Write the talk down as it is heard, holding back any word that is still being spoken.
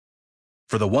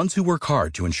For the ones who work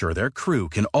hard to ensure their crew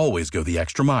can always go the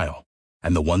extra mile,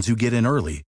 and the ones who get in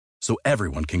early so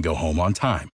everyone can go home on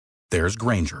time, there's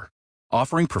Grainger,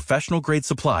 offering professional-grade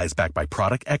supplies backed by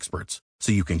product experts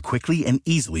so you can quickly and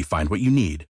easily find what you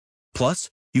need. Plus,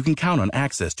 you can count on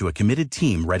access to a committed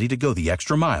team ready to go the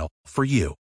extra mile for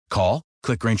you. Call,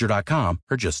 click Grainger.com,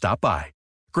 or just stop by.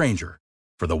 Grainger,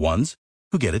 for the ones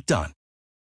who get it done.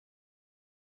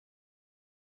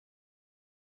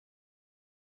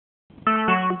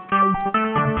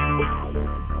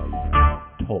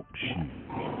 Talk show.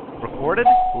 Recorded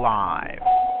live.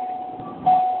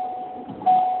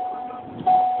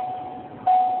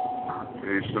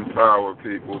 Peace and power,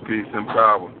 people. Peace and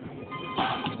power.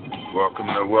 Welcome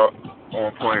to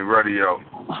OnPoint Radio.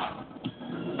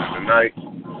 Tonight,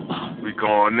 we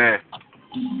going in.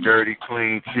 Dirty,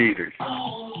 clean cheaters.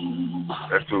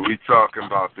 That's what we talking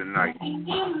about tonight.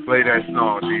 Play that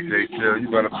song, DJ CHiL. You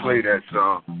better play that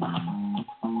song.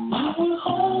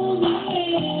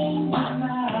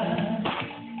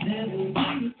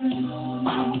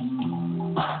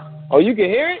 Oh, you can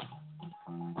hear it?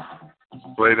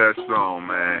 Play that song,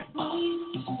 man.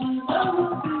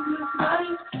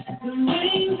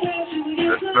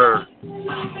 Yes, sir.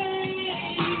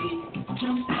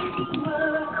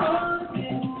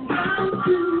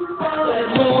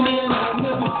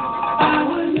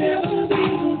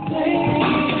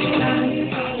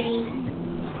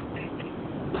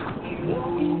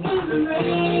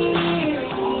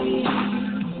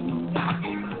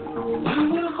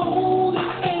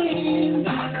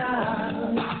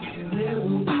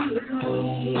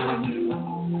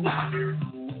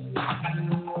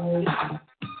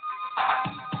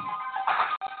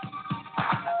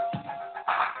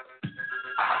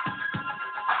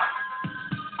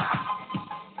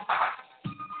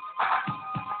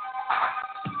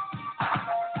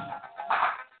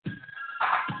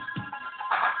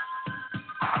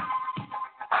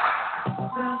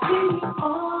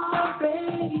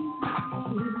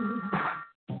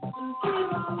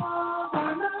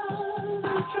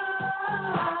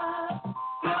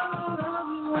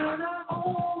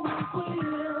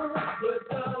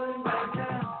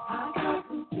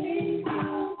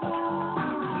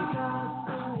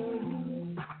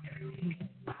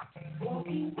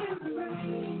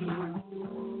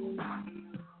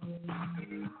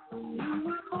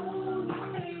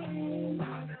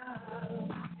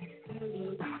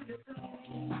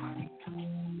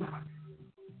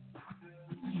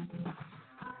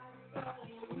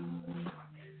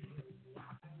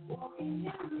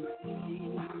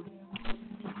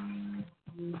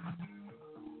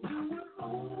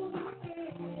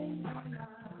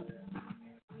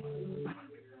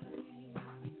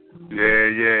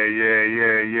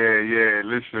 Yeah.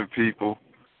 Listen, people.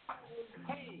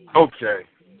 Okay.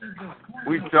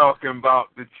 We talking about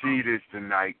the cheaters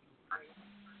tonight.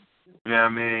 You know what I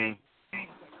mean?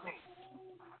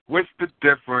 What's the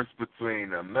difference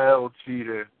between a male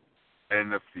cheater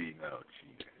and a female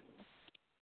cheater?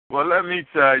 Well, let me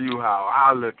tell you how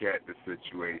I look at the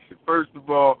situation. First of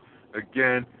all,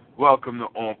 again, welcome to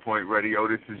OnPoint Radio.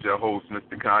 This is your host,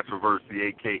 Mr. Controversy,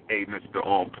 a.k.a. Mr.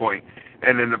 OnPoint.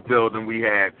 And in the building, we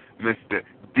have Mr.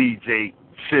 DJ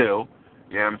CHiL,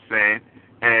 you know what I'm saying?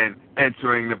 And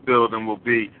entering the building will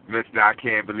be Mr. I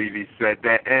Can't Believe He Said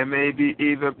That, and maybe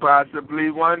even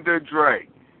possibly Wonder Dre.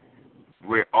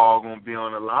 We're all going to be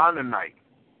on the line tonight,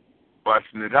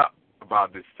 busting it up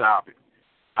about this topic,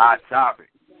 hot topic.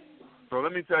 So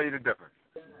let me tell you the difference.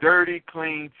 Dirty,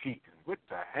 clean, cheating. What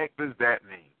the heck does that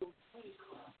mean?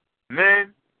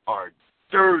 Men are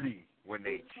dirty when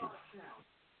they cheat.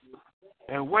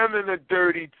 And women are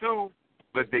dirty too,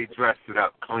 but they dress it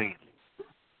up clean.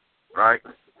 Right?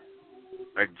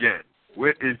 Again,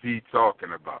 what is he talking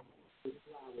about?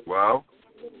 Well,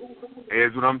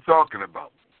 here's what I'm talking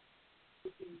about.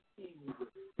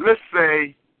 Let's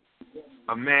say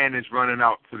a man is running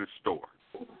out to the store,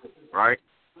 right?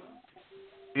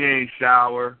 He ain't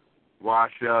shower,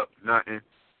 wash up, nothing.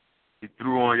 He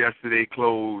threw on yesterday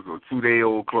clothes or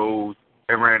 2-day-old clothes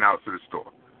and ran out to the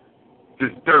store.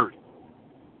 Just dirty.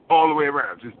 All the way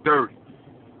around, just dirty.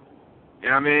 You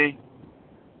know what I mean?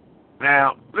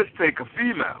 Now, let's take a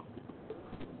female.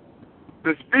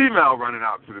 This female running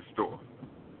out to the store.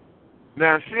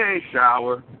 Now, she ain't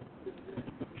shower.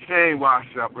 She ain't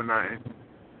washed up or nothing.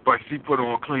 But she put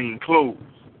on clean clothes.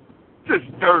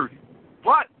 Just dirty.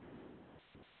 What?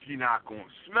 She not going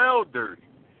to smell dirty.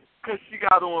 Because she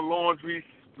got on laundry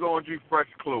fresh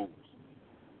clothes.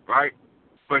 Right?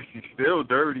 But she's still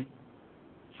dirty.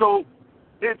 So,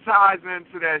 it ties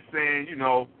into that saying, you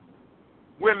know,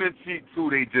 women cheat too,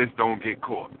 they just don't get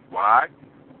caught. Why?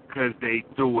 because they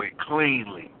do it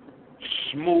cleanly,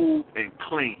 smooth and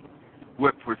clean,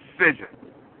 with precision,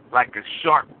 like a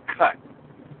sharp cut.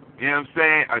 You know what I'm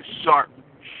saying? A sharp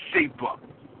shape up.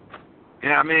 You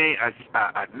know what I mean?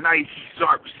 A nice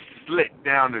sharp slit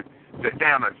down the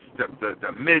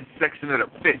midsection of the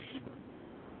fish.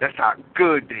 That's how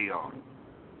good they are.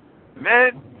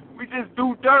 Man, we just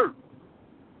do dirt.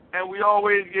 And we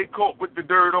always get caught with the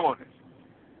dirt on us.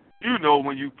 You know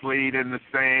when you played in the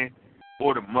sand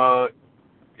or the mud,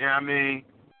 you know what I mean?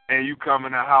 And you come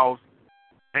in the house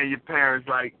and your parents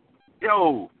like,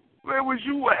 yo, where was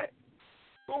you at?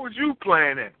 What was you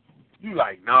playing in? You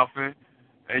like nothing.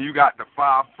 And you got the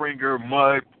 5-finger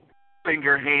mud,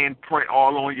 finger hand print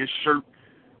all on your shirt,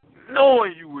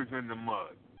 knowing you was in the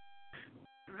mud,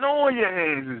 knowing your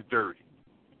hands is dirty.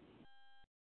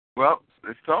 Well,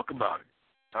 let's talk about it.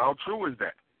 How true is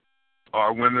that?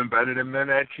 Are women better than men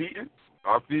at cheating?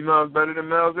 Are females better than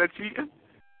males at cheating?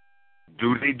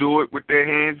 Do they do it with their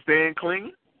hands staying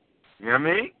clean? You know what I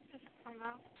mean?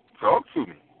 Talk to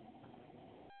me.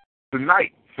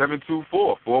 Tonight,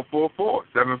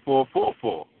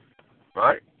 724-444-7444.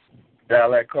 Right?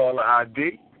 Dial that caller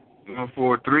ID,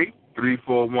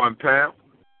 143-341-pound.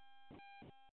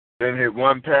 Then hit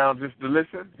 £1 just to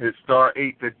listen. Hit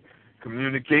 *8 to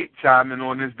communicate, chime in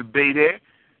on this debate here,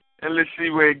 and let's see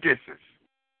where it gets us.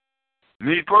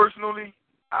 Me personally,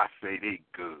 I say they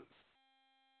good.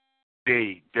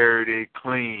 They dirty,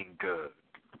 clean, good.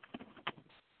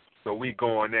 So we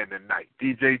going in tonight.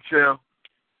 DJ CHiL,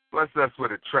 bless us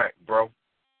with a track, bro.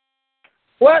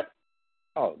 What?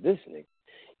 Oh, this nigga.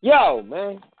 Yo,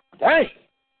 man. Dang.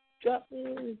 Drop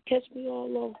me, catch me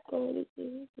all off guard.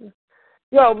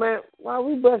 Yo, man, why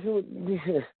we busting with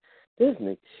this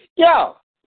nigga? Yo,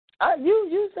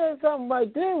 you said something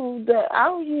right there that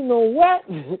you know what?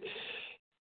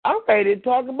 I'm ready to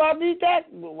talk about that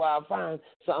while I find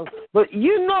something. But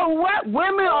you know what?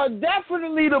 Women are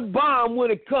definitely the bomb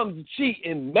when it comes to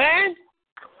cheating, man.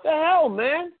 The hell,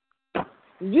 man?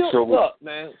 Look,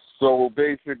 man. So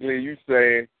basically you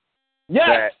saying yes.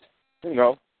 that, you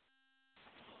know,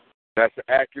 that's an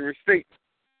accurate statement.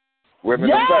 Women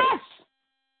yes. are better.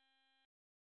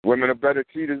 Women are better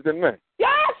cheaters than men.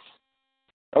 Yes.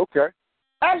 Okay.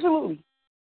 Absolutely.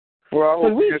 Well, I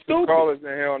hope we get some callers in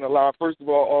here on the line. First of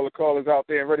all the callers out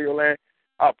there in Radio Land,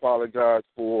 I apologize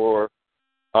for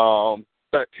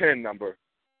that 10 number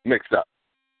mixed up.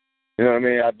 You know what I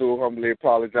mean? I do humbly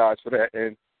apologize for that.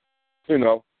 And, you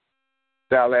know,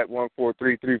 dial that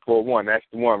 143-341. That's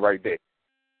the one right there.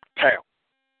 Pound.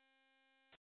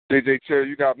 DJ CHiL,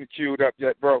 you got me queued up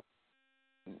yet, bro?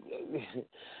 Yeah,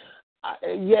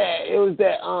 it was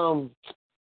that,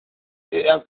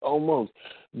 almost.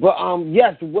 But,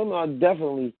 yes, women are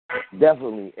definitely,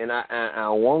 and I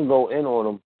won't go in on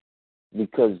them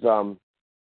because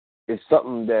it's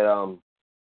something that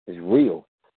is real.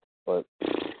 But,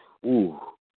 ooh,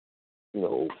 you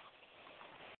know,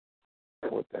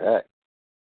 what the heck?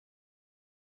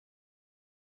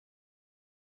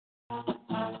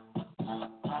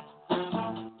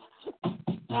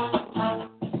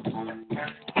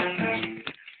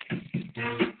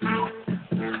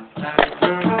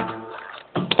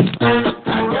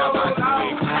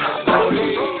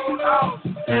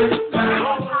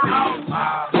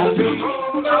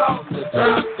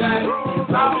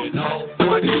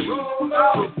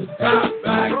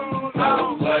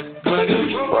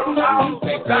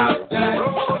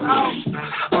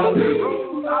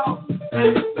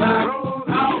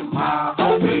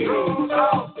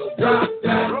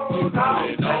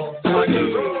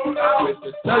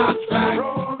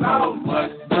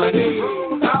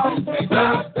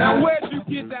 Now where'd you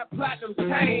get that platinum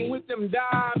chain with them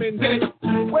diamonds in it?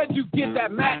 Where'd you get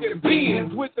that Mac and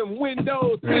Benz with them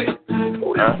windows in it?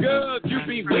 Who them girls you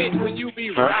be with when you be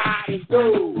riding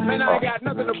through? Man, I ain't got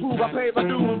nothing to prove. I paid my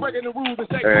dues, breaking the rules and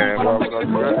say,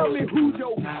 tell me who's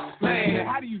your man.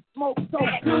 How do you smoke so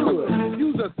good?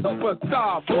 You's a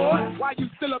superstar, boy. Why you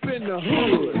still up in the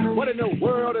hood? What in the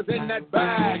world is in that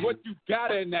bag? What you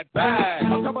got in that bag?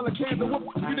 A couple of cans of whoop.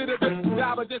 You did a good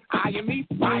job of just eyeing me.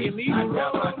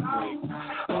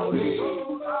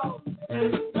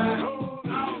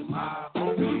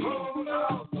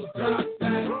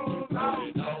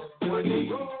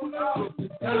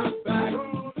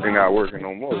 They're not working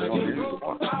no more. They don't use the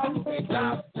one.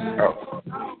 Oh.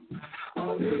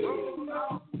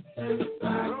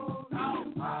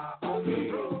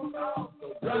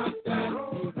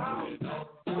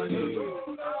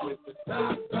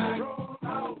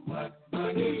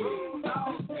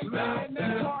 Man,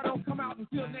 that car don't come out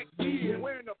until next year.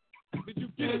 Where in the did you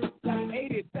get it?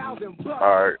 $80,000 bucks.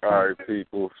 All right,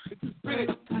 people. Did you spend it?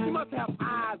 You must have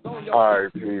eyes on All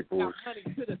right, people.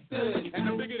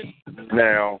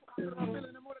 Now,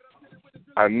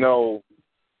 I know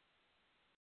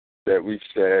that we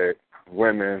said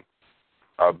women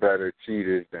are better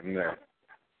cheaters than men.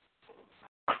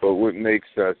 But what makes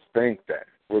us think that?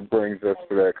 What brings us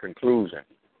to that conclusion?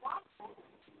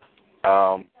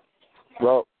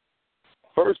 Well,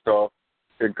 first off,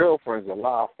 their girlfriends will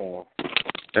lie for them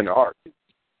in a heartbeat.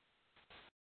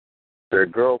 Their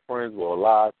girlfriends will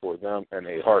lie for them in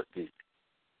a heartbeat.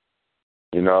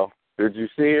 You know, did you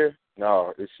see her?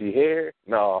 No. Is she here?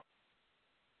 No.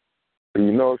 Do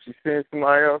you know if she's seeing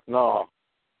somebody else? No.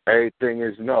 Everything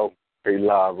is no. They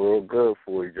lie real good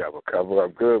for each other, cover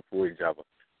up good for each other.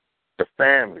 The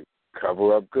family,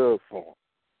 cover up good for them.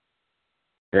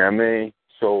 You know what I mean?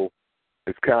 So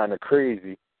it's kind of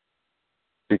crazy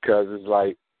because it's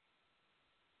like,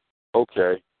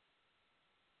 okay,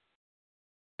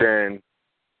 then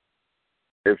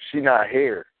if she not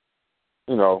here,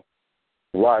 you know,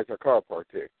 why is her car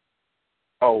parked here?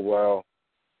 Oh, well,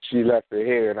 she left it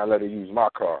here and I let her use my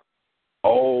car.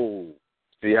 Oh,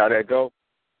 see how that go?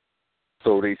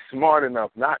 So they smart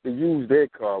enough not to use their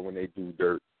car when they do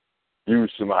dirt.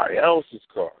 Use somebody else's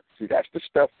car. See, that's the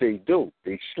stuff they do.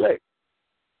 They slick.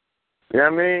 You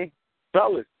know what I mean?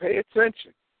 Fellas, pay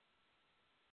attention.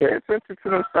 Pay attention to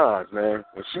them signs, man.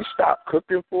 When she stopped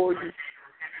cooking for you,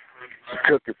 she's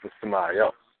cooking for somebody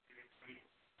else.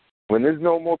 When there's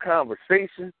no more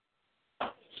conversation,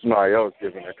 somebody else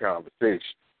giving a conversation.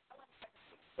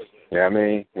 You know what I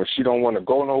mean? When she don't want to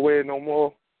go nowhere no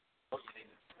more,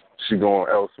 she going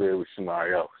elsewhere with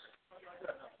somebody else.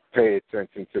 Pay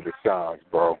attention to the signs,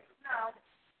 bro.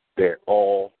 They're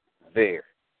all there.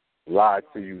 Lie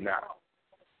to you now.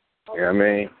 You know what I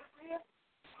mean?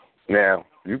 Now,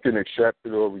 you can accept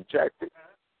it or reject it,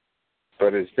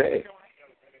 but it's there.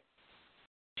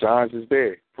 Signs is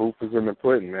there. Proof is in the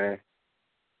pudding, man.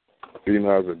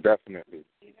 Females are definitely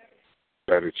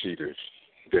better cheaters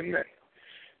than men.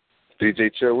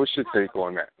 DJ CHiL, what's your take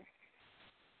on that?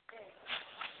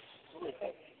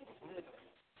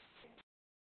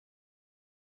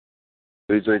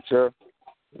 DJ CHiL?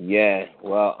 Yeah,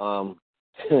 well, oh,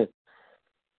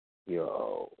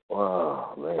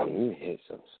 man, you hit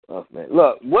some stuff, man.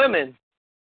 Look, women,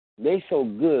 they so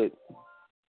good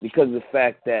because of the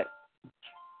fact that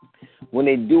when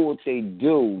they do what they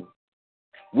do,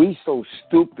 we so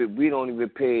stupid we don't even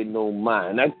pay no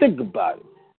mind. Now, think about it.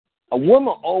 A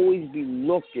woman always be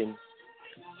looking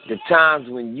the times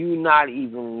when you not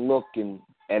even looking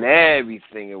at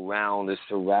everything around the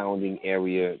surrounding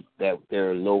area that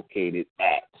they're located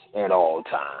at all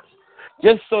times.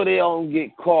 Just so they don't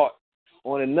get caught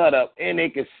on a nut up and they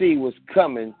can see what's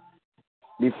coming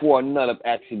before a nut up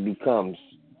actually becomes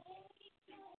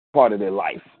part of their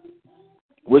life.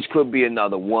 Which could be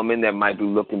another woman that might be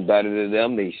looking better than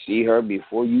them. They see her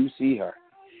before you see her.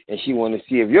 And she want to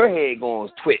see if your head going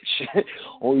to twitch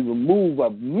or even move a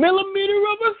millimeter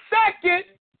of a second.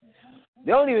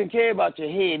 They don't even care about your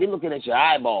head. They're looking at your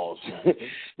eyeballs.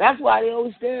 That's why they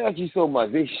always stare at you so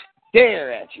much. They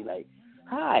stare at you like,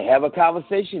 hi, have a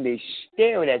conversation. They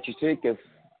staring at you so they can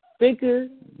figure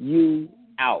you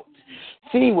out.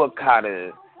 See what kind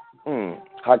of,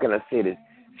 how can I say this?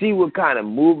 See what kind of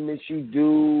movements you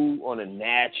do on a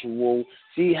natural.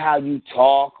 See how you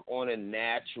talk on a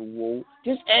natural.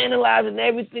 Just analyzing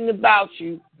everything about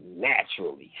you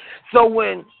naturally. So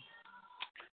when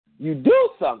you do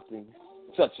something,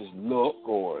 such as look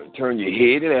or turn your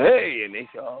head and hey, and they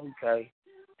say, oh, okay.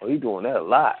 Oh, you're doing that a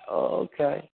lot. Oh,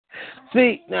 okay.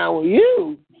 See, now with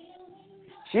you,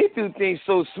 she do things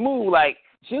so smooth, like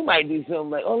she might do something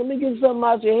like, oh, let me get something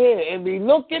out your hair and be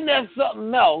looking at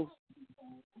something else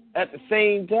at the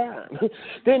same time.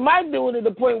 They might do it to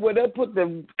the point where they'll put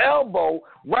the elbow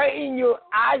right in your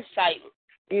eyesight.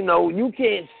 You know, you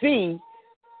can't see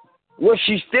what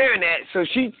she's staring at, so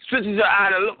she switches her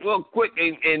eye to look real quick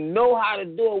and know how to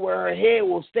do it where her head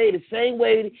will stay the same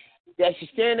way that she's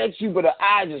staring at you, but her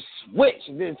eye just switch.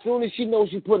 And then as soon as she knows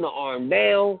she's putting her arm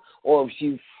down or if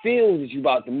she feels that you're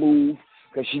about to move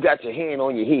because she got your hand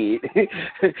on your head,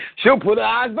 she'll put her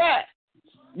eyes back.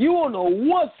 You won't know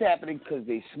what's happening because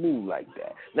they smooth like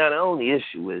that. Now, the only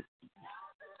issue is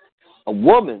a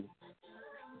woman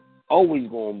always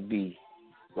going to be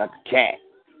like a cat.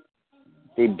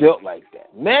 They built like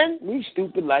that. Men, we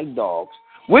stupid like dogs.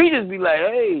 We just be like,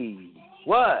 hey,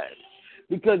 what?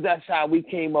 Because that's how we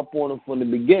came up on them from the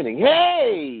beginning.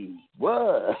 Hey,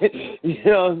 what? You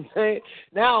know what I'm saying?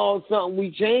 Now all of a sudden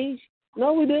we changed?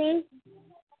 No, we didn't.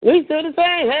 We still the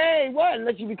same. Hey, what?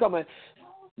 Unless you become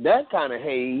that kind of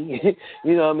hay.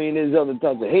 You know what I mean? There's other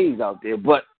types of haze out there.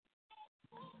 But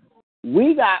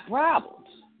we got problems.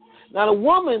 Now, the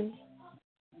woman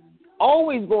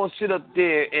always going to sit up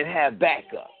there and have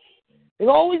backup. They're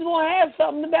always going to have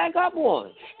something to back up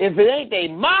on. If it ain't their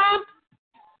mom,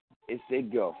 it's their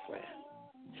girlfriend.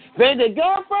 If it ain't their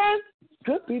girlfriend, it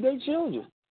could be their children.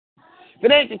 If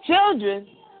it ain't the children,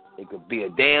 it could be a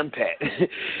damn pet.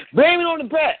 Blame it on the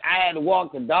pet. I had to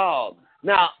walk the dog.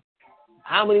 Now,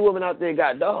 how many women out there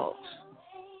got dogs?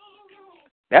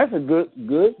 That's a good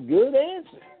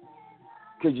answer.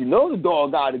 Because you know the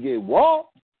dog got to get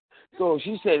walked. So if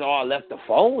she says, oh, I left the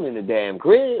phone in the damn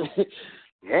crib,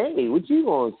 hey, what you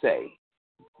going to say?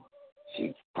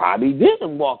 She probably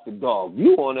didn't walk the dog.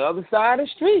 You on the other side of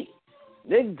the street.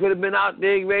 Nigga could have been out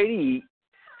there ready to eat.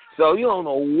 So you don't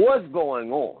know what's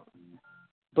going on.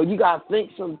 But you got to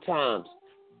think sometimes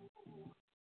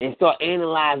and start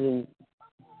analyzing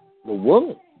the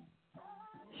woman.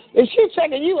 If she's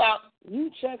checking you out,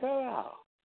 you check her out.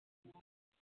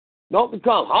 Don't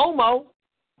become homo,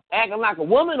 acting like a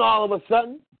woman all of a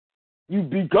sudden. You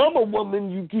become a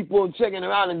woman, you keep on checking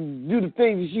her out and do the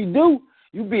things that she do.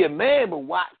 You be a man, but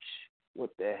watch what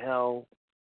the hell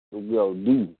the girl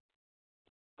do.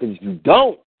 Because if you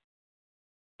don't,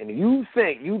 and if you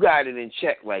think you got it in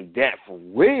check like that for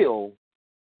real,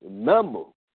 remember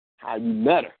how you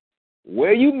met her,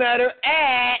 where you met her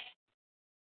at,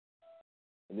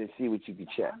 and then see what you can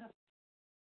check.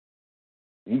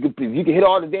 If you can hit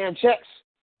all the damn checks,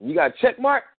 and you got a check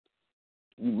mark,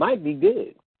 you might be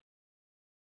good.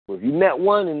 But if you met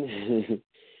one and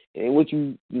ain't what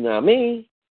you know what I mean,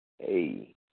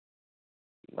 hey,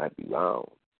 you might be wrong.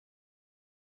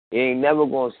 It ain't never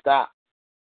going to stop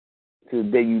till the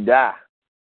day you die.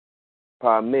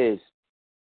 Problem is,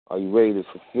 are you ready to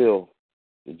fulfill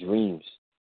the dreams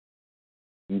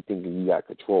you thinking you got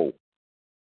control?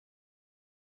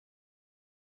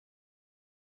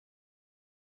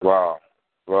 Wow.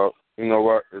 Well, you know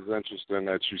what? It's interesting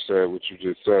that you said what you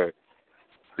just said,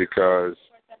 because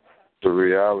the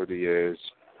reality is,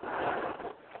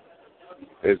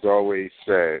 it's always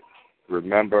said,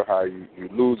 remember how you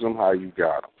lose them, how you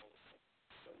got them.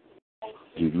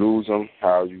 You lose them,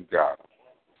 how you got them.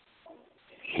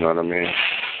 You know what I mean?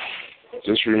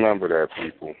 Just remember that,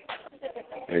 people.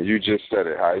 And you just said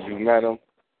it. How you met them,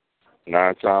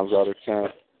 9 times out of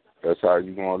 10, that's how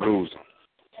you going to lose them.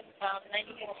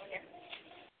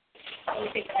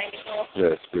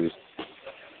 Yes, please.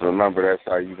 Remember, that's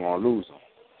how you going to lose them,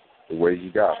 the way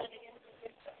you got them.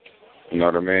 You know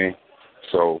what I mean?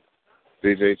 So,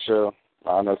 DJ CHiL,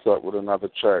 line us up with another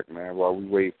track, man, while we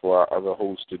wait for our other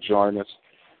hosts to join us.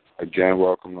 Again,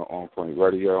 welcome to OnPoint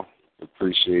Radio.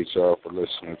 Appreciate y'all for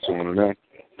listening, tuning in.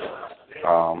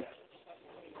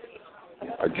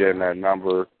 Again, that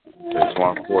number is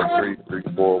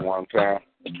 143-341-POUND.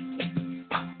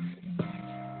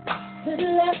 To the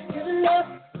left, to the left.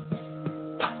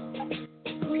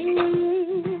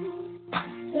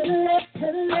 To the left, to the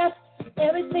left.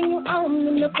 Everything you own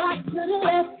in the box to the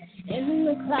left. In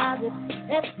the closet,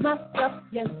 that's my stuff.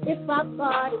 Yes, if I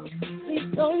bought it,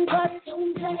 please don't touch,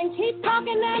 and keep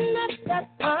talking and that's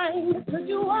fine. Because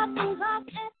you walk and talk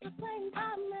at the same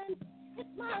time, and it's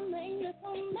my name that's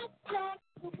on that track.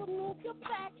 So move your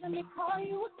back, let me call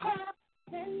you a cab.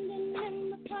 Standing in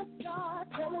the front yard,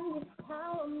 telling me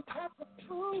how I'm such a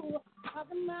fool.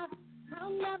 Talking about I'll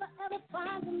never ever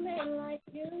find a man like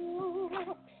you.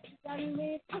 Got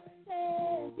me to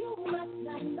say, you must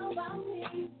not know about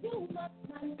me. You must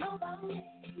not know about me.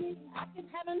 I can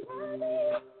have another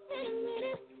you in a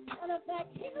minute. Matter of fact,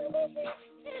 here we be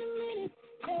in a minute,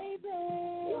 baby.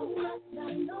 You must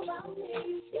not know about me.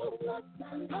 You must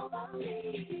not know about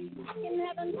me. I can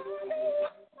have another you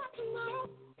by tomorrow.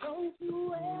 Don't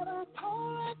you ever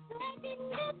for a second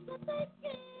get to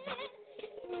thinking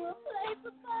you're a place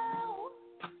to go.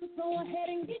 So go ahead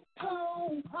and get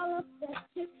home. Call up that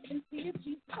chick and see if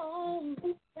she's home.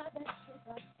 Who's got that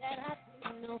sugar that I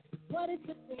didn't know? What is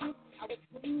the thing I was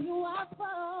putting you out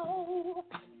for?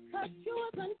 Cause you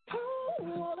was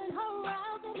untrue, rolling her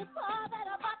around in the car that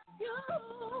I bought you.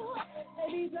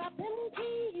 Baby, drop them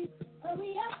keys.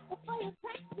 Hurry up before your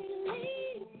taxi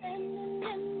leaves. Standing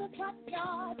in the truck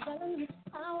yard, telling me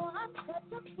how I'm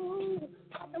such a fool.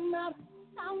 Talking about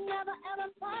I'll never ever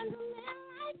find a man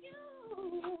like you.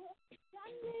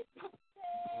 Got me to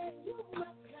say you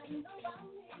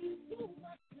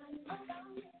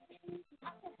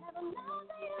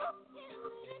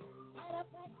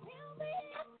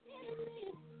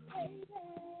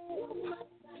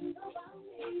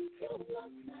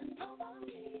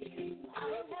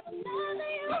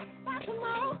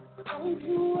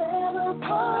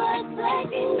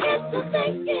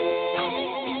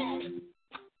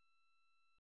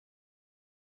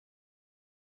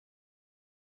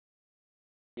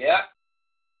Yeah.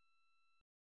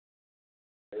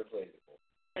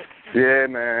 Yeah,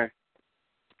 man.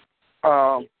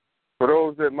 For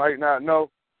those that might not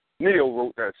know, Neo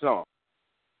wrote that song.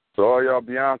 So all y'all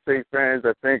Beyonce fans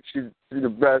that think she's the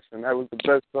best and that was the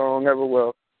best song ever,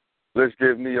 well, let's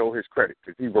give Neo his credit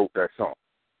because he wrote that song.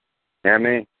 You know what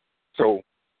I mean? So,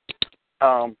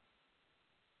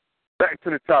 back to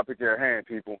the topic at hand,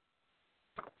 people.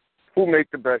 Who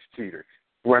make the best cheaters?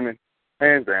 Women,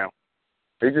 hands down.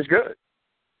 They just good.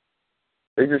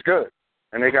 They just good.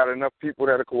 And they got enough people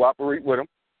that'll cooperate with them.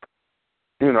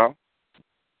 You know,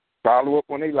 follow up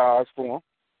on their lies for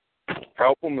them.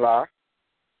 Help them lie.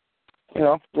 You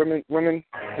know, women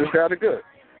just got it good.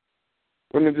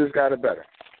 Women just got it better.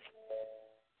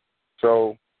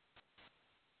 So,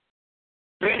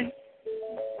 I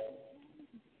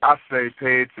say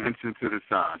pay attention to the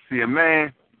signs. See, a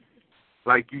man,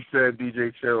 like you said,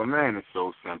 DJ CHiL, a man is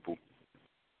so simple.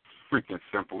 Freaking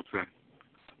simpleton.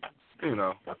 You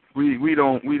know, we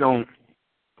don't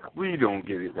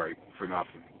get it right for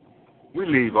nothing. We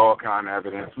leave all kind of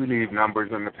evidence. We leave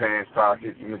numbers in the pants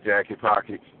pockets, in the jacket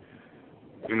pockets.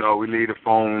 You know, we leave the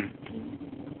phone,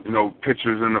 you know,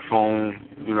 pictures in the phone.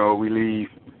 You know, we leave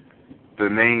the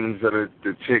names of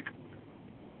the chicks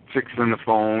in the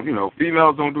phone. You know,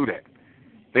 females don't do that.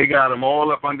 They got them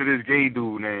all up under this gay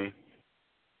dude name.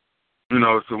 You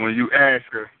know, so when you ask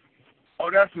her, oh,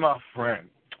 that's my friend.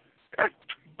 That's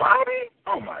Bobby?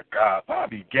 Oh, my God,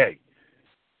 Bobby gay.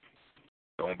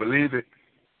 Don't believe it.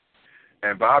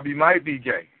 And Bobby might be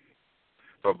gay,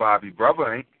 but Bobby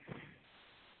brother ain't.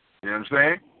 You know what I'm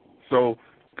saying? So,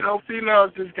 you know,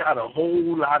 females just got a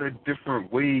whole lot of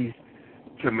different ways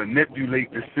to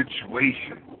manipulate the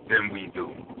situation than we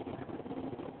do.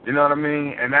 You know what I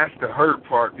mean? And that's the hurt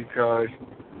part because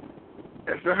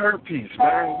it's the hurt piece,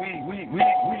 man.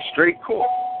 We straight caught.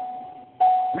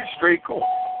 We straight caught.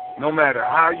 No matter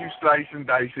how you slice and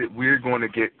dice it, we're going to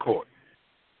get caught.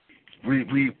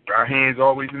 Our hands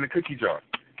always in the cookie jar.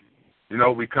 You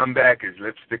know, we come back as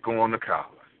lipstick on the collar,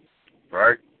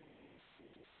 right?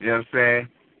 You know what I'm saying?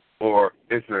 Or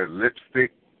it's a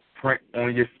lipstick print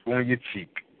on your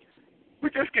cheek. We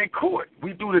just get caught.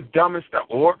 We do the dumbest stuff.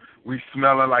 Or we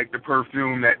smelling like the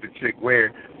perfume that the chick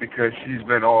wears because she's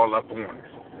been all up on us.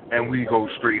 And we go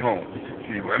straight home.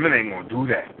 See, women ain't going to do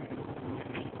that.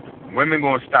 Women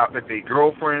going to stop at their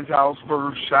girlfriend's house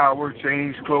first, shower,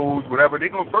 change clothes, whatever. They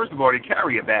going first of all, they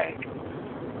carry a bag.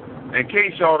 In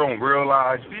case y'all don't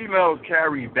realize, females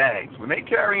carry bags. When they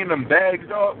carrying them bags,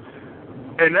 dog,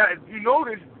 and that, you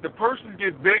notice the person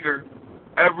gets bigger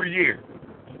every year.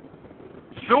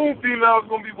 Soon females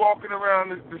going to be walking around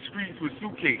the streets with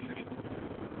suitcases.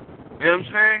 You know what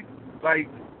I'm saying? Like,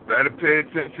 better pay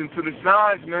attention to the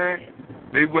signs, man.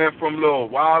 They went from little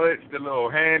wallets, the little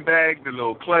handbags, the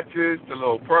little clutches, the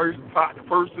little purses,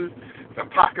 the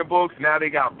pocketbooks. Now they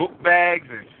got book bags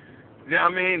and, you know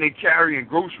what I mean? They carrying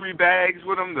grocery bags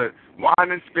with them, the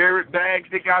wine and spirit bags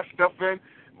they got stuff in.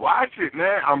 Watch it,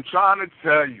 man. I'm trying to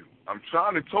tell you. I'm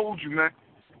trying to told you, man.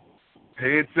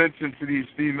 Pay attention to these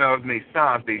females and they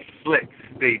signs. They slick.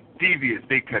 They devious.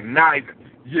 They conniving.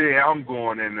 Yeah, I'm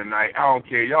going in tonight. I don't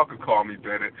care. Y'all can call me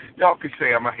better. Y'all can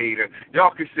say I'm a hater. Y'all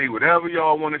can say whatever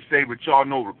y'all want to say, but y'all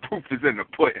know the proof is in the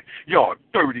pudding. Y'all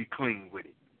dirty clean with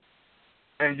it.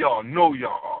 And y'all know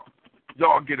y'all are.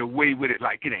 Y'all get away with it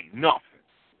like it ain't nothing.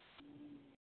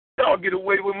 Y'all get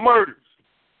away with murders.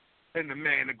 And the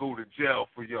man to go to jail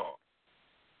for y'all.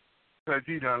 Because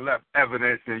he done left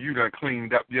evidence and you done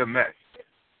cleaned up your mess.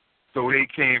 So they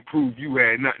can't prove you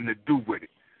had nothing to do with it.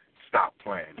 Stop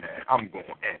playing, man. I'm going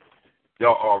in.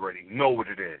 Y'all already know what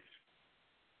it is.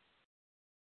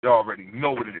 Y'all already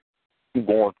know what it is. You're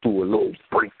going through a little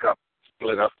breakup,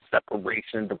 split up,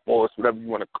 separation, divorce, whatever you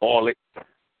want to call it.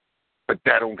 But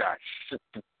that don't got shit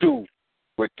to do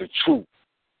with the truth.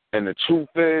 And the truth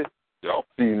is, y'all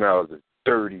females are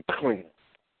dirty clean.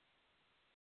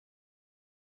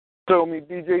 Tell me,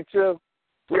 DJ CHiL,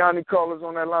 we got any callers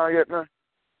on that line yet, man?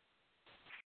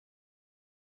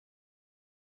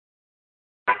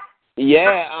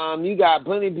 Yeah, you got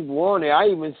plenty of people on there. I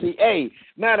even see, hey,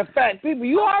 matter of fact, people,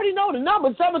 you already know the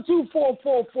number,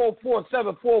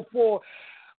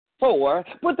 724444744.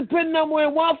 Put the PIN number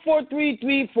in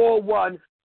 143341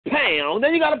 pound.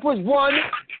 Then you got to push 1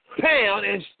 pound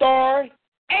and star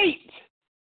 8.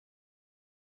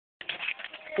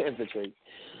 Concentrate.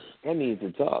 That means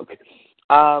to talk.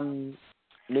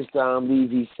 Mr.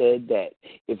 Levy said that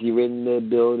if you're in the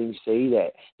building, say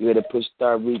that. You got to push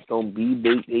star 8, don't be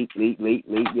late.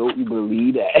 Yo, you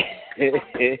believe that.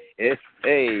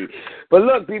 Hey. But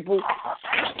look, people,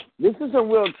 this is some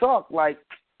real talk. Like,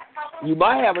 you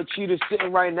might have a cheater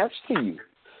sitting right next to you.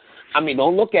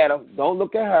 Don't look at her. Don't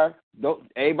look at her. Don't.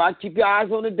 Everybody keep your eyes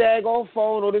on the daggone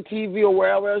phone or the TV or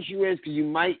wherever else you is, because you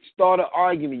might start an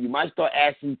argument. You might start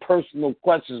asking personal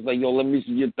questions like, yo, let me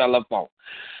see your telephone.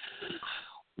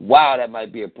 Wow, that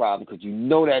might be a problem, because you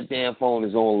know that damn phone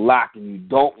is on lock and you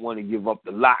don't want to give up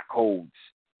the lock codes.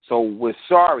 So we're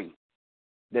sorry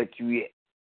that you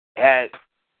had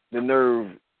the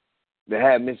nerve to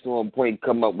have Mr. OnPoint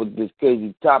come up with this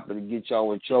crazy topic to get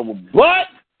y'all in trouble. But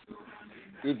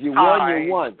if you won,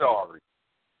 you won. Sorry.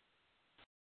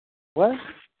 What?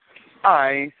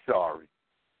 I ain't sorry.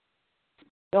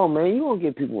 No, man, you won't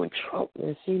get people in trouble,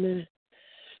 man. See, man?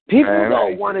 People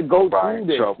don't want to go through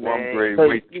this, trouble. man. I'm ready to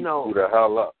wake people the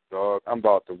hell up, dog. I'm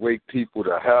about to wake people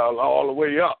the hell all the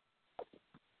way up.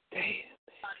 Damn.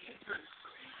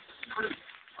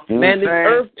 Man, this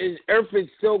earth is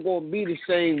still going to be the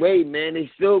same way, man. They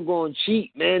still going to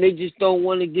cheat, man. They just don't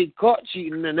want to get caught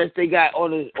cheating unless they got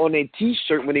on their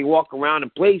T-shirt when they walk around the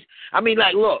place.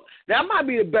 Look, that might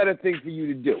be the better thing for you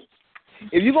to do.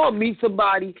 If you're going to meet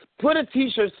somebody, put a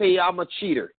T-shirt, say, I'm a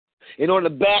cheater. And on the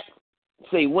back,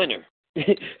 say, winner.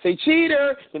 Say,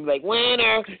 cheater. And be like,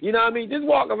 winner. You know what I mean? Just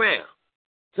walk around.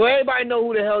 So everybody know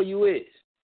who the hell you is.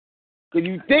 Because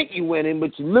you think you winning,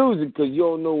 but you losing because you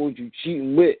don't know what you're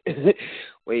cheating with.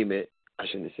 Wait a minute. I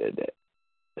shouldn't have said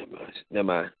that. Never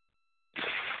mind.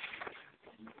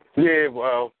 Yeah,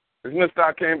 well, is Mr.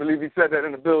 I can't believe he said that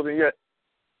in the building yet.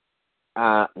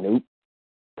 Nope.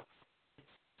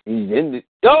 He's in it.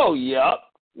 Oh, yep.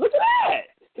 Look at that.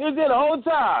 He was there the whole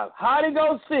time. How'd he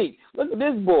go see? Look at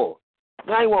this boy.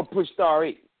 Now he want to push star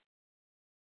 8.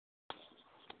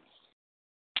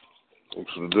 What's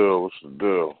the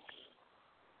deal?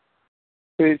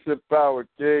 Peace and power,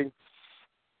 King.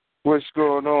 What's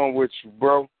going on with you,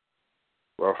 bro?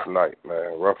 Rough night,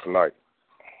 man. Rough night.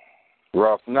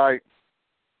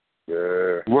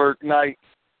 Yeah. Work night.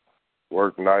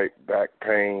 Back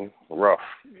pain. Rough.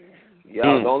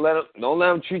 Yo, don't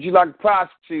let him treat you like a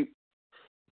prostitute.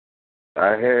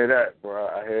 I hear that, bro.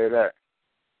 I hear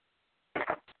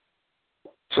that.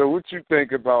 So what you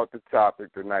think about the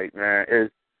topic tonight, man?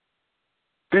 Is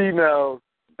females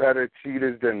better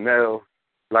cheaters than males?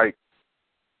 Like,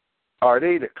 are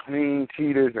they the clean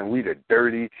cheaters and we the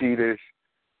dirty cheaters?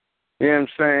 You know what I'm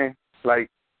saying?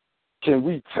 Like, can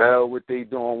we tell what they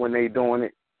doing when they doing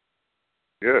it?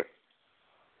 Yeah.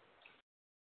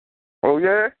 Oh,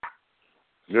 yeah?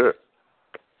 Yeah.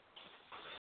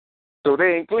 So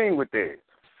they ain't clean with theirs?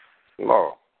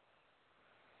 No.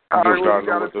 You just gotta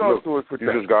know what to look for.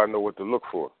 You just gotta know what to look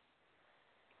for.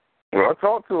 Well,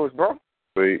 talk to us, bro.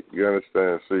 See, you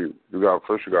understand? See, you gotta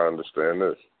understand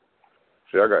this.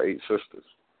 See, I got 8 sisters.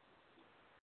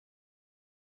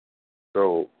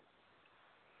 So,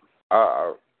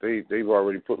 they've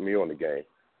already put me on the game.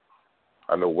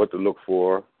 I know what to look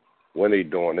for, when they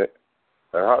doing it,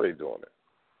 and how they doing it.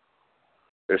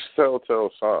 It's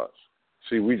telltale signs.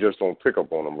 See, we just don't pick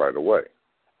up on them right away.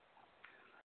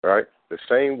 Right? The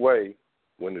same way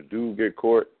when the dude get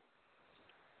caught,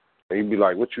 and he'd be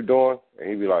like, what you doing? And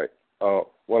he'd be like,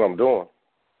 what I'm doing.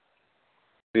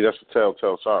 See, that's a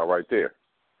telltale sign right there.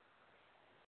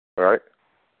 All right?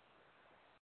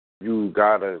 You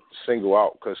got to single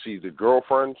out, because, see, the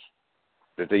girlfriends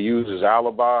that they use as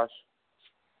alibis,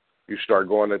 you start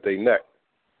going at their neck.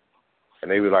 And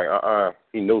they be like,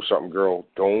 he knows something, girl.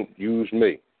 Don't use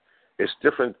me. It's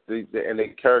different, and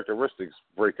their characteristics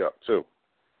break up, too.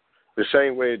 The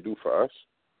same way it do for us.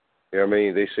 You know what I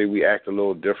mean? They say we act a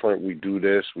little different. We do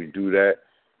this, we do that.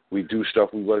 We do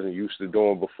stuff we wasn't used to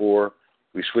doing before.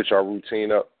 We switch our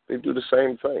routine up. They do the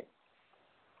same thing.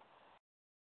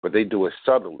 But they do it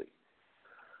subtly.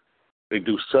 They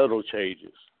do subtle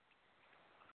changes.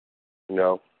 You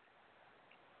know?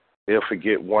 They'll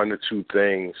forget 1 or 2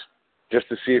 things just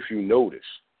to see if you notice,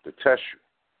 to test you.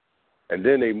 And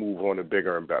then they move on to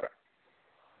bigger and better.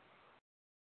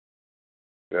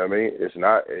 You know what I mean? It's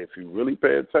not, if you really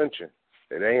pay attention,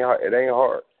 it ain't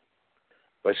hard.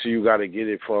 But see, you got to get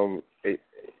it from,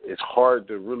 it's hard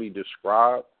to really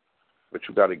describe, but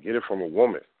you got to get it from a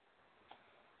woman.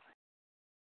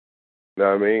 You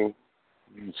know what I mean?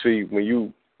 You see, when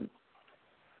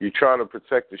you're trying to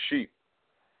protect the sheep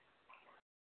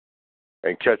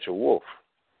and catch a wolf,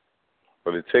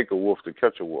 but it take a wolf to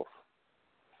catch a wolf.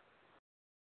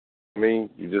 I mean,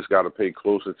 you just got to pay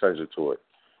close attention to it.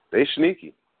 They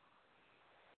sneaky,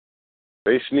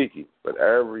 but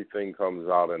everything comes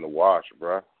out in the wash,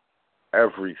 bruh.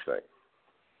 Everything.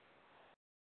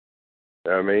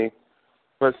 You know what I mean?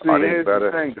 But see, here's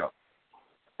the thing, though.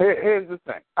 Here's the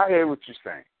thing. I hear what you're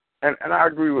saying, and I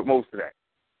agree with most of that.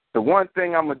 The one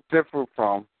thing I'm a differ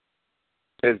from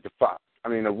is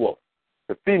the wolf.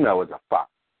 The female is a fox.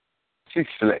 She's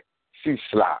slick. She's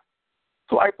sly.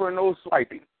 Swiper, no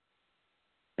swiping.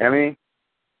 I mean,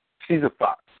 she's a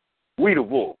fox. We the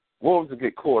wolf. Wolves will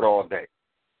get caught all day.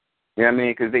 You know what I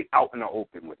mean? Because they out in the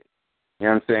open with it. You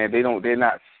know what I'm saying? They're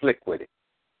not slick with it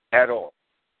at all.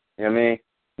 You know what I mean?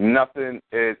 Nothing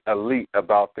is elite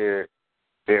about their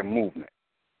movement.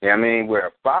 You know what I mean? Where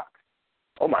a fox,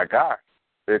 oh my gosh,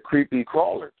 they're creepy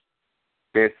crawlers.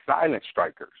 They're silent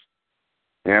strikers.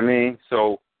 You know what I mean?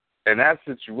 So in that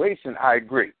situation, I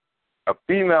agree. A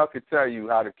female could tell you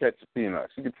how to catch a female.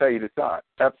 She could tell you the signs.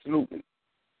 Absolutely.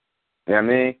 You know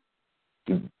what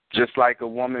I mean? Just like a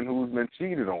woman who's been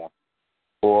cheated on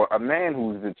or a man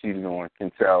who's been cheated on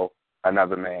can tell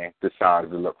another man the signs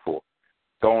to look for.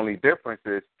 The only difference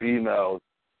is females,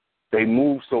 they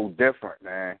move so different,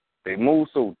 man. They move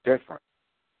so different.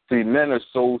 See, men are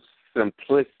so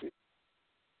simplistic.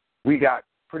 We got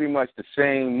pretty much the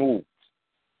same moves.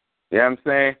 You know what I'm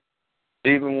saying?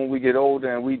 Even when we get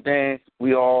older and we dance,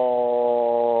 we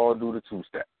all do the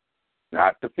two-step.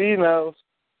 Not the females.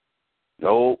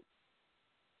 Nope.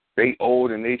 They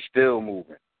old and they still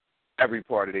moving. Every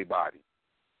part of their body.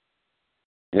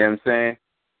 You know what I'm saying?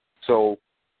 So,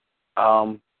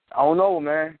 I don't know,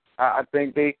 man. I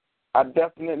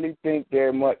definitely think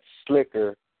they're much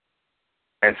slicker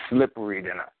and slippery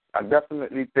than us. I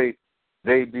definitely think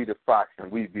they be the fox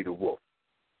and we be the wolf.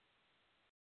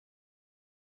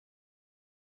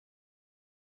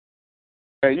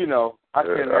 And you know, I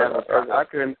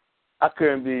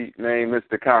couldn't be named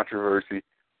Mr. Controversy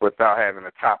without having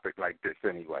a topic like this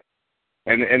anyway.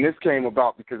 And this came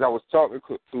about because I was talking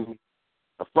to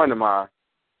a friend of mine,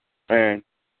 and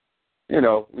you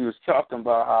know, we was talking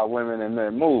about how women and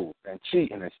men move and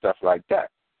cheating and stuff like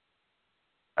that.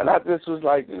 And I just was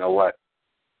like, you know what?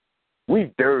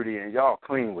 We dirty and y'all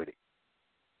clean with it.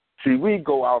 See, we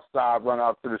go outside, run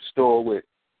out to the store with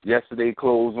yesterday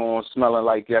clothes on, smelling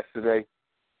like yesterday,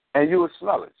 and you would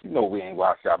smell it. You know we ain't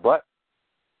washed our butt.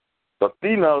 But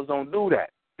females don't do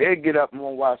that. They get up and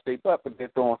won't wash their butt, but they're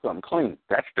throwing something clean.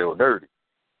 That's still dirty.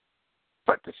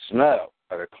 But the smell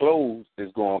of the clothes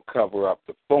is going to cover up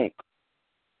the funk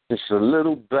just a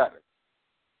little better.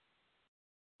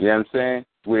 You know what I'm saying?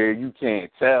 Where you can't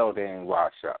tell they ain't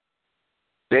washed up.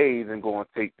 They even going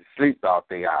to take the sleep out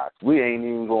their eyes. We ain't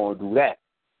even going to do that.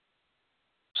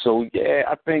 So, yeah,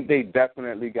 I think they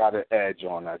definitely got an edge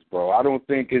on us, bro. I don't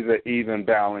think it's an even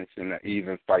balance and an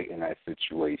even fight in that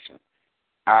situation.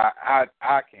 I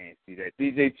can't see that.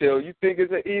 DJ CHiL, you think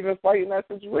it's an even fight in that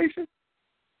situation?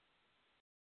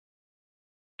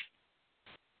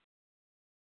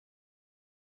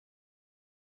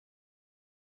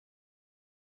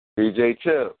 DJ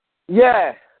CHiL.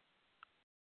 Yeah.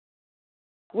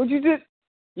 What you did?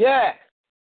 Yeah.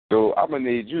 So I'm going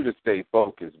to need you to stay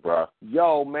focused, bro.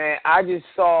 Yo, man, I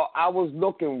was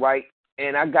looking right,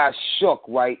 and I got shook,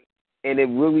 right, and it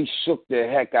really shook the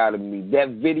heck out of me.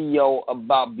 That video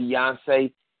about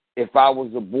Beyonce, If I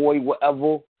Was a Boy,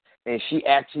 whatever, and she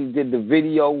actually did the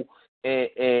video,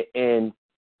 and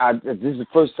this is the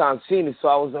first time seeing it, so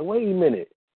I was like, wait a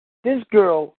minute. This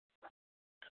girl,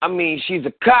 I mean, she's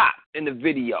a cop in the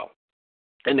video,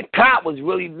 and the cop was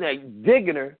really like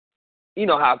digging her. You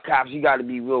know how cops, you got to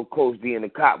be real close being a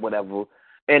cop, whatever.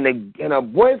 And her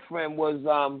boyfriend was,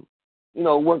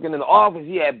 working in the office.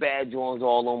 He had badge ons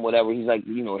all on, whatever. He's like,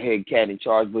 head cat in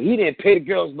charge. But he didn't pay the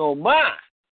girls no mind.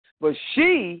 But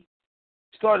she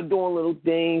started doing little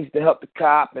things to help the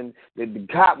cop. And the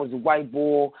cop was a white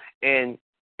boy. And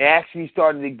it actually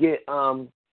started to get, a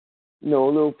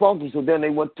little funky. So then they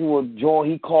went to a joint.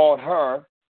 He called her.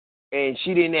 And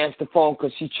she didn't answer the phone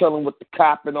because she's chilling with the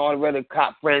cop and all the other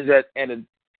cop friends at a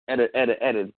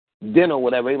dinner or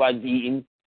whatever. Everybody's eating.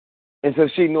 And so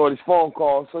she ignored his phone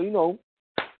call. So,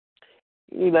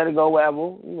 he let it go,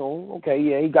 whatever. Okay,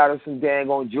 yeah, he got her some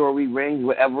daggone jewelry, rings,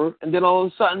 whatever. And then all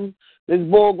of a sudden, this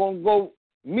boy going to go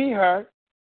meet her.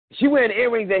 She wearing the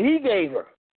earrings that he gave her.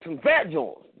 Some fat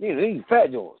joints. These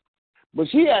fat joints. But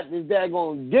she had this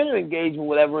daggone dinner engagement,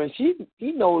 whatever, and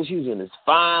he knows she was in this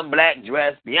fine black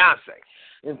dress, Beyonce,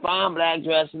 in fine black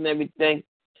dress and everything.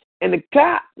 And the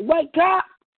white cop,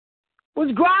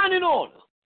 was grinding on her.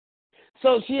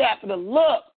 So she happened to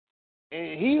look,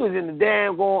 and he was in the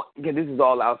damn going, because this is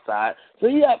all outside. So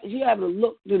she happened to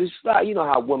look to the side. You know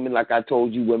how women, like I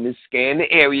told you, women scan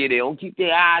the area. They don't keep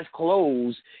their eyes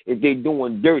closed if they're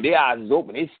doing dirt. Their eyes is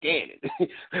open. They scan it.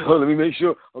 Oh, let me make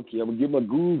sure. Okay, I'm going to get my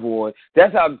groove on.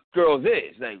 That's how girls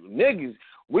is. Like, niggas,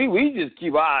 we just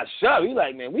keep our eyes shut. We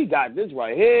like, man, we got this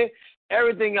right here.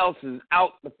 Everything else is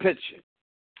out the picture.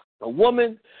 A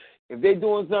woman, If they're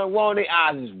doing something wrong, their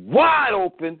eyes is wide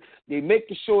open. They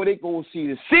making sure they going to see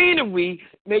the scenery,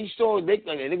 make sure they're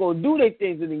going to do their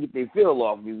things and then get their feel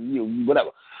off,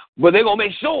 whatever. But they're going to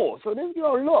make sure. So this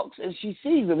girl looks, and she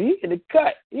sees him. He in the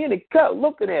cut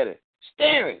looking at her,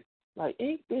 staring. Like,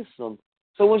 ain't this some...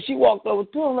 So when she walked over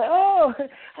to him, like, oh,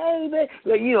 hey, man,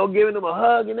 like, giving him a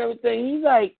hug and everything, he's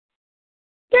like,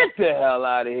 get the hell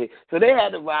out of here. So they had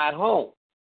to ride home.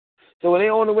 So when they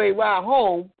on the way ride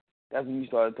home, that's when you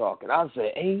started talking. I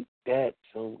said, ain't that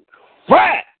some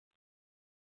crap?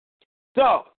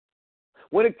 So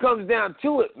when it comes down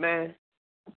to it, man,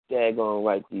 daggone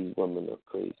right, these women are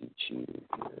crazy cheaters,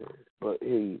 man. But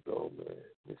here you go, man.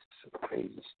 This is some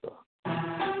crazy stuff.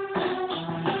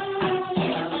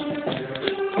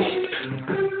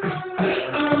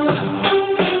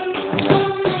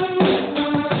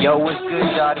 Yo, what's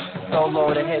good, y'all? This is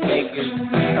Solo, the Hitmaker.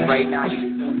 And right now, you're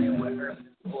tuned in with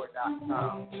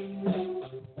UrbanSport.com.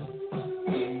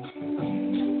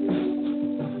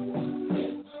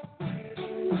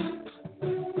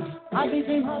 I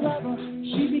became her lover,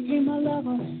 she became my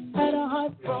lover. Had a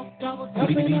heart broke, I was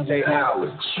DJ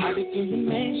Howard. I became the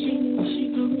man she knew she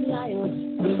could rely on.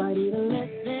 Somebody to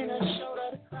listen, a shoulder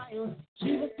to cry on.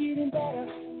 She was getting better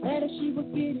she was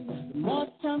getting. The more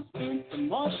time spent, the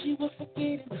more she was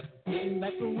forgetting. Getting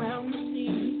back around the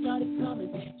scene, he started coming.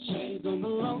 Shades on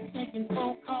below, taking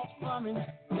phone calls from him.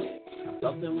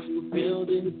 Thought that we were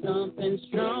building something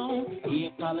strong. He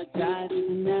apologized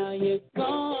and now you're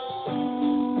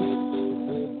gone.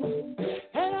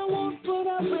 And I won't put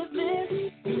up with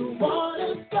this. You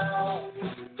wanna go,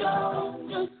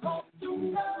 just hope you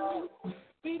know.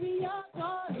 Baby, I'm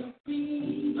gonna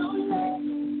be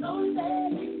lonely,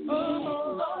 lonely, oh,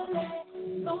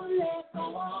 lonely, lonely, go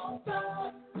on,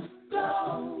 go,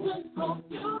 just hope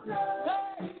you know.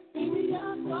 Baby,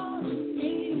 I'm gonna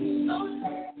be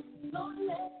lonely, lonely,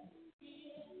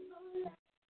 lonely.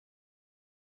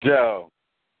 Joe,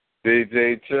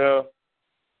 DJ CHiL,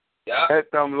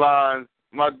 hit them lines.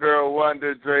 My girl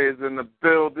Wonder Dre is in the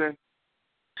building.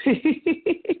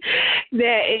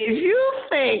 Now, if you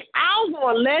think I'm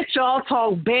going to let y'all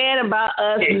talk bad about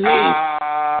us, you got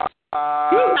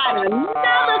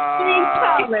another thing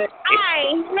coming. I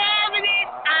ain't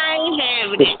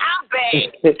having it. I'm bad.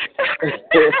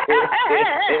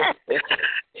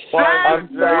 I'm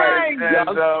Dre in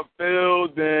the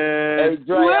building. Hey,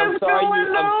 Dre, I'm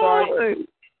sorry.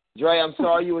 Dre, I'm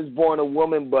sorry you was born a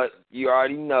woman, but you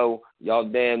already know y'all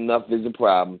damn enough is a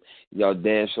problem. Y'all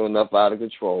damn sure enough out of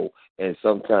control, and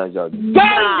sometimes y'all gotta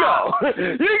go.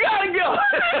 You gotta go.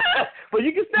 But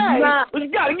you can stay, but you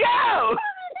gotta go.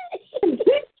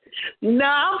 No,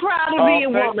 I'm proud to be a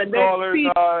woman. That'll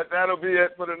be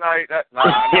it for the night. Go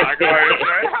ahead, Dre.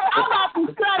 I'm about to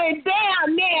shut it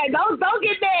down now. Don't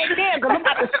get mad there, because I'm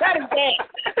about to shut it down.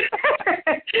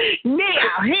 Now,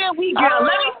 here we go.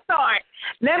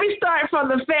 Let me start from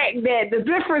the fact that the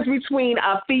difference between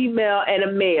a female and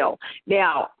a male.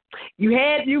 Now, you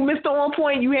Mr.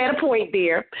 OnPoint, you had a point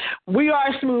there. We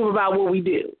are smooth about what we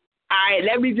do. All right,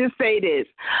 let me just say this.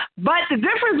 But the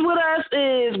difference with us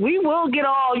is we will get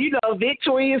all,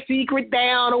 Victoria's Secret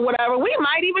down or whatever. We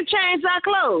might even change our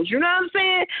clothes. You know what I'm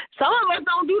saying? Some of us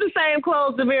don't do the same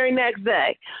clothes the very next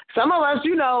day. Some of us,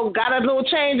 got a little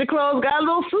change of clothes, got a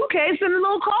little suitcase in a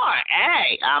little car.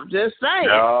 Hey, I'm just saying.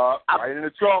 Yeah, right in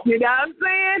the trunk. You know what I'm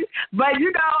saying? But,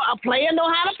 a player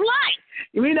know how to play.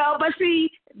 But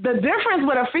see, the difference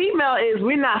with a female is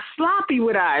we're not sloppy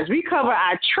with ours. We cover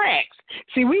our tracks.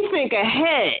 See, we think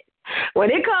ahead. When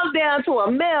it comes down to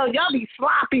a male, y'all be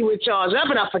sloppy with y'all. Y'all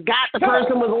I forgot the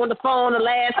person was on the phone the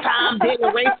last time, didn't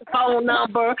erase the phone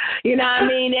number. You know what I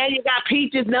mean? And you got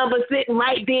Peach's number sitting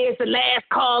right there. It's the last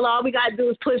call. All we got to do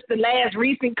is push the last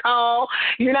recent call.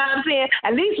 You know what I'm saying?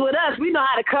 At least with us, we know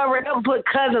how to cover it up and put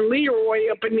Cousin Leroy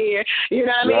up in there. You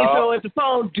know what I mean? So if the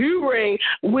phone do ring,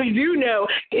 we do know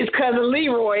it's Cousin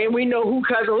Leroy, and we know who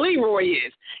Cousin Leroy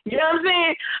is. You know what I'm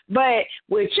saying? But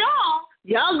with y'all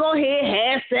go ahead,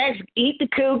 have sex, eat the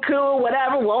cuckoo,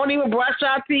 whatever, won't even brush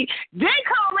our teeth. Then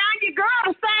come around your girl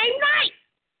the same night.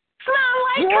 Smell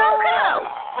like cuckoo.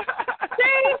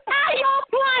 See, how y'all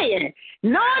playing?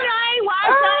 No, I ain't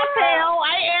watched y'all tail.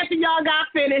 I ain't after y'all got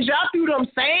finished. Y'all threw them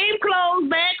same clothes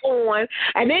back on,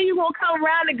 and then you going to come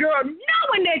around the girl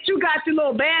knowing that you got your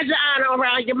little badger eye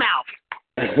around your mouth.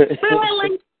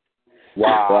 Really?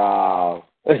 Wow.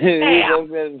 We both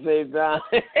at the same time.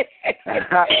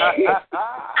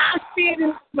 I see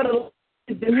it for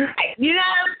the night,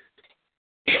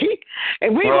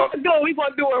 and we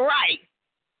gonna do it right.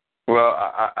 Well,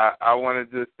 I want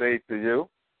to just say to you,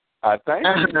 I thank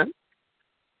you.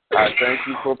 I thank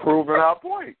you for proving our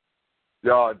point.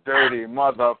 Y'all dirty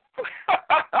motherfuckers.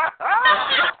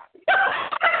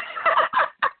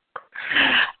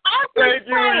 Thank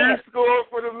you. You scored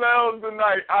for the males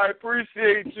tonight. I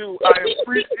appreciate you. I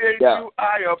appreciate you.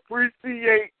 I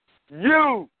appreciate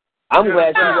you. I'm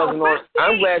glad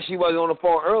she wasn't on the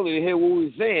phone earlier to hear what we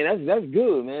were saying. That's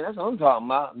good, man. That's what I'm talking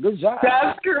about. Good job.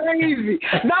 That's crazy.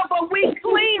 No, but we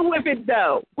clean with it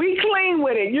though. We clean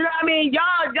with it. You know what I mean?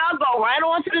 Y'all go right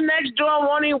on to the next joint.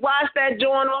 Won't even watch that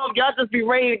joint off. Y'all just be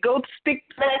ready to go stick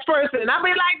to the next person. And I'll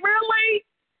be like, really?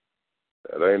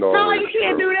 That ain't always No, you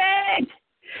can't do that.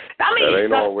 I mean, that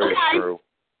ain't always true.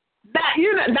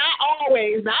 Not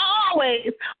always,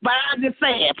 but I'm just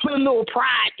saying, put a little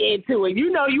pride into it.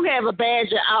 You know you have a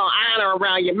badge of honor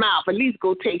around your mouth. At least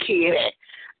go take care of that.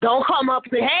 Don't come up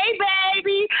and say, hey,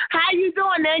 baby, how you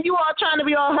doing? Then you all trying to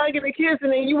be all hugging and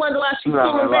kissing, and you wonder why she's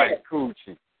doing like that.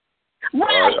 coochie.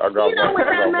 Right. I got you know what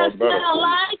that mess sound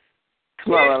like?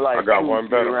 Smelling like I got one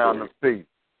better around for the you. feet.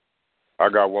 I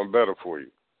got one better for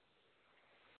you.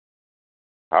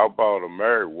 How about a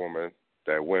married woman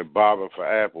that went bobbing for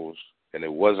apples and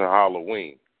it wasn't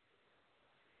Halloween?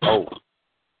 Oh,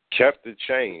 kept the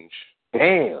change.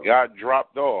 Damn. Got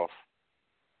dropped off.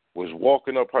 Was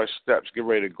walking up her steps, getting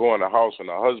ready to go in the house, and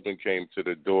her husband came to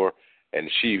the door, and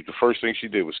the first thing she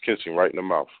did was kiss him right in the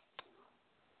mouth.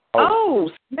 Oh,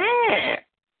 snap.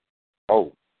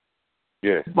 Oh,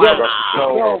 yeah.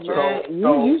 Wow.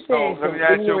 You saying let me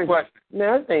ask you a question.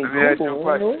 Man, that ain't Let me ask you a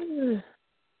question.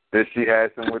 Did she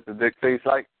ask him what the dick tastes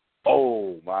like?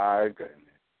 Oh, my goodness.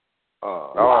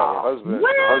 The husband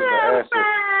asked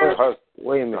her.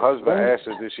 Wait a minute. The husband asked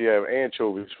her, did she have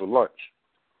anchovies for lunch?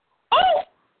 Oh.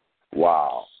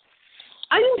 Wow.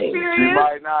 Are you She serious?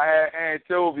 might not have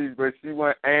anchovies, but she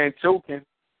went choking.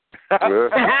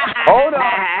 Hold on.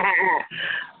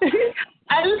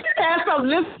 I just had some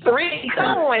Listerine.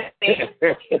 Come on.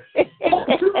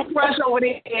 Toothbrush over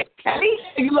there.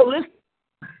 You look Listerine.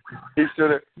 He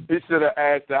should have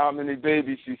asked her how many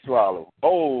babies she swallowed.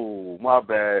 Oh, my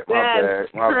bad.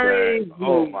 Crazy.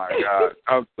 Oh my God.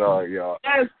 I'm sorry, y'all.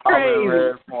 That's crazy. I'm in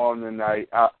rare form tonight.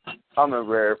 I'm in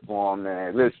rare form,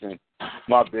 man. Listen,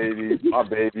 my baby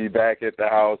back at the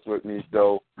house with me,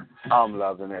 so I'm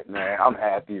loving it, man. I'm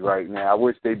happy right now. I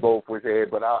wish they both was here,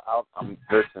 but I'm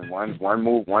listen, one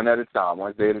move, one at a time,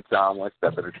 one day at a time, one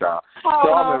step at a time.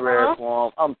 So I'm in rare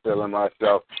form. I'm feeling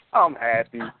myself. I'm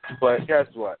happy, but guess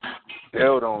what?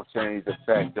 Still don't change the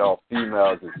fact y'all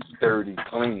females is sturdy,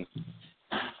 clean.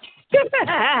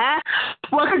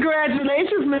 Well,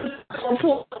 congratulations, Mr.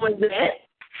 OnPoint.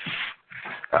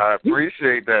 I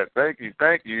appreciate that. Thank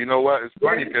you. You know what? It's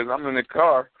funny because I'm in the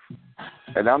car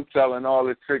and I'm telling all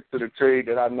the tricks of the trade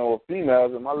that I know of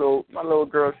females, and my little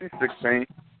girl, she's 16.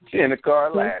 She in the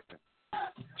car laughing.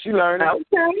 She learning.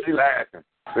 Okay. She laughing.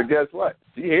 But guess what?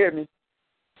 She hear me.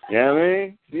 You know what I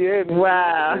mean? She hear me.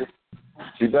 Wow.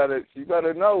 She better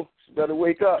know. She better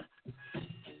wake up.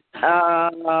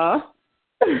 Yo,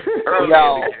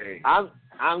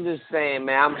 I'm just saying,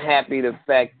 man. I'm happy the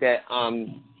fact that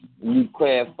you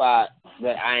clarified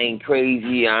that I ain't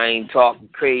crazy. I ain't talking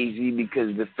crazy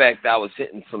because the fact I was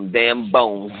hitting some damn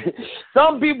bones.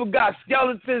 Some people got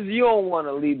skeletons. You don't want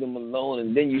to leave them alone,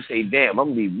 and then you say, "Damn, I'm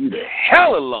gonna leave you the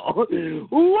hell alone."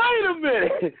 Wait a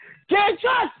minute. Can't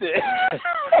trust it.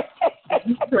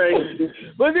 Crazy.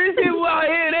 But these people out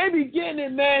here, they be getting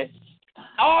it, man.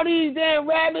 All these damn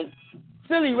rabbits,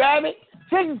 silly rabbits,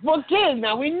 chickens for kids.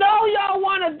 Now, we know y'all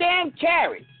want a damn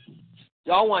carrot.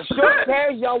 Y'all want short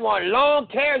carrots, y'all want long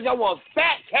carrots, y'all want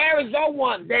fat carrots, y'all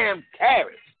want damn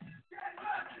carrots.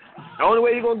 The only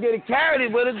way you're going to get a carrot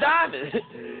is with a diamond.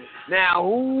 Now,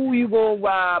 who you going to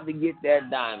rob to get that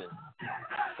diamond?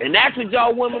 And that's what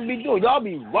y'all women be doing. Y'all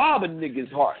be robbing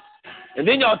niggas' hearts. And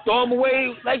then y'all throw them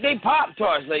away like they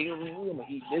Pop-Tarts. Like, I'm going to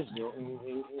eat this.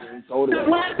 Throw it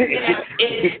away.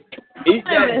 Eat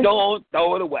that, don't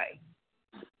throw it away.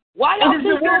 Why y'all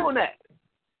keep doing that?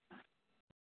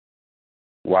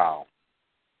 Wow.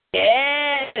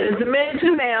 Yeah, it's a man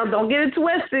too now. Don't get it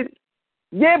twisted.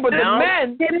 Yeah, but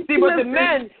the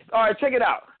men, all right, check it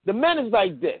out. The men is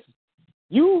like this.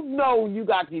 You know you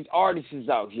got these artists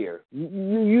out here.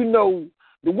 You know,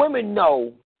 the women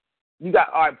know you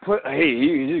got, all right, hey,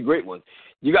 here's a great one.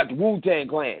 You got the Wu-Tang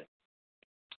Clan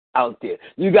out there.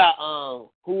 You got,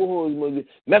 who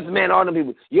Method Man, all them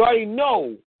people. You already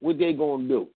know what they're going to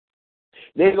do.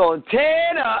 They're going to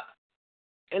tear it up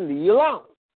and leave you alone.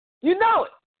 You know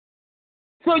it.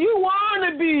 So you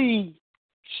want to be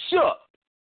shook.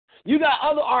 You got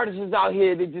other artists out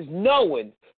here that just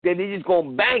knowing that they're just going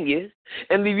to bang you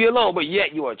and leave you alone, but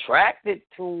yet you're attracted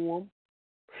to them.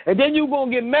 And then you're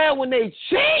going to get mad when they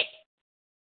cheat.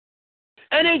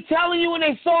 And they telling you in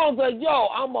their songs like, yo,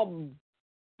 I'm a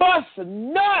bust a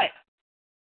nut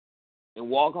and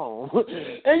walk home.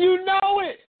 And you know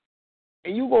it.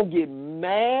 And you gonna get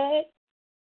mad.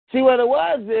 See what it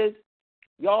was is,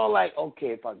 y'all like, okay,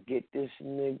 if I get this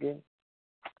nigga,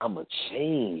 I'm gonna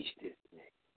change this nigga.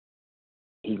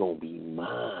 He gonna be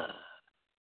mine.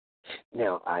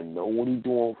 Now, I know what he's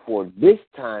doing for this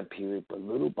time period, but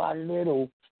little by little, if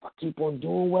I keep on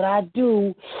doing what I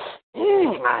do,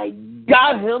 I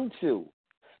got him too.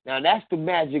 Now, that's the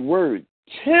magic word,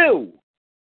 two.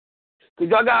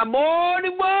 Because y'all got more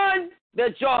than one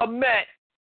that y'all met.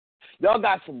 Y'all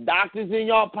got some doctors in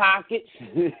y'all pockets.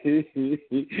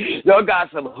 Y'all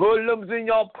got some hoodlums in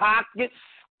y'all pockets.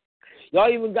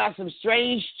 Y'all even got some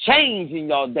strange change in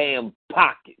y'all damn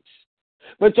pockets.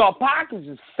 But y'all pockets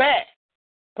is fat.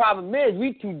 Problem is,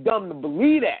 we too dumb to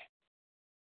believe that.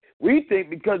 We think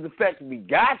because of the fact that we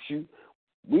got you,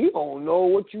 we don't know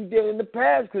what you did in the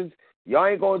past because y'all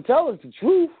ain't going to tell us the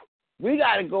truth. We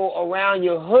got to go around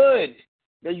your hood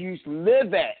that you used to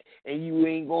live at, and you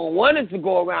ain't going to want us to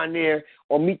go around there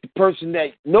or meet the person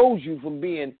that knows you from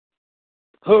being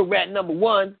hood rat number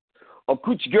 1 or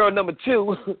coochie girl number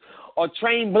 2 or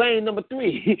train blame number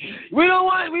 3. You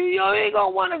ain't going to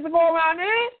want us to go around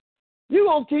there. You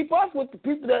going to keep us with the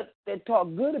people that talk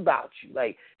good about you.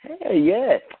 Like, hey,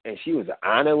 yeah, and she was an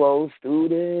honor roll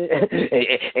student,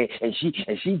 and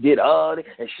she did all this,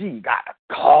 and she got a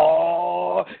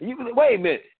car. Wait a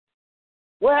minute.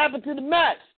 What happened to the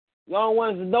mess? Y'all don't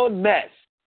want us to know the mess.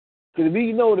 Because if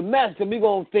we know the mess, then we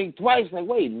going to think twice, like,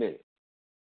 wait a minute.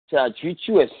 Should I treat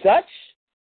you as such?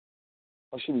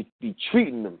 Or should we be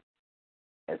treating them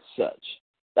as such?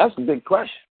 That's a big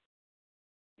question.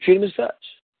 Treat them as such.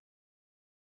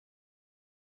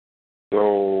 So,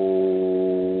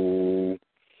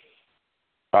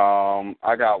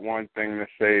 I got one thing to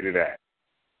say to that.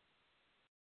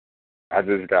 I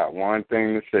just got one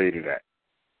thing to say to that.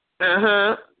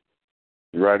 Uh-huh.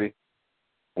 You ready?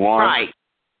 1, right.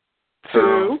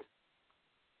 2,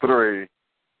 3.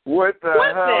 What the hell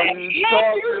are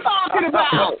you talking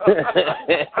about?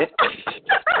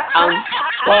 I'm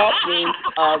talking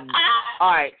all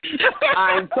right.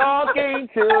 I'm talking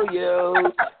to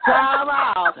you. Come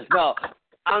out. No,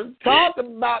 I'm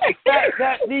talking about the fact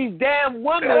that these damn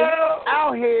women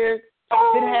out here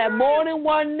that have more than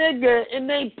one nigga in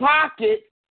their pocket,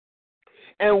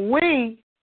 and we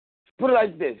put it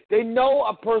like this: they know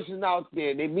a person out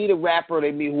there. They meet a rapper,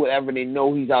 they meet whoever. They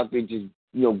know he's out there just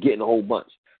getting a whole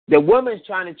bunch. The woman's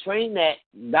trying to train that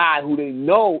guy who they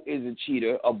know is a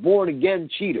cheater, a born-again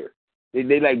cheater.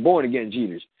 They like born-again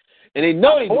cheaters. And they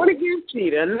know born-again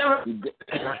cheater. No. You just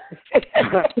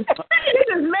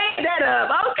made that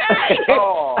up. Okay.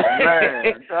 Oh,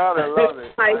 man. Gotta love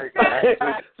it. Like,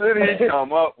 what did he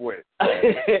come up with?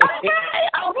 Okay.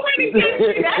 I'm born-again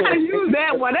cheater. I gotta use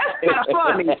that one. That's kind of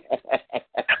funny.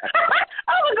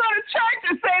 I'm going to go to church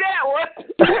and say that one.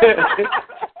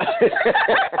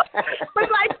 But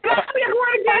like, God, be a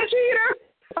born-again cheater.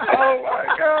 Oh, my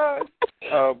God.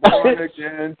 A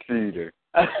born-again cheater.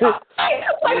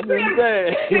 Like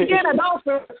to get an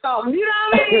offer or something, you know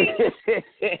what I mean?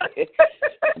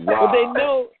 Wow.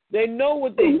 Well, they know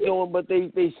what they're doing, but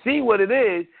they see what it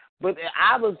is. But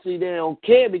obviously they don't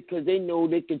care because they know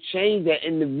they can change that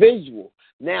individual.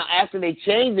 Now, after they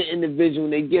change the individual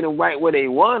and they get them right where they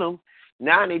want them,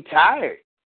 now they tired.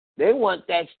 They want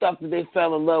that stuff that they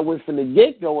fell in love with from the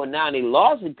get-go, and now they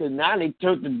lost it because now they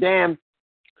turned the damn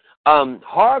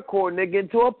hardcore nigga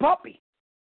into a puppy.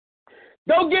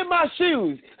 Don't get my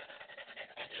shoes.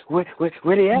 Where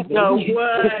they at? No,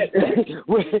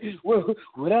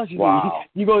 what else you need?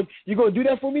 You gonna do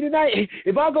that for me tonight?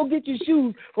 If I go get your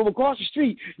shoes from across the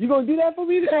street, you gonna do that for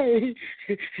me tonight?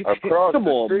 Come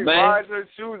on, man. Why is there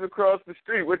shoes across the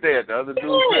street? What they at? The other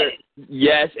dude said?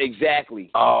 Yes,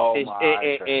 exactly. Oh and, my!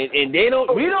 And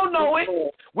we don't know it.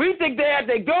 We think they're at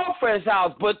their girlfriend's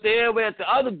house, but they're at the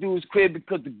other dude's crib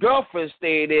because the girlfriend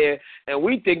stayed there, and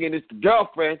we thinking it's the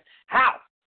girlfriend's house.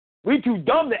 We too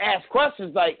dumb to ask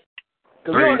questions like,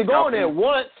 because we only going there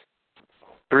once.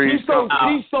 She's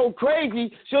so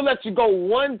crazy, she'll let you go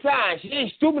one time. She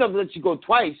ain't stupid enough to let you go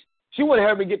twice. She would have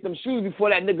heard me get them shoes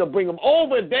before that nigga bring them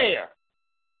over there.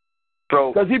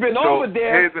 Because he been over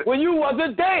there when you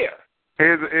wasn't there.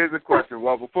 Here's a question.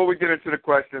 Well, before we get into the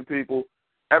question, people,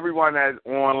 everyone that's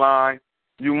online,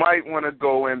 you might want to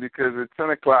go in because at 10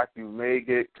 o'clock you may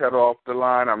get cut off the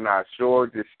line. I'm not sure.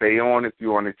 Just stay on if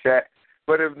you're on the chat.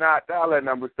 But if not, dial that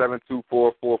number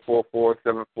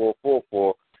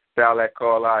 724-444-7444. Dial that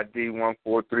call ID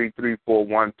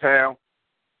 143341 pound.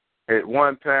 Hit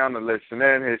 1 pound to listen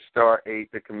in. Hit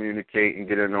 *8 to communicate and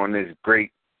get in on this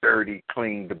great dirty,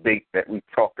 clean debate that we're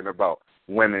talking about.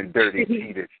 Women, dirty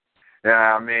cheaters. You know what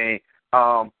I mean?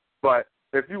 But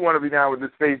if you want to be down with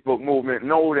this Facebook movement,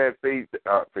 know that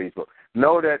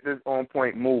know that this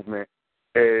OnPoint movement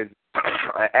is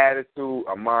an attitude,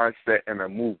 a mindset, and a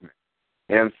movement.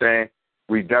 You know what I'm saying?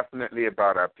 We definitely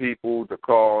about our people, the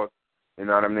cause. You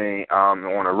know what I mean?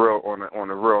 On a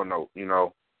real note, you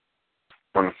know,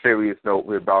 on a serious note,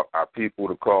 we're about our people,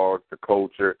 the cause, the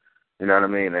culture. You know what I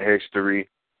mean? The history.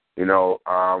 You know,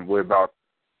 we're about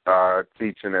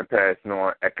teaching and passing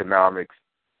on economics.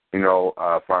 You know,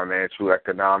 financial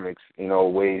economics. You know,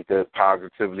 ways to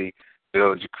positively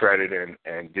build your credit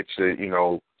and get your, you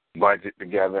know, budget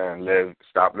together and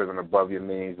stop living above your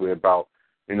means. We're about,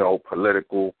 you know,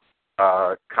 political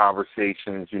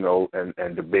conversations, you know,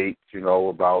 and debates, you know,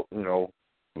 about, you know,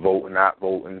 voting, not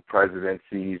voting,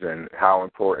 presidencies, and how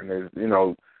important is, you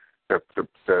know, the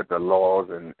laws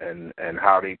and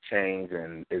how they change,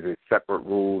 and is it separate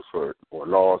rules or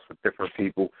laws for different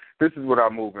people. This is what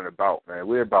our movement about, man.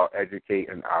 We're about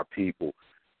educating our people,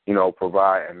 you know,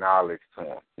 providing knowledge to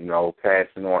them, you know,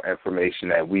 passing on information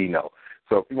that we know.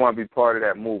 So if you want to be part of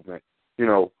that movement, you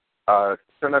know,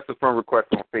 send us a friend request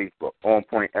on Facebook,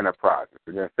 OnPoint Enterprises.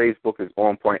 Again, Facebook is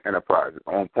OnPoint Enterprises.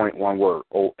 OnPoint, one word,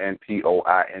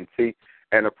 OnPoint,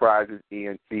 Enterprises,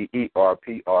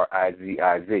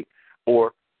 ENTERPRIZIZ.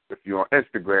 Or if you're on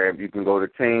Instagram, you can go to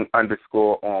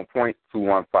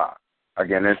team_OnPoint215.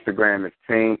 Again, Instagram is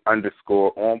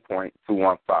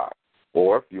team_OnPoint215.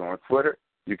 Or if you're on Twitter,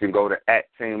 you can go to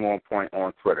 @TeamOnPoint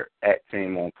on Twitter,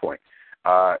 @TeamOnPoint.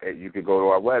 You can go to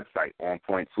our website,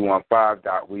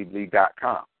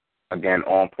 onpoint215.weebly.com. Again,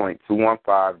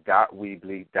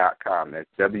 onpoint215.weebly.com. That's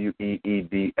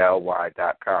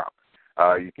WEEBLY.com.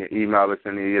 You can email us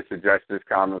any of your suggestions,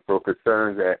 comments, or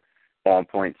concerns at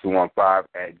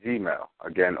onpoint215@gmail.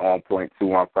 Again,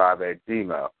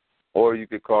 onpoint215@gmail. Or you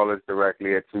can call us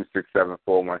directly at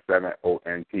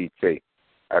 267-417-ONPT.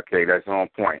 Okay, that's on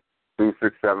point.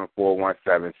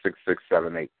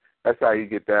 267-417-6678. That's how you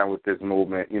get down with this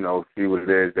movement, you know, see what it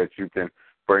is that you can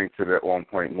bring to the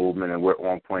OnPoint movement and what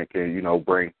OnPoint can, you know,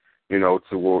 bring, you know,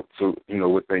 to you know,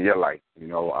 within your life, you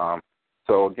know.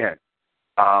 So, again,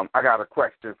 I got a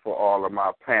question for all of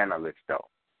my panelists, though.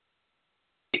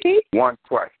 One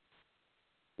question.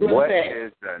 What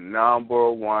is the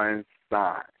number one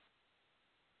sign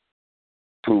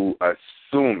to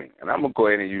assuming, and I'm going to go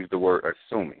ahead and use the word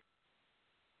assuming,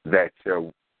 that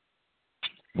your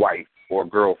wife or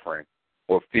girlfriend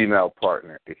or female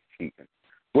partner is cheating?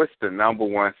 What's the number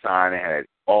one sign, and has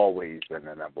always been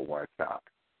the number one sign?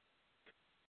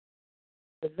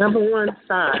 The number one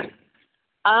sign.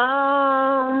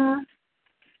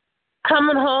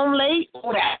 Coming home late,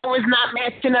 or that was not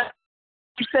matching up.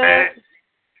 You said?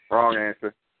 Wrong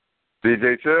answer.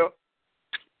 DJ CHiL?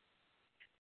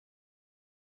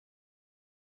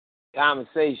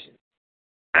 Conversation.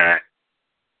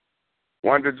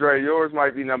 Wonder Dre, yours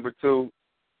might be number 2.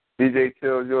 DJ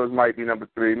CHiL, yours might be number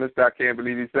 3. Mister, I can't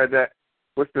believe you said that.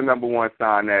 What's the number one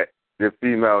sign that your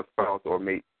female spouse or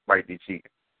mate might be cheating?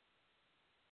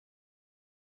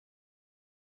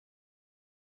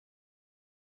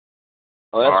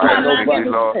 Oh, that's right.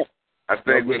 No butt. I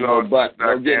think we lost.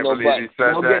 No getting no butt.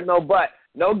 No getting no butt.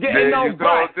 No getting no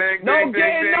butt. No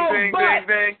getting no butt.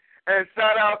 And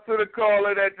shout out to the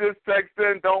caller that just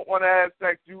texted in. Don't want to have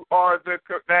sex.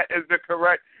 That is the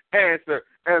correct answer.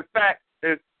 In fact,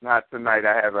 it's not tonight.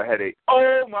 I have a headache.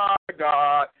 Oh my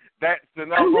God, that's the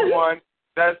number one.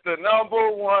 That's the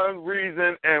number one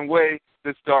reason and way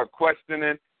to start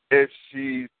questioning if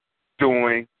she's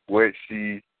doing what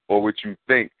you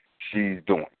think she's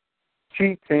doing.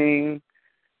 Cheating.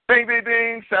 Ding, ding,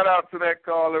 ding. Shout out to that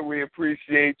caller. We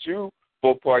appreciate you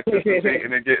for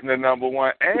participating and getting the number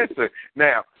one answer.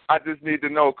 Now, I just need to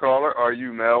know, caller, are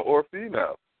you male or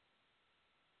female?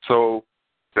 So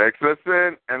text us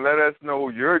in and let us know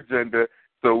your gender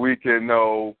so we can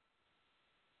know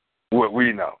what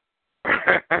we know.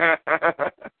 Because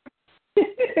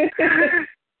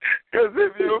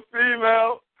if you're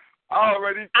female, I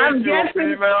already think you're a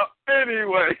female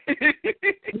anyway.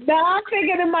 No, I'm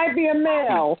thinking it might be a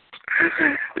male.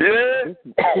 Yeah.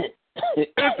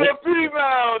 It's a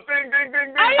female. Ding, ding,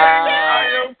 ding, ding. I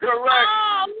am correct.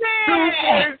 Oh, man. 2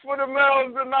 points for the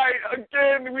males tonight.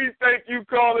 Again, we thank you,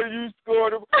 caller. You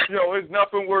scored them. Yo, it's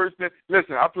nothing worse than,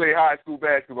 listen, I play high school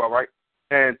basketball, right?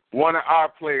 And one of our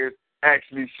players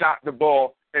actually shot the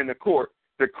ball in the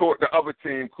other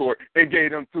team court, and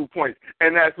gave them 2 points.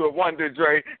 And that's what Wonder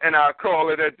Dre and our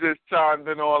caller that just chimed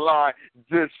in online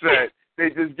just said.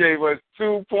 They just gave us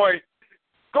 2 points.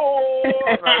 Score!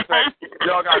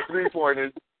 Y'all got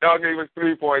 3-pointers. Y'all gave us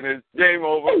 3-pointers. Game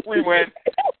over. We win.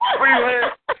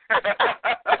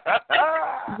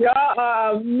 Y'all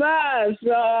are a mess.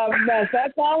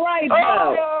 That's all right,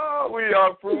 though. Oh, we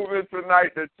are proving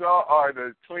tonight that y'all are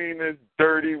the cleanest,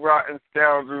 dirty, rotten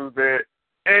scoundrels there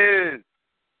is.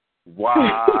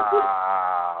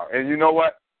 Wow. And you know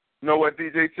what?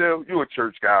 DJ CHiL? You a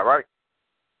church guy, right?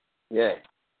 Yeah.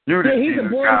 You the He's Jesus a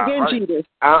born guy, again right? cheater.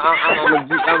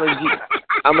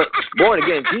 I'm a born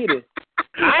again cheater.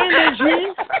 I ain't been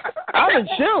cheating. I've been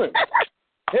chilling.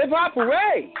 Hip hop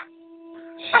parade.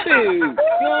 Shoot, you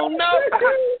don't know.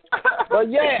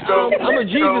 But yeah, I'm a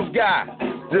Jesus guy.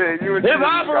 Yeah, you a Jesus Hip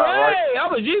hop guy, parade. right?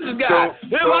 I'm a Jesus guy.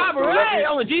 Hip hop parade.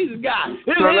 I'm a Jesus guy.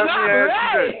 Hip hop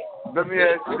parade. Let me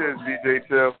ask you this, DJ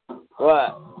CHiL.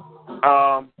 What?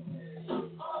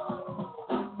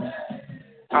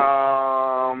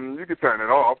 You can turn it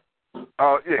off.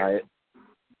 Yeah. Right.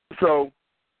 So,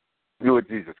 you're a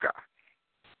Jesus guy.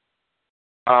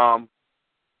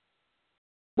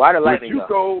 Why the Would lightning you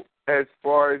go as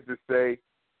far as to say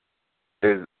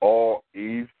is all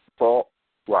Eve's fault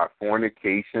while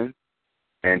fornication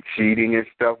and cheating and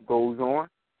stuff goes on?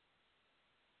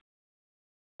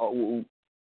 Oh, we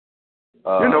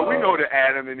know the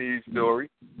Adam and Eve story.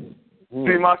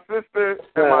 See, my sister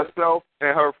and myself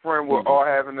and her friend were all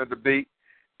having a debate,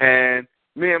 and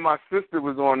me and my sister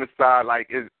was on the side like,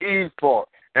 it's Eve's fault.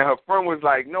 And her friend was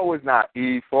like, no, it's not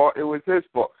Eve's fault. It was his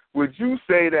fault. Would you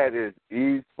say that it's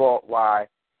Eve's fault why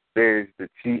there's the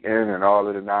cheating and all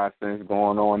of the nonsense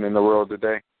going on in the world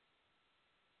today?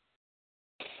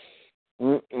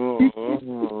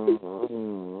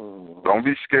 Don't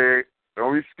be scared.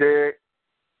 Don't be scared.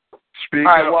 Speak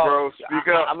up, bro. Speak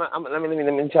up. Let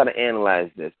me try to analyze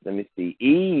this. Let me see.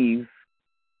 Eve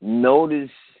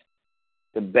noticed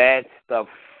the bad stuff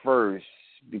first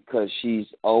because she's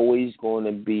always going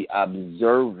to be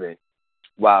observant,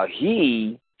 while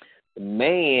the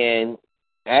man,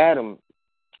 Adam,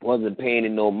 wasn't paying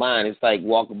it no mind. It's like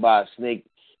walking by a snake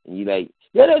and you like,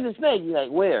 yeah, there's a snake. You're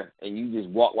like, where? And you just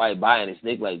walk right by and the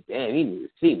snake like, damn, he needs to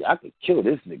see me. I could kill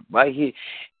this nigga right here.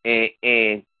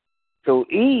 And so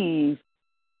Eve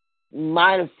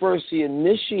might have first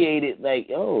initiated like,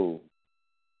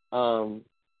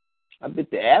 I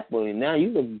bit the apple and now you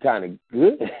looking kind of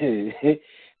good.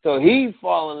 So he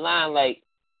fall in line like,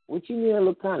 what you mean I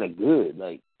look kind of good?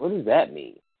 Like, what does that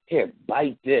mean? Here,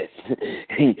 bite this.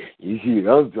 You see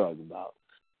what I'm talking about.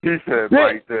 He said,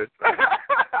 bite this.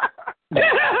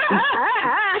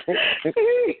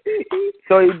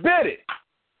 So he bit it.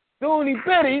 Soon he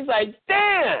bit it, he's like,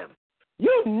 damn,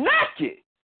 you naked.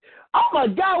 Oh, my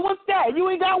God, what's that? You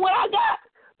ain't got what I got?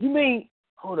 You mean,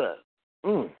 hold up,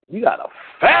 you got a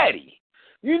fatty.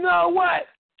 You know what?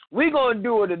 We're going to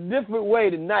do it a different way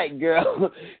tonight,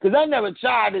 girl, because I never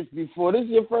tried this before. This is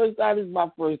your first time. This is my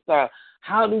first time.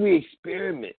 How do we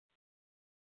experiment?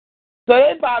 So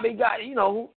they probably got,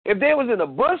 if they was in the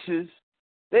bushes,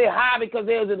 they hide because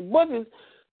they was in the bushes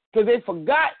because they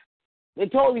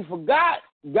totally forgot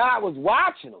God was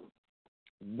watching them,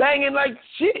 banging like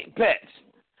shit pets.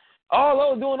 All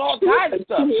over doing all kinds of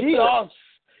stuff.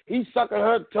 He's sucking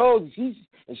her toes. She's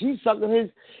sucking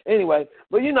his. Anyway,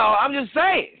 but I'm just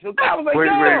saying. So God was like, wait.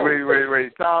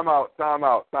 Time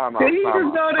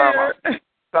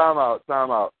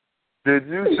out. Did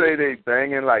you say they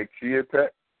banging like chia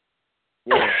pets?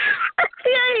 Yeah.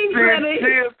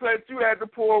 Chia pets, you had to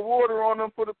pour water on them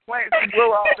for the plants to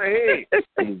grow out the head.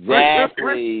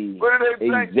 Exactly. What are they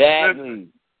banging? Exactly.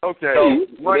 Okay. So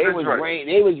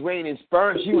they was raining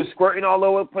sperm. She was squirting all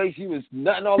over the place. She was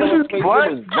nutting all over the place. What?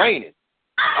 It was raining.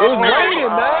 It was raining,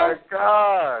 man. Oh my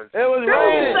gosh. It was That's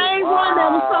raining. the same one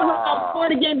that was talking about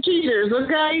born again cheaters,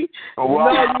 okay?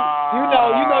 Wow. You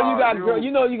got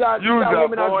women out there.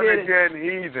 You born again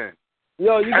heathen.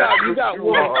 Yo, you got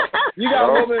women. You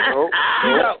got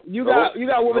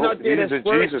women out there that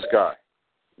squirt. Jesus guy.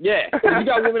 Yeah, you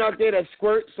got women out there that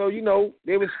squirt. So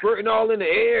they was squirting all in the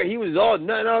air. He was all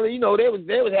nutting all. They had a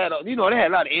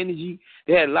lot of energy.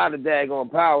 They had a lot of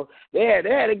daggone power. They had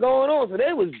it going on. So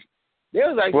they was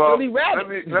like really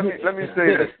rabbits. Let me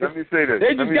say this.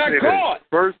 They just got caught.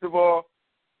 First of all,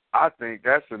 I think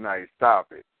that's a nice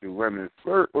topic. Do women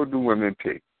squirt or do women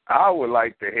pee? I would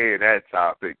like to hear that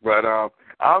topic, but I'm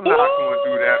not going to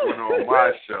do that one on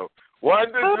my show.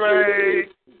 Wonder Dre.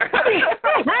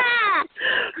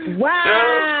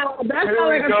 Wow, that's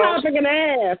like a topic and a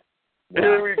half.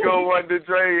 Here we go, Wonder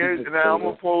Dre. Now I'm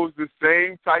going to pose the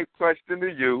same type question to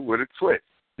you with a twist.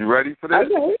 You ready for this?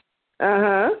 Okay.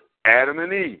 Uh-huh. Adam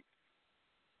and Eve.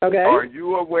 Okay. Are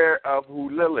you aware of who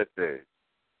Lilith is?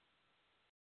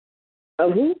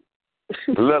 Of who?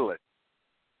 Lilith.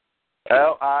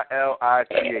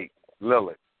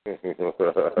 Lilith.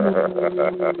 Lilith.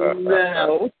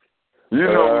 No. You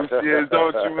know who she is,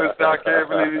 don't you, Mister? I can't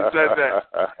believe you said that.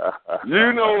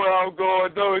 You know where I'm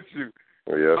going, don't you?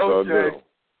 Yes, Okay. I do.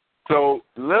 So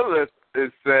Lilith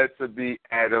is said to be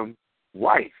Adam's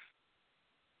wife.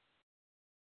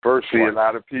 First See, a wife.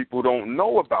 lot of people don't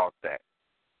know about that.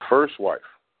 First wife.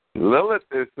 Lilith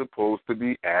is supposed to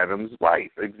be Adam's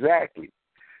wife. Exactly.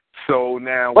 So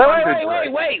now, Wait,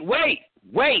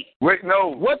 no.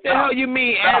 What the hell you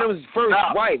mean Adam's first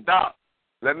wife? Stop.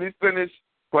 Let me finish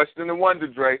question and Wonder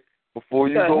Dre before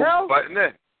you The go hell? button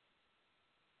in.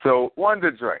 So,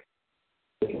 Wonder Dre,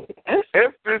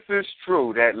 if this is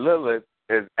true that Lilith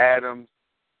is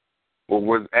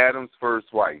was Adam's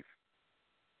first wife,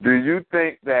 do you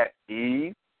think that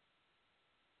Eve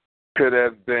could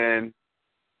have been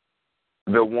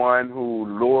the one who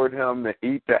lured him to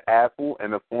eat the apple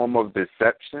in a form of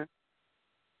deception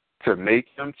to make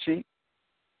him cheat?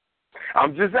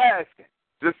 I'm just asking.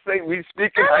 Just say we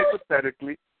speaking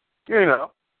hypothetically, you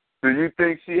know. Do you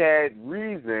think she had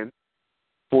reason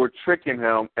for tricking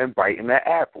him and biting the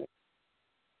apple?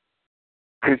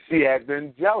 Could she have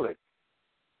been jealous?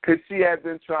 Could she have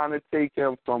been trying to take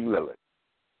him from Lilith?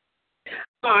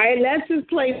 All right, let's just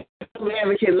play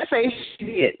advocate. Let's say she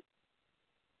did.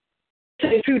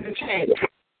 Say true to change.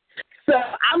 So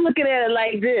I'm looking at it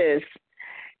like this.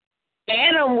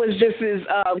 Adam was just as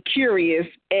curious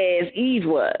as Eve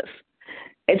was.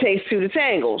 It takes two to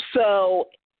tangle. So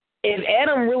if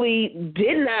Adam really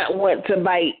did not want to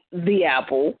bite the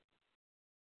apple,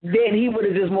 then he would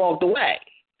have just walked away.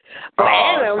 But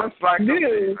Adam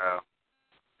knew.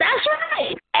 That's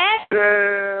right.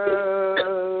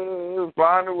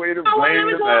 Find a way to blame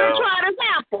the the man. Try this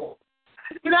apple.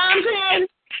 You know what I'm saying?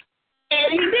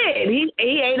 And he did. He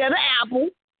ate an apple.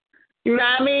 You know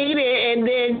what I mean? And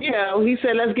then, you know, he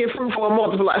said, let's get fruitful and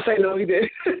multiply. I say, no, he did.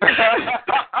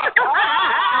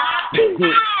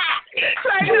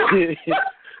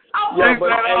 Yo,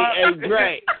 but hey,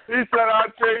 Dre. He said,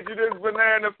 I'll trade you this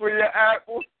banana for your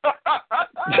apple.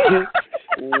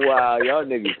 Wow, y'all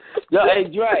niggas. Yo, hey,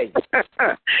 Dre.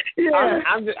 Yeah.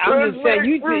 I'm just saying,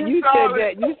 you said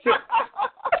that. You said.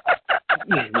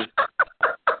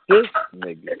 This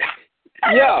nigga.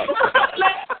 Yo.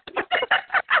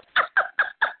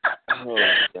 Oh,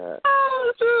 God.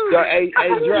 Yo, hey,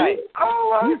 Dre.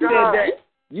 You said that.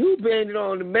 You been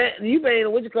on the man. You been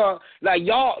on what you call like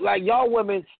y'all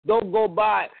women don't go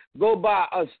buy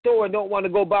a store and don't want to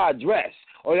go buy a dress,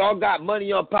 or y'all got money in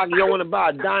your pocket, you don't want to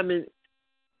buy a diamond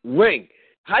ring.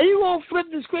 How you gonna flip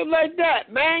the script like that,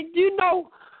 man? You know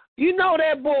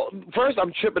that boy. First,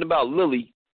 I'm tripping about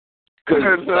Lily.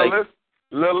 Lilith.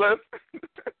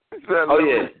 Oh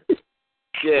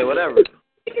yeah, whatever.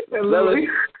 Lily,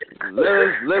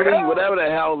 whatever the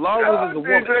hell. Long as it's a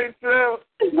woman. DJ CHiL,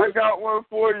 I got one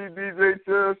for you, DJ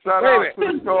CHiL. Shout out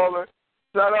to the caller.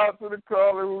 Shout out to the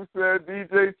caller who said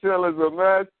DJ CHiL is a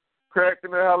mess,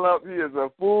 cracking the hell up. He is a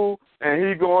fool, and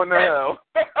he going to hell.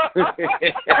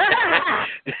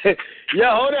 Yo,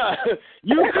 hold on.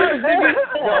 You first, nigga.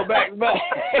 Go back.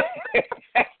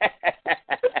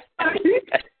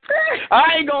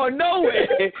 I ain't going nowhere.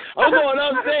 I'm going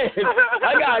upstairs.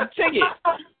 I got a ticket.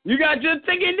 You got your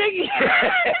ticket, nigga?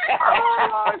 Oh,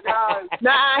 my God.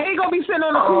 Nah, he going to be sitting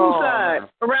on the cool side,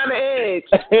 around the edge.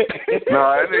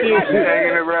 Nah, that nigga gonna be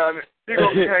hanging around. He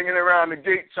going to be hanging around the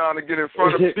gate trying to get in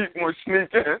front of people and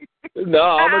sneak in. No,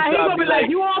 I'm he going to be like,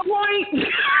 you on point?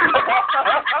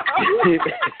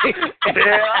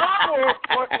 Yeah, I'm on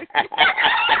point.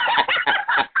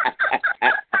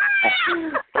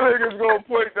 Niggas gonna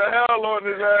point the hell on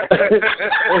his ass.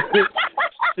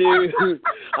 Dude,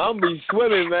 I'm be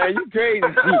swimming, man. You crazy?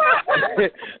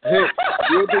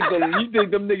 you think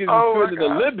them niggas is in the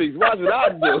Olympics? Watch what I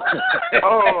do.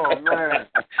 Oh man,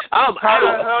 I'm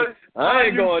out. I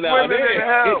ain't going out there.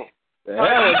 Hell.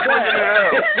 How you swimming in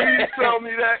hell? Please tell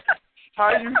me that. How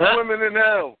you swimming in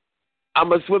hell? I'm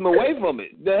gonna swim away from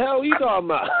it. The hell you talking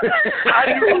about?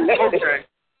 Okay.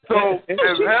 So if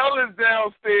hell is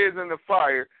downstairs in the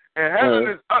fire and heaven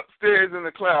is upstairs in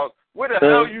the clouds, where the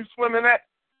hell you swimming at?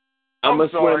 I'm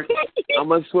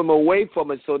gonna swim away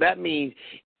from it. So that means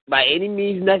by any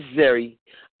means necessary,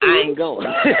 I ain't going.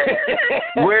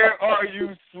 Where are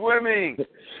you swimming?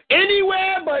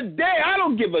 Anywhere but there. I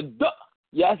don't give a duck.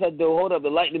 Yes, I do. Hold up, the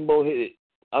lightning bolt hit it.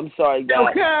 I'm sorry, guys.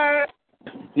 Okay.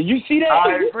 Did you see that?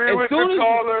 I agree with the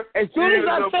caller. As soon as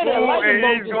I said that, lightning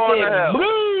bolt just said,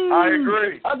 boom. I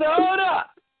agree. I said, hold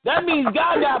up. That means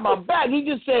God got my back. He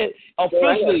just said,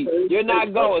 officially, you're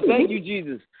not going. Thank you,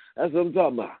 Jesus. That's what I'm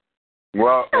talking about.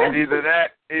 Well, either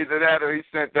that Either that or he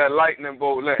sent that lightning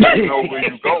bolt letting you know where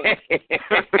you going. He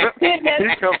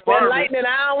confirmed that lightning,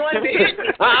 I don't want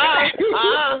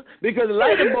it. Because the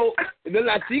lightning bolt,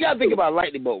 you got to think about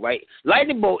lightning bolt, right?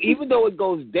 Lightning bolt, even though it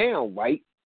goes down, right,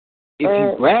 if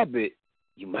you grab it,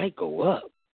 you might go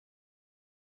up.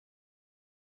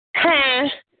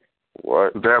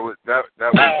 What? That was That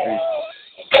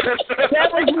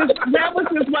was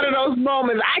just one of those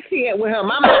moments. I can't with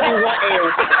him. I'm not in one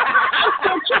area. I'm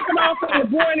still tripping off on the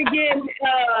born again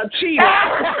cheater.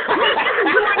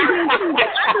 I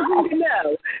just need to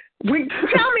know.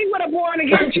 Tell me what a born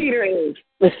again cheater is.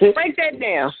 Break that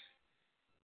down.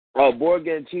 Oh, born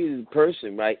again cheater is a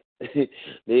person, right?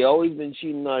 They always been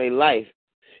cheating all their life,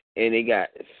 and they got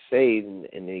saved,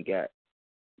 and they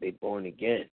born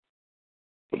again.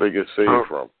 What they get saved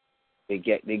from? They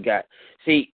got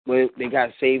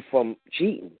saved from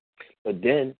cheating, but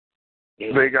then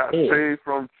they got saved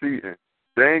from cheating.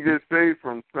 They ain't get saved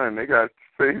from sin. They got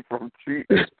saved from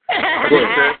cheating.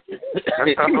 Okay.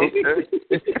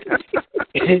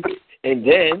 And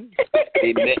then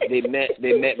they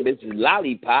met Mrs.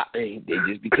 Lollipop, and they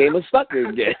just became a sucker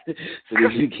again. So they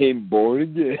became born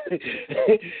again.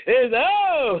 It's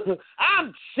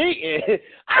I'm cheating.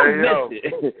 I missed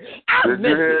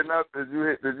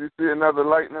it. Did you see another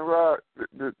lightning rod?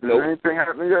 Did anything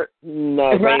happen yet?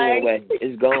 No, it ain't no way.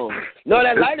 It's gone. No,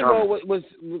 that lightning rod was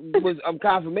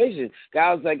confirmation.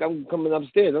 God was like, I'm coming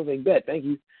upstairs. I was like, bet, thank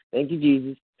you,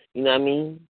 Jesus. You know what I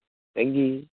mean? Thank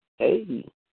you. Hey.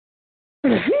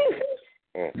 Yeah.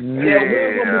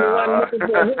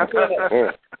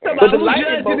 But the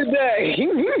lightning bolt,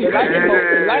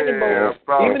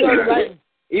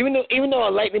 even though a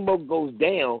lightning bolt goes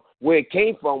down, where it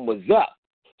came from was up.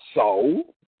 So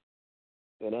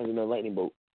that was another lightning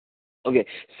bolt. Okay,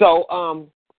 so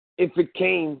if it's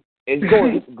going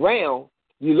hit the ground,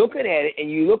 you're looking at it, and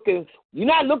you're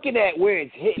not looking at where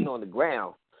it's hitting on the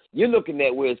ground. You're looking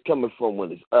at where it's coming from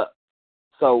when it's up.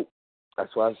 So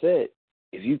that's why I said,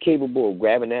 if you're capable of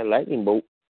grabbing that lightning bolt,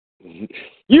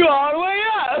 you're all the way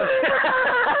up.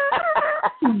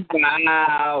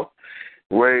 Wow.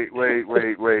 Wait.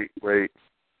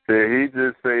 Did he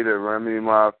just say that Remy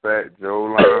Ma Fat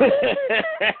Joe line?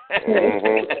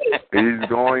 He's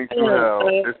going to hell.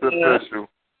 It's official.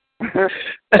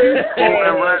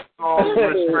 And rap song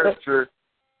with scripture.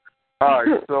 All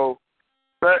right, so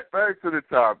back to the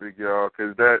topic, y'all,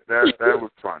 because that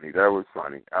was funny. That was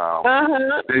funny.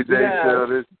 DJ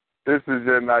CHiL, this is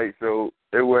your night, so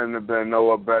it wouldn't have been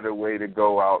no better way to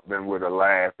go out than with a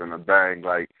laugh and a bang,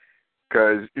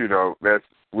 because that's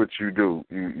what you do.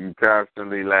 You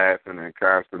constantly laughing and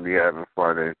constantly having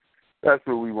fun, and that's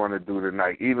what we want to do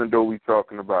tonight. Even though we're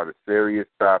talking about a serious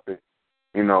topic,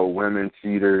 women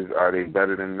cheaters, are they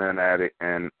better than men at it?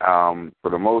 And for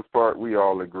the most part, we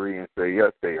all agree and say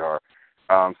yes, they are.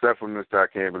 Except for Mr. I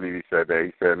can't believe he said that.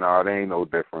 He said, no, they ain't no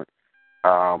different.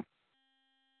 I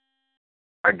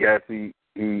guess he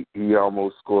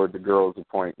almost scored the girls a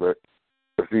point, but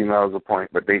the females a point,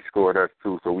 but they scored us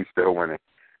too, so we still winning.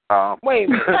 Wait a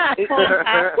minute.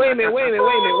 Wait a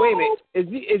minute.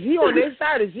 Is he on their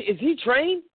side? Is he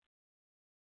trained?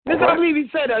 Listen, I believe he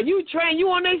said, are you trained? You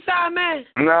on their side, man?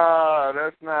 Nah,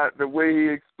 that's not. The way he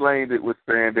explained it was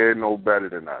saying they're no better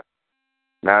than us.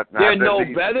 They're no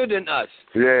better than us.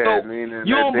 Yeah, so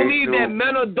you don't believe that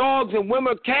men are dogs and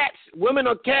women are cats? Women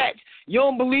are cats. You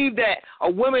don't believe that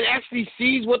a woman actually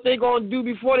sees what they're going to do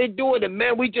before they do it, and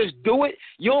men, we just do it?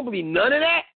 You don't believe none of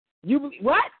that?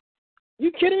 What?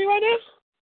 You kidding me right now?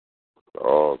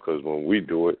 Oh, because when we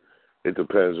do it, it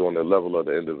depends on the level of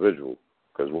the individual.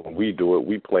 Because when we do it,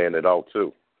 we plan it out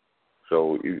too.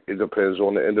 So it depends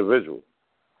on the individual.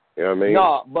 You know what I mean?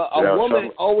 No, but a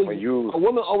woman always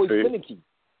finicky.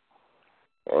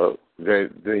 Then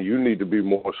you need to be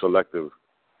more selective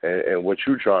in what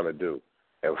you're trying to do.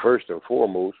 And first and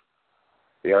foremost,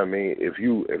 you know what I mean, if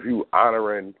you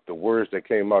honoring the words that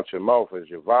came out your mouth as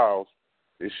your vows,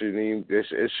 it shouldn't even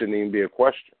be a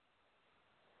question.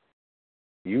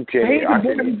 You can't. He's a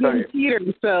born-again cheater,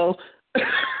 so. He's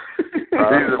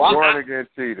a born-again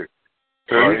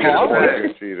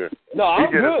cheater. No,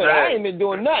 I'm good. I ain't been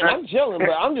doing nothing. I'm chilling,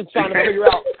 but I'm just trying to figure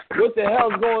out what the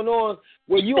hell's going on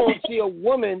where you don't see a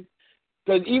woman,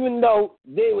 because even though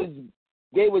they was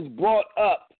brought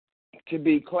up to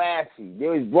be classy, they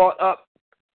was brought up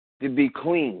to be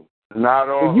clean. Not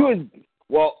all.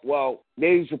 Well,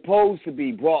 they were supposed to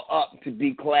be brought up to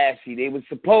be classy. They were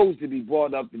supposed to be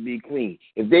brought up to be clean.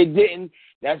 If they didn't,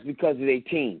 that's because of their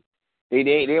team.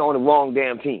 They on the wrong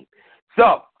damn team.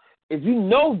 So if you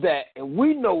know that, and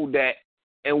we know that,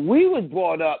 and we was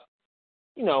brought up,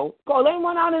 go let them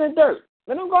run out in the dirt.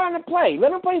 Let them go out and play.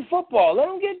 Let them play football. Let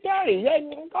them get dirty.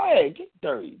 Go ahead, get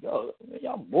dirty. Yo,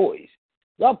 y'all boys.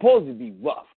 Y'all supposed to be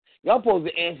rough. Y'all supposed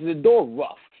to answer the door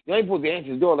rough. You ain't supposed to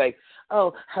answer the door like,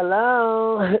 oh,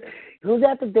 hello, who's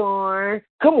at the door?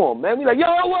 Come on, man. We like, yo,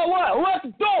 what? Who at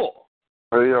the door?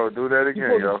 Hey, yo, do that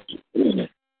again, yo.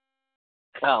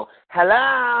 Oh,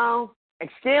 hello.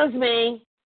 Excuse me.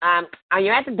 Are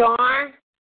you at the door?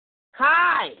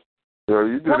 Hi. Yo,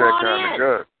 you do Come that kind of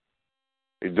good.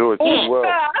 You do it too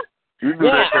well. You do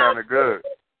that kind of good.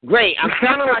 Great. I'm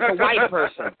sounding like a white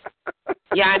person.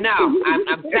 Yeah, I know.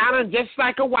 I'm sounding just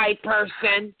like a white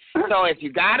person. So if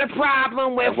you got a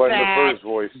problem with that,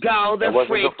 go the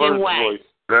freaking way.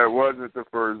 That wasn't the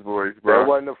first voice, bro. That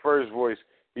wasn't the first voice.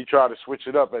 He tried to switch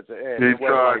it up at the end. He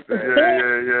tried to.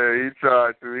 Yeah. He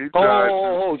tried to.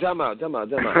 Oh, time out.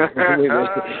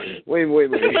 Wait.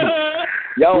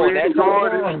 Yo, on that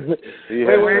time.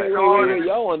 Wait.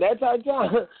 Yo, on that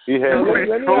time. He had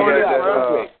let me help you out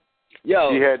real quick.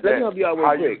 Yo, let me help you out real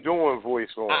how quick. You doing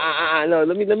voice on? No,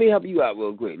 let me help you out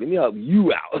real quick. Let me help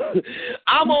you out.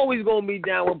 I'm always gonna be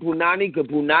down with Punani because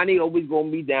Punani always gonna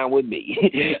be down with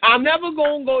me. I'm never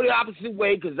gonna go the opposite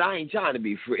way because I ain't trying to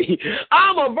be free.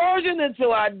 I'm a virgin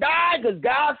until I die because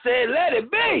God said let it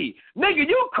be. Nigga,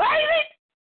 you crazy?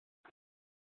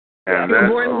 And you're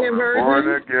that's born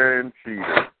again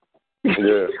cheater.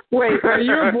 Yeah. Wait, are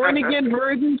you a born again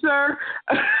virgin, sir?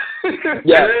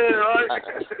 Yeah.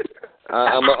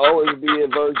 I'ma always be a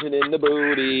virgin in the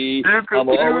booty.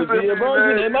 I'ma always be a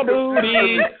virgin in my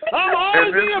booty. I'ma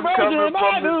always be a virgin in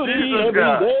my booty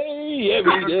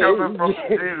every day. Coming from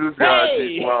the Jesus God,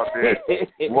 people out there.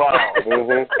 Wow.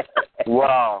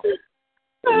 Wow.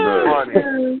 Funny.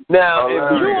 Now,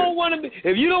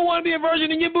 if you don't want to be a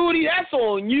virgin in your booty, that's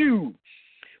on you.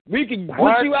 We can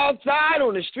put you outside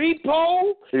on the street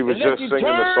pole and let you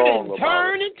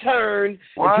turn and turn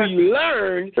until you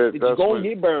learn that you're going to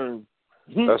get burned.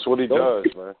 That's what he does,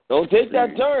 man. Don't take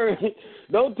that turn.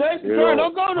 Don't take the turn.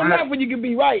 Don't go to the left when you can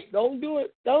be right. Don't do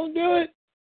it.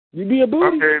 You be a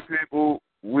booty. Okay, people,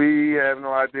 we have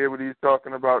no idea what he's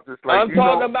talking about. Just like I'm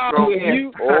talking about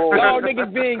y'all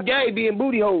niggas being gay, being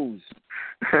booty hoes.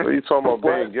 What are you talking about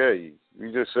being gay?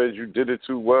 You just said you did it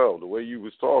too well, the way you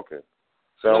was talking.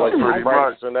 Sound like you're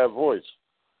practicing that voice.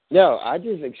 No, I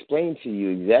just explained to you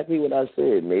exactly what I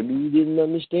said. Maybe you didn't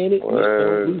understand it.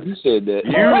 You said that.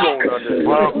 You don't understand.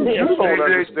 Well, you don't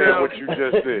understand what you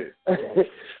just did.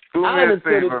 Do me a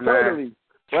favor, man. Totally.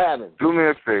 What happened? Do me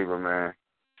a favor, man.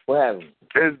 What happened?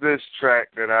 It's this track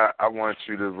that I want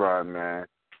you to run, man.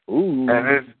 Ooh. And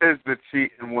it's the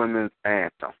cheating women's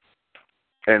anthem.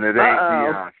 And it ain't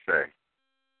Beyonce.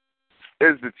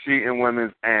 It's the cheating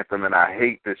women's anthem, and I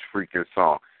hate this freaking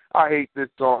song. I hate this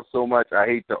song so much. I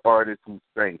hate the artist who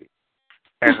sang it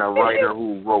and the writer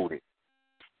who wrote it.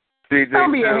 DJ,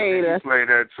 don't be a hater. Play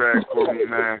that track for me,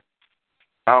 man.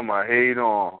 I'm a hate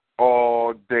on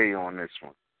all day on this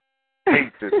one.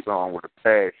 Hate this song with a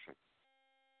passion.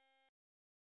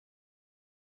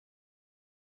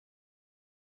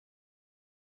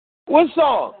 What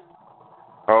song?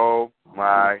 Oh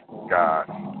my God.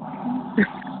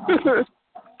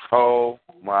 Oh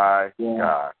my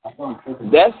God.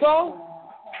 That song?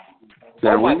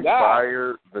 Can we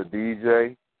fire the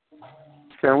DJ?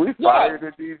 Can we fire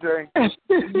the DJ?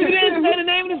 You didn't say the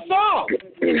name of the song.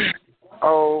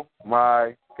 Oh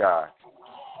my God.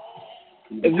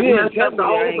 If you didn't tell me, I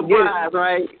ain't get it.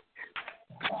 Right?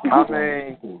 I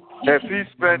mean, if he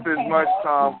spent as much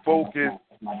time focused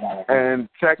and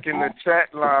checking the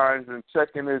chat lines and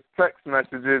checking his text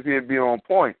messages, he'd be on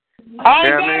point. I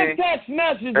ain't got a text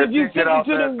message. If you get out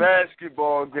that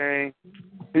basketball game,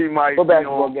 he might be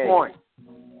on point.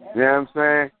 You know what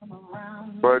I'm saying?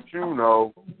 But you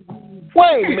know.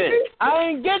 Wait a minute. I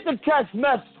ain't get the text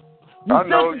message. I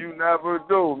know you never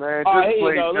do, man.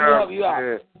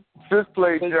 Just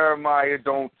play Jeremiah,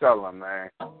 don't tell him, man.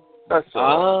 That's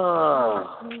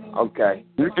all. Okay.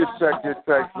 You can check your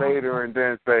text later and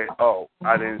then say, oh,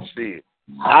 I didn't see it.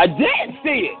 I did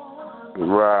see it.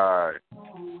 Right.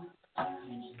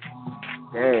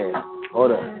 Damn.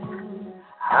 Hold on.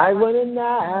 I want to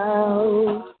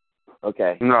know.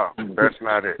 Okay. No, that's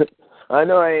not it. I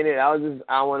know I ain't it. I was in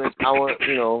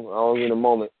a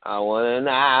moment. I want to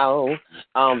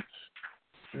know.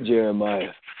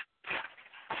 Jeremiah.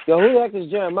 Yo, who the heck is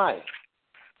Jeremiah?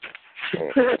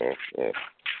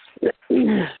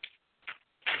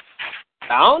 I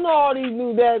don't know all these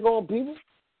new daggone people.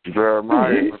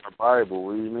 Jeremiah is in the Bible.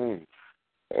 What do you mean?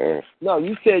 No,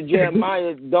 you said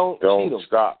Jeremiah don't cheat him.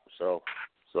 Stop. So.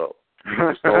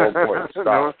 On point.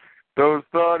 Stop. Don't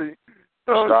start it.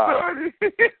 Don't start it.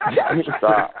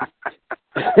 Stop.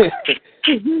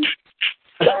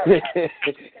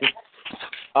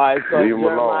 All right, so leave him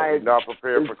Jeremiah, alone. He's not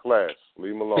prepared for class.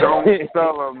 Leave him alone. Don't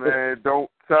tell him, man. Don't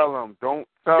tell him. Don't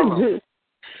tell him.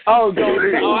 Oh,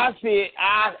 I see it.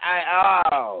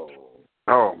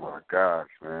 Oh my gosh,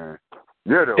 man.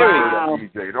 You're the worst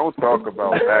DJ. Don't talk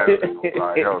about having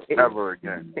nobody else ever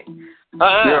again.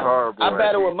 You're horrible. I'm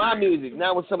better with my music,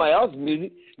 not with somebody else's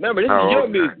music. Remember, this is your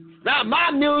music, not my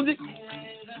music.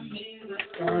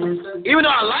 Even though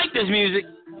I like this music.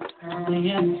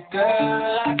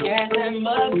 Girl, I guess that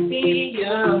must be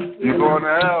you. You going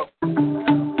to hell?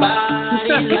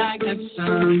 Body like a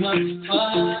summer,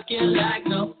 fucking like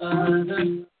no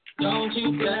other. Don't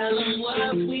you tell them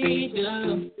what we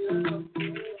do.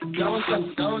 Don't tell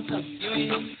them, don't tell them, you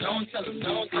ain't, don't tell them,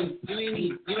 don't tell them, you ain't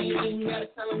even gotta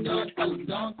tell them, don't tell them,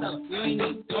 don't tell them, you ain't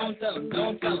even, don't tell them,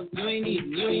 don't tell them, you ain't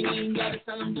even gotta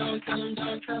tell them, don't tell them,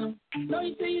 don't tell them. Know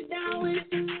you say you're down with it,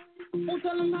 don't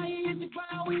tell them how you hit the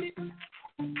ground with it.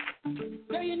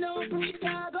 Girl, you know I'm from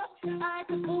Chicago, I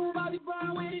act a fool, Bobby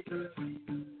Brown with it.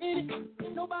 In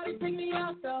it, nobody take me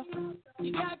out though.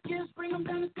 You got kids, bring them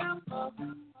down to South Park.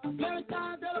 Every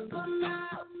time, girl, I put them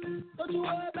out. Don't you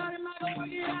worry about it, I go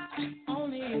work it out.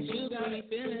 Only if you got me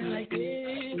feeling like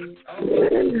this. I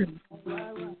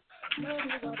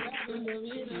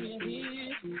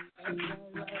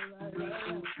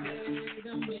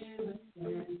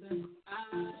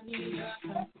need a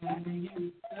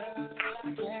companion. I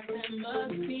guess it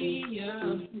must be you.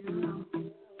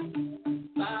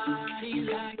 Body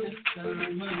like a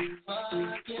summer,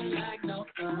 fucking like no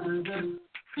other.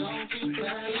 Don't you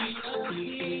tell me what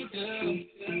we do.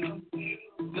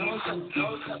 Don't tell them,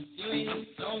 don't tell them, you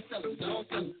ain't, don't tell them, don't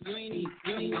tell them, you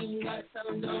ain't even gotta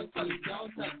tell them, don't tell them,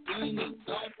 don't tell them, you ain't even,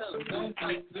 don't tell them, don't tell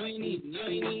them, you ain't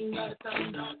even gotta tell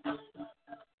them, don't tell them.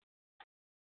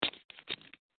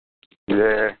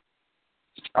 Yeah.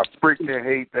 I freaking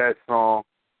hate that song,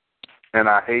 and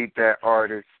I hate that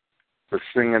artist for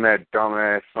singing that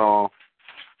dumbass song.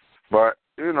 But,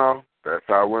 you know, that's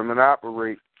how women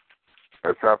operate.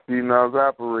 That's how females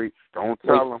operate. Don't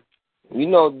tell them. You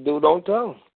know, dude, don't tell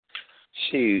them.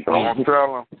 Shoot. Don't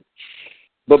tell them.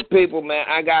 But people, man,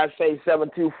 I got to say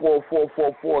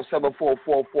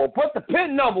 724-444-7444. Put the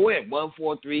PIN number in,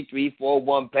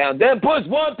 143341 pound. Then push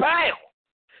 1 pound.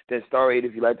 Then star 8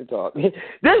 if you like to talk. This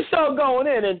show going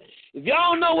in, and if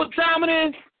y'all don't know what time it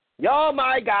is, y'all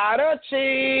might got a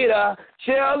cheater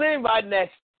chilling right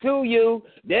next to you.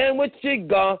 Then what you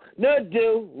gonna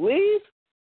do? Leave?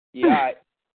 Yeah, all right.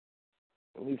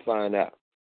 Let me find out.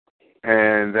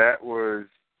 And that was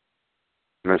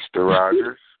Mr.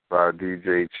 Rogers by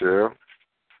DJ CHiL.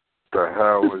 The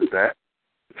hell was that?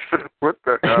 What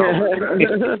the hell was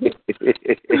that?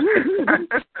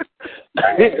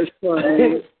 It's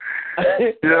funny.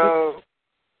 Yo,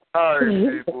 all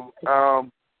right, people. All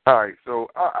right, so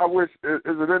I wish, is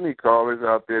there any callers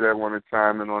out there that want to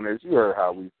chime in on this? You heard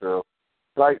how we feel.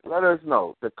 Like, let us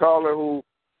know. The caller who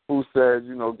said,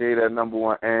 you know, gave that number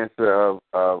one answer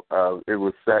of it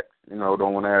was sex, you know,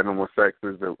 don't want to have no more sex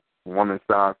is the woman's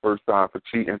sign, first sign for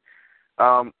cheating.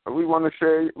 We want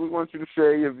you to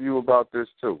share your view about this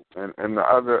too. And the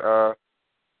other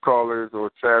callers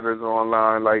or chatters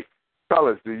online, like, tell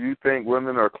us, do you think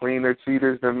women are cleaner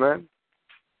cheaters than men?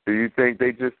 Do you think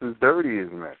they just as dirty as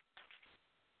men?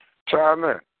 Chime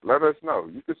in. Let us know.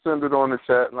 You can send it on the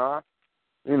chat line.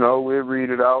 You know, we'll read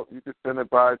it out. You can send it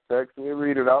by text. We'll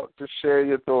read it out. Just share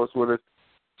your thoughts with us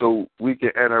so we can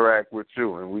interact with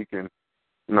you and we can,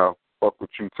 you know, fuck with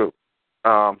you too.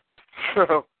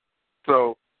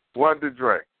 So Wonder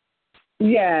Dre.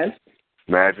 Yes.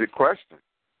 Magic question.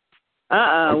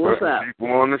 What's up?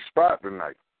 People on the spot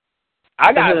tonight.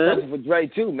 I got something for Dre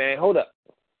too, man. Hold up.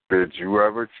 Did you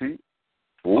ever cheat?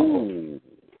 Ooh.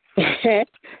 Have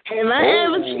I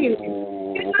ever cheated?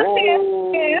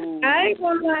 I ain't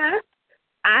gonna lie.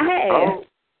 I have. Oh.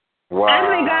 Wow.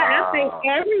 I think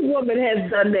every woman has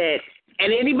done that.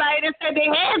 And anybody that said they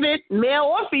haven't, male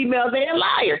or female, they're a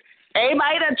liar.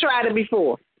 Everybody done tried it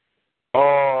before.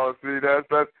 Oh, see, that's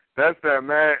that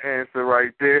man answer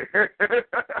right there.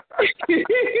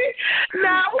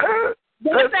 No,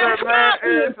 that's that man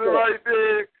answer right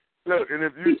there. Look, and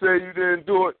if you say you didn't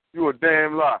do it, you a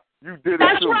damn lie. You did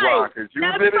it too, right. Ron, you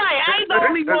That's did right. It. I ain't the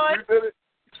only one. You did it.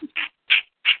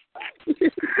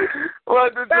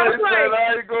 What the That's Jay right. said, I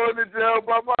ain't going to jail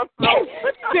by myself.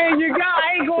 There you go.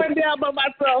 I ain't going down by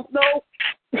myself, no.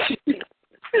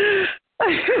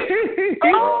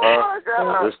 Oh, my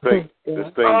God. This thing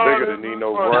bigger than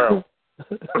Nino Brown.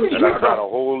 And I got a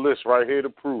whole list right here to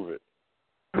prove it.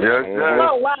 Yes, sir.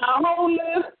 Oh, wow, a whole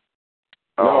list?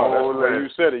 No, that's the way you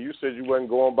said it. You said you wasn't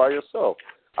going by yourself.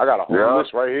 I got a whole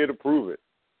list right here to prove it.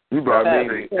 You about to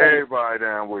take everybody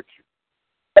down with you.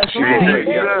 DJ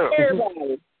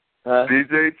CHiL.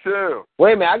 DJ CHiL.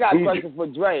 Wait a minute, I got a question for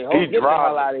Dre. Get the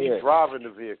hell out of here. He's driving the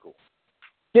vehicle.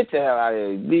 Get the hell out of here.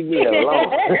 Leave me alone.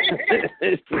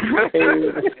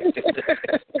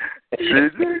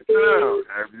 DJ CHiL,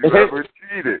 have you ever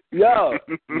cheated? Yo,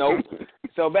 nope.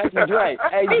 So back to Dre.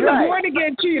 Hey, Dre. He's a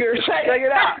born-again cheater. Check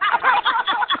it out.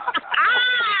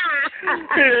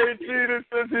 He ain't cheated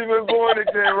since he been born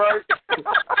again, right?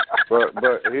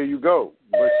 But here you go.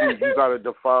 But see, you got to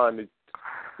define it.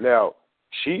 Now,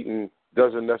 cheating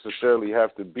doesn't necessarily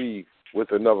have to be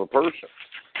with another person.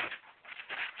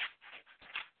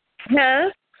 Huh?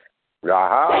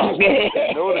 Aha. Yeah,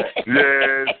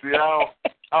 see, I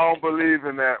don't believe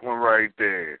in that one right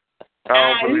there. I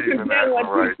don't believe in that one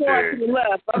right there.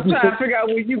 I'm trying to figure out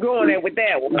where you going at with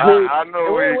that one. I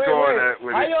know where you're going at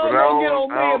with How it. y'all gonna get on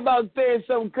me about saying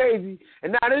something crazy,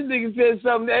 and now this nigga said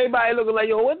something, everybody looking like,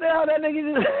 yo, what the hell that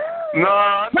nigga just... No,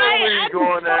 I know where you're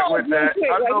going at with that.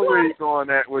 I know where you're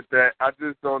going at with that. I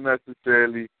just don't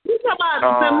necessarily... You talking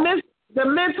about the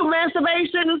mental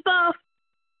masturbation and stuff?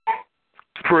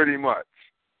 Pretty much.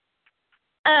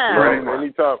 Right.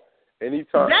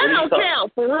 Anytime. That don't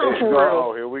count for real.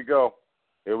 Oh, here we go.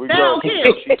 That don't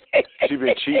count. She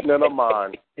been cheating in her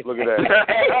mind. Look at that. No,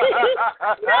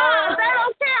 that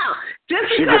don't count. Just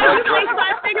because you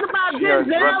start thinking about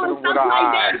Giselle and stuff like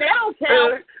that don't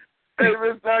count. Hey,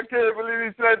 Mister, I can't believe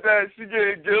he said that. She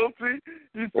getting guilty.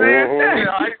 You see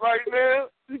it right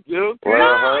now? She guilty.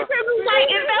 No, because it's like,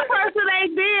 if that person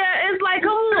ain't there, it's like,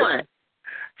 come on.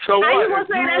 So how what? You gonna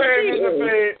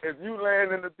say If you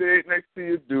land in the bed next to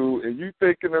your dude and you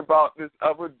thinking about this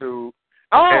other dude,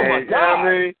 my God. I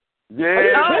mean,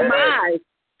 my.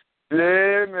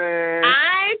 Yeah, man.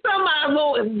 I ain't talking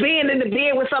about being in the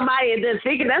bed with somebody and then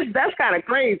thinking that's kind of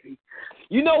crazy.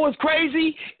 You know what's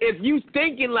crazy? If you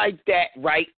thinking like that,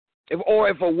 right?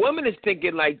 If a woman is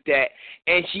thinking like that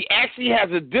and she actually has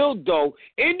a dildo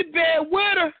in the bed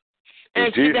with her,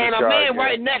 and she had a man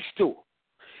right next to her.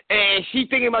 And she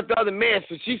thinking about the other man,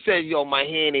 so she said, yo, my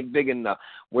hand ain't big enough.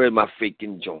 Where's my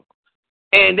freaking joint?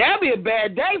 And that'd be a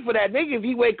bad day for that nigga if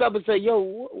he wake up and say,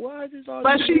 yo, why is this all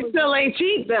But this she doing? still ain't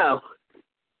cheat, though.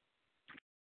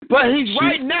 But he's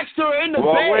right next to her in the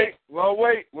bed.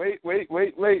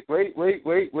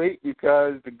 Wait,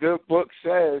 because the good book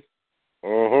says, I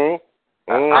know.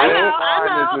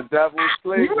 It's a devil's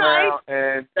playground,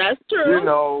 and that's true. You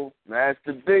know,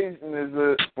 masturbation is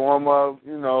a form of,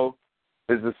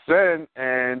 is a sin,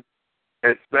 and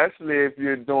especially if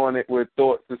you're doing it with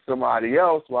thoughts of somebody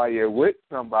else while you're with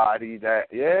somebody that,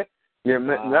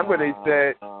 remember they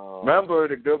said, remember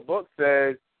the good book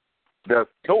says, the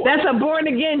thought. That's a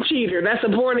born-again cheater. You just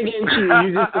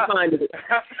defined it.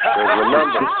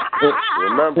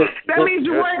 Remember. That means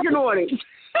you're working on it.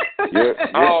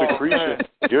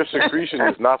 Your secretion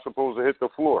is not supposed to hit the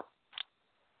floor.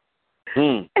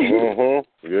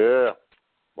 Yeah.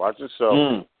 Watch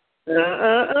yourself.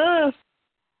 It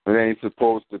ain't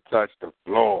supposed to touch the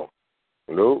floor.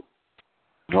 Nope.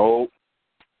 So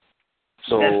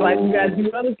that's why you gotta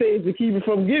do other things to keep it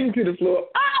from getting to the floor.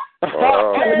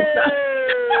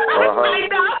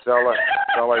 Sound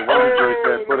like one Joy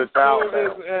said, put a towel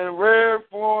down. In rare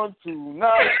form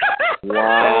tonight.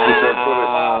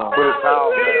 Wow. Put a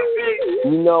towel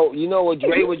down. You know what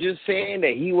Dre was just saying?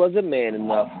 That he wasn't man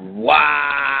enough.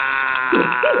 Wow.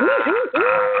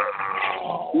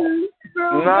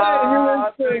 Nah, I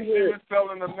think he was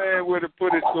telling the man where to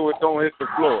put it so it don't hit the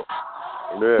floor.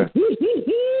 Yeah.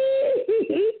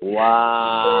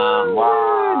 Wow.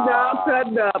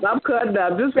 No, I'm cutting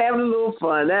up. Just having a little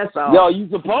fun, that's all. Yo, you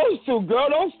supposed to, girl.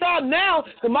 Don't stop now.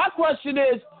 So my question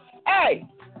is, hey.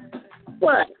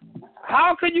 What?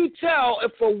 How can you tell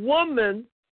if a woman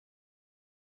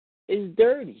is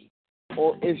dirty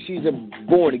or if she's a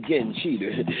born-again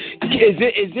cheater? Is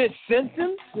it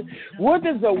symptoms? What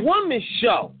does a woman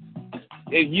show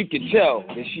if you can tell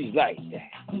that she's like that?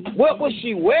 What will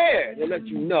she wear to let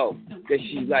you know that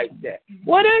she's like that?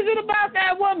 What is it about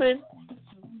that woman,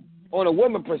 on a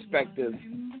woman perspective,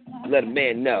 let a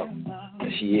man know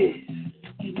that she is?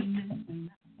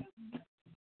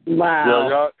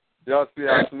 Wow. Y'all see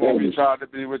how Smokey tried to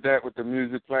be with that, with the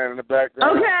music playing in the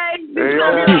background? Okay.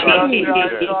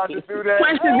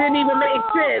 Question didn't even make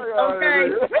sense, okay?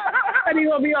 And he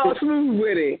gonna be all smooth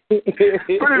with it. Pretty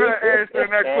much answering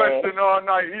that question all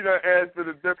night. He done answered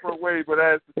a different way, but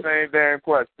asked the same damn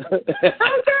question.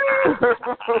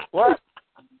 What?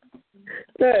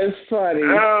 That is funny.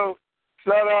 Yo,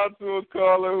 shout out to a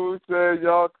caller who said,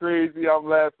 y'all crazy, I'm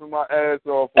laughing my ass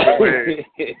off on the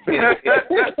bed.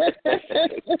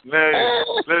 Man,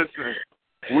 listen,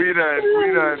 We done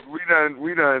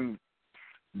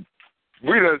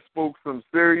spoke some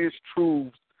serious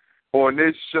truths on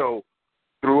this show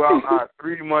throughout our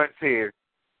 3 months here.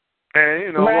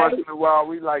 And, once in a while,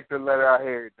 we like to let our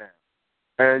hair down.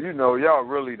 And, y'all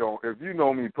really don't. If you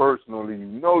know me personally, you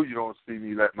know you don't see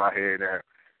me let my hair down.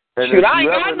 And shoot, I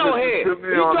ain't got no hair. To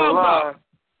me on the line,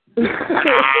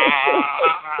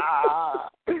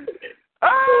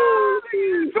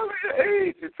 you telling your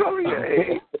age. You telling your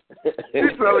age. You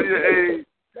telling your age.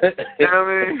 You know what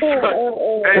I mean?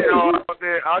 Hey, y'all out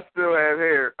there, I still have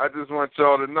hair. I just want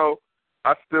y'all to know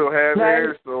I still have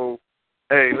hair. So,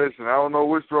 hey, listen, I don't know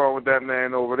what's wrong with that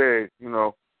man over there.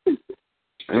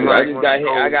 I just got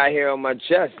hair. I got hair on my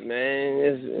chest, man.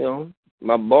 It's,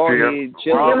 my bald head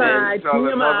chilling.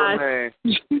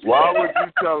 Why would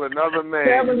you tell another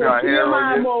man you got hair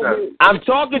on your chest? I'm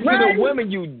talking to the women,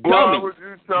 you dummy. Why would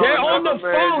you tell They're on the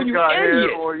phone, you got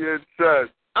idiot. hair on your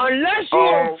chest? Unless you're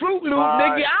on Fruit Loop,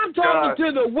 nigga, I'm talking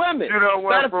to the women. You don't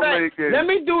want let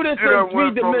me do this in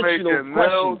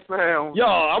three-dimensional questions. Yo,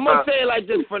 I'm going to say it like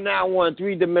this from now on,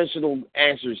 three-dimensional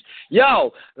answers.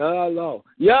 Yo, hello.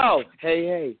 Yo,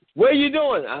 hey. What are you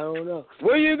doing? I don't know.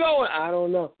 Where you going? I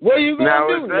don't know. What are you going to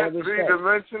do? Now, is that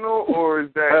three-dimensional or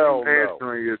is that you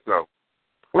answering yourself?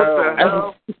 What the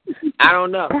hell? I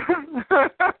don't know.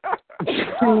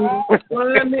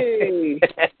 Funny.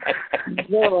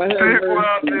 People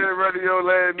out there, Radio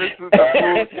Land, this is the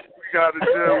food we got to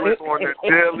deal with on a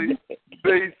daily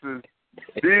basis.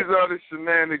 These are the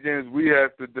shenanigans we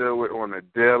have to deal with on a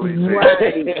daily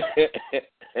basis.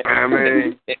 I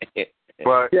mean,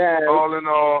 but all in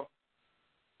all,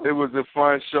 it was a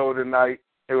fun show tonight.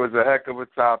 It was a heck of a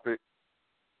topic.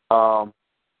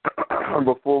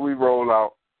 Before we roll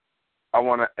out, I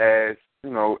want to ask,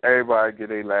 everybody get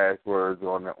their last words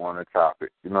on the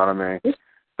topic. You know what I mean?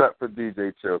 Except for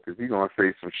DJ CHiL, because he's going to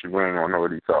say some shit. We ain't going to know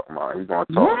what he's talking about. He's going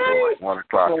to talk until like 1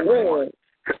 o'clock in the morning.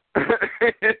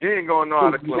 He ain't going to know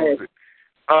how to close it.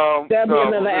 That'll be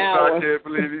another hour. I can't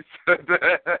believe he said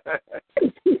that.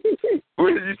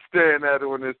 Where do you stand at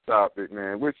on this topic,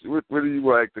 man? What do you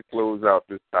like to close out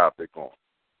this topic on?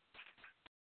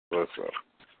 What's up?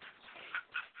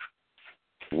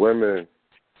 Women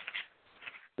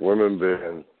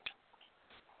been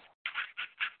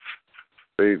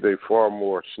they far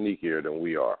more sneakier than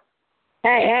we are.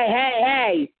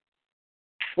 Hey.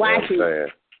 Watch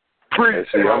it. And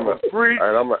see, I'm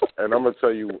gonna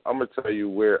tell you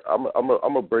where I'm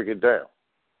gonna break it down.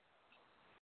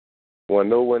 I'm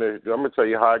gonna tell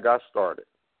you how I got started.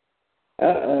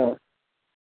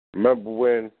 Remember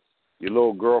when your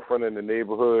little girlfriend in the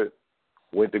neighborhood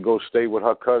went to go stay with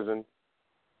her cousin?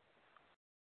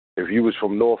 If you was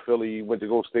from North Philly, you went to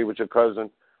go stay with your cousin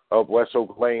up West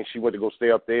Oak Lane. She went to go stay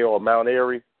up there or Mount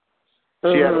Airy.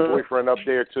 She had a boyfriend up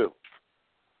there too.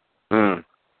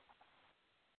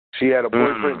 She had a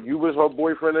boyfriend. You was her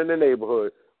boyfriend in the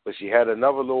neighborhood, but she had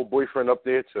another little boyfriend up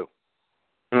there too.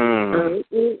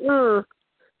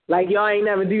 Like y'all ain't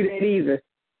never do that either.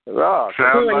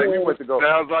 Sounds like we went to go.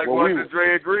 Sounds like Wonder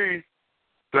Dre agrees.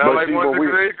 Sounds like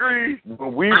Wonder Dre agrees.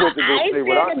 But we went to go stay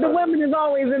with our the women is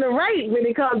always in the right when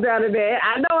it comes down to that.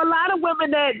 I know a lot of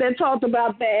women that talked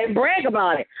about that and brag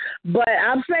about it. But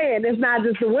I'm saying it's not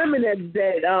just the women that has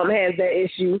that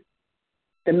issue.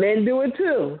 The men do it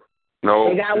too. No,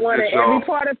 they got one in every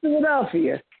part of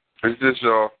Philadelphia. It's just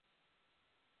y'all.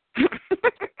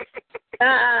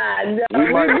 No, we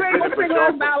ain't gonna figure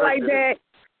us out like that.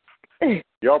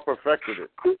 Y'all perfected it.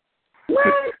 What?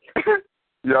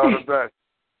 Y'all the best.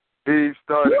 Steve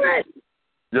started it.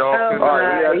 Y'all. All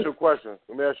right, let me ask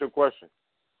you a question.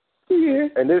 Yeah.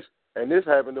 And this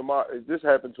happened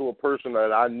to a person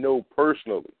that I know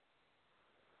personally.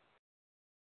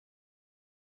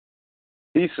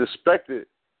 He suspected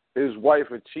his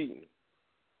wife of cheating.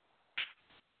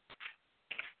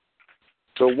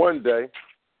 So one day,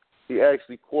 he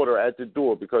actually caught her at the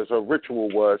door because her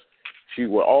ritual was she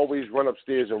would always run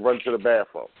upstairs and run to the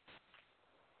bathroom.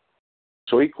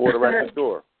 So he caught her at the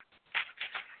door.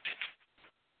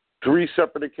 3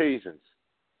 separate occasions.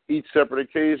 Each separate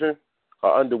occasion, her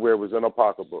underwear was in her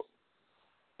pocketbook.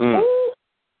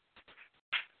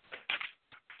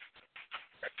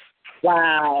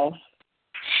 Wow.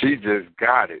 She just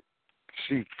got it.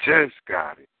 She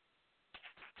got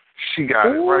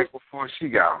it right before she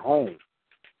got home.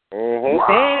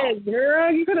 Wow. Hey,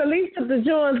 girl, you could at least put the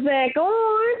joints back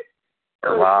on.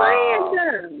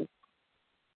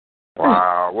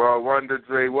 Wow. Well, Wonder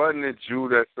Dre, wasn't it you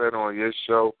that said on your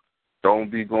show,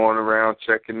 don't be going around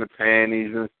checking the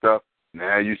panties and stuff?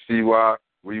 Now you see why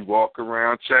we walk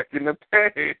around checking the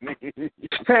panties.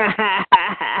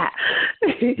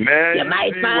 Man, you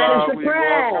might see find why a we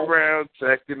surprise. walk around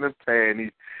checking the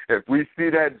panties. If we see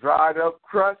that dried up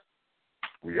crust,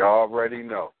 we already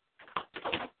know.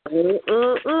 We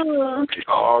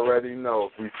already know.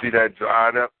 If we see that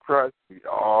dried up crust, we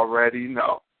already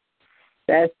know.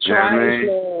 That's trash.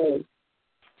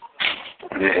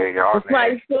 Yeah, y'all. It's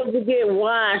like supposed to get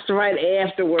washed right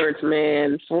afterwards,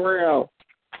 man. For real.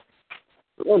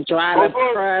 We'll dry up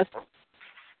crust.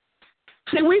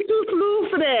 See, we too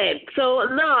smooth for that. So,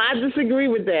 no, I disagree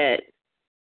with that.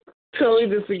 Totally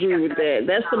disagree with that.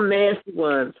 That's some nasty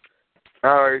ones.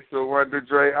 All right, so Wonder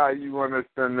Dre, how you want to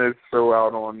send this show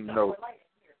out on the note?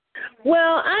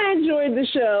 Well, I enjoyed the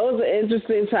show. It was an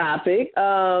interesting topic.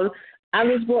 I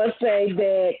was going to say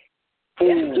that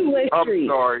it's two-way street. I'm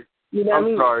sorry. You know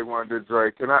I'm sorry, Wonder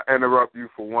Dre. Can I interrupt you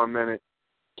for 1 minute?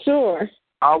 Sure.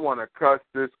 I want to cuss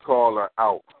this caller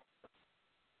out.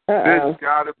 This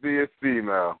got to be a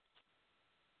female.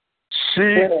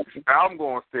 I'm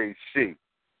going to say she,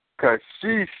 because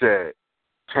she said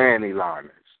panty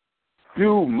liners.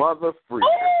 You mother freak.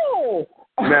 Oh!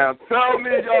 Now tell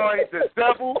me y'all ain't the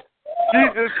devil. She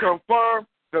just confirmed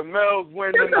the males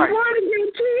win tonight.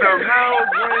 The males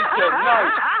win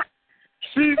tonight.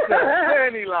 She said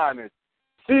panty liners.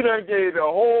 She done gave the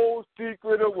whole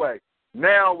secret away.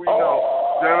 Now we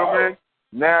know, gentlemen.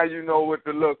 Now you know what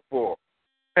to look for.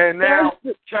 And now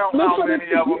count how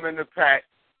many of them in the pack.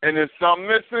 And if some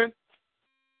missing,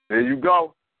 there you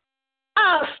go.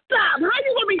 Oh, stop. How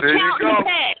you going to be counting the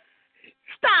pack?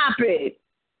 Stop it.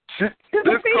 Because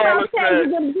the female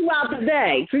changes them throughout the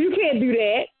day, so you can't do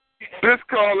that. This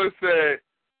caller said,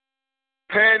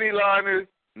 panty liners,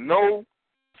 no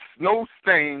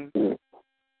stain,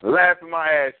 laughing my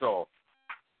ass off.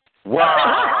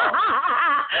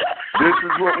 Wow. This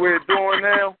is what we're doing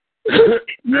now? This is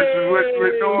what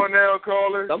we're doing now,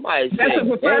 caller? That's a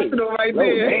professional right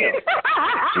there.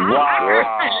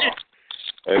 Wow.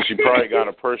 And she probably got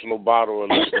a personal bottle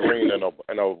of Listerine in a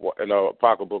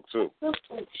pocketbook, too.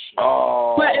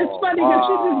 Oh, but it's funny because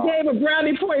she just gave a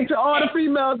brownie point to all the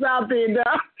females out there,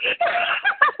 dog.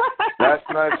 That's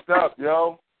messed up,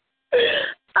 yo.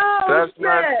 Oh, that's shit.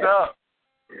 messed up.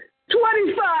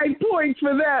 25 points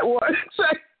for that one.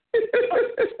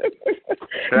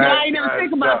 Y'all ain't never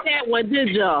think about that one, did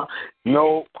y'all?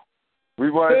 No. We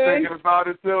weren't thinking about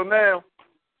it till now.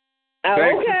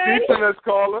 Thanks for teaching us,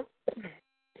 caller.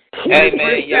 Hey,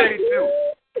 man,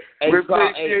 we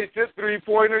appreciate your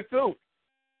 3-pointer, too.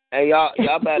 Hey,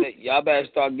 y'all better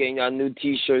start getting y'all new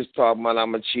T-shirts talking about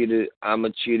I'm a cheater,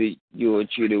 you're a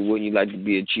cheater, wouldn't you like to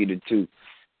be a cheater, too?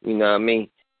 You know what I mean?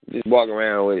 Just walk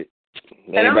around with it.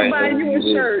 And I'm going to buy you a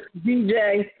shirt,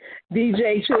 DJ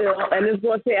CHiL, and it's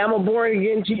going to say I'm a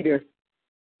born-again cheater.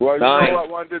 Well, you know what,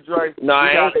 Wonder Dre?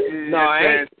 I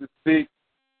ain't. To speak,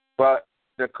 but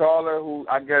the caller who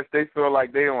I guess they feel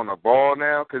like they on the ball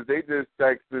now because they just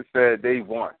texted said they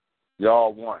won.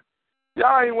 Y'all won.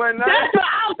 Y'all ain't win nothing. That's what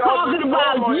I'm talking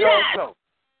about. Yes.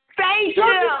 Thank you.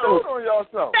 Y'all just on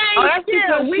yourself. Thank you.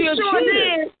 We sure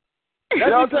did.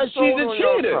 That's because she's a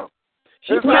cheater.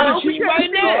 She's a cheater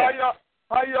right now.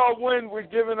 How y'all win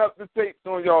with giving up the tapes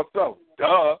on yourself?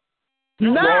 Duh.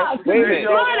 No, we're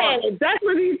smart at it. That's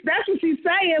what she's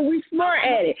saying. We smart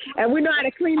at it, and we know how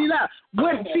to clean it up.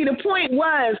 See, the point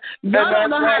was, y'all don't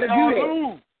know how to do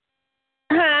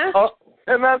that. Huh?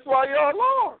 And that's why y'all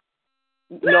lost.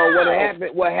 No,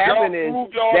 what happened is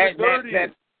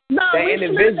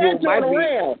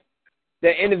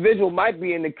that individual might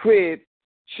be in the crib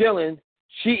chilling,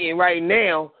 cheating right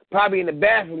now, probably in the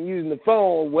bathroom using the phone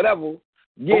or whatever.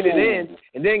 Get it in,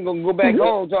 and then gonna go back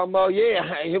home talking about,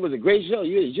 it was a great show.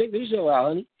 You check this show out,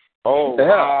 honey. Oh,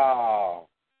 wow.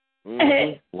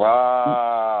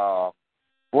 Wow.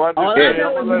 I'm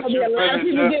gonna let you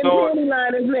finish this thought.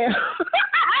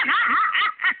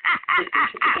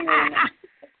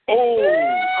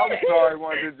 I'm sorry,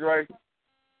 Wonder Dre.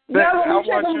 I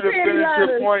want you to finish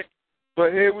your point,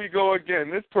 but here we go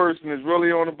again. This person is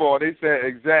really on the ball. They said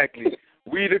exactly.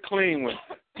 We the clean ones.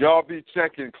 Y'all be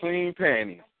checking clean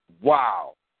panties.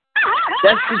 Wow.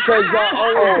 That's because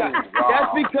y'all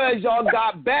That's because y'all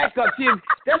got backup. See,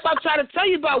 that's what I'm trying to tell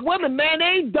you about women, man. They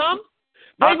ain't dumb.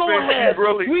 They're going to have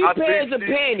three pairs of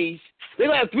panties. They're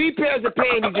going to have 3 pairs of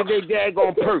panties in their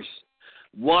daggone purse.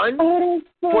 1,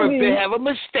 for if they have a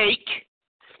mistake.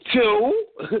 2,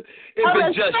 if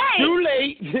it's just too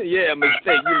late. Yeah, a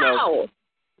mistake, you know.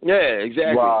 Yeah,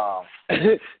 exactly. Wow. 2,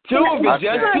 if it's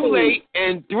just too late.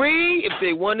 And 3, if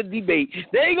they want to debate.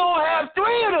 They going to have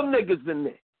 3 of them niggas in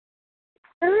there.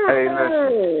 Hey,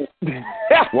 listen.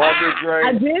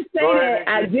 I did say that.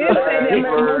 I did say that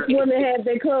most women had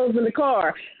their clothes in the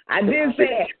car. I did say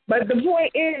that. But the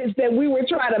point is that we were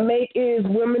trying to make is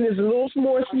women is a little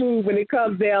more smooth when it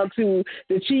comes down to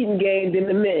the cheating game than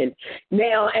the men.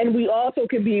 Now, and we also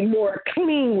can be more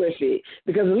clean with it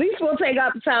because at least we'll take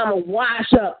out the time to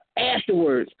wash up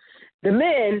afterwards. The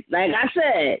men, like I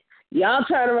said, y'all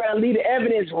turn around and leave the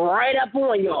evidence right up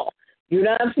on y'all. You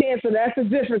know what I'm saying? So that's the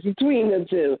difference between them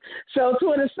two. So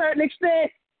to a certain extent,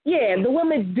 yeah, the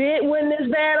women did win this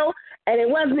battle, and it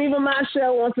wasn't even my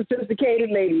show on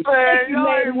Sophisticated Ladies. Man,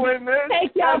 y'all ain't winning.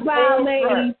 Take y'all bow,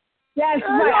 ladies. That's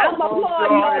right. I'm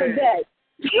applauding y'all today.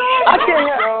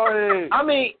 I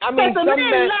mean, some men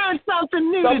learn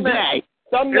something new today.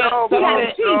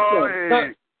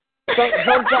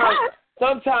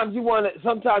 Sometimes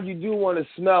you do want to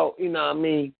smell. You know what I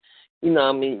mean?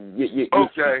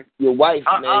 Your wife,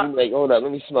 man. Like, hold up,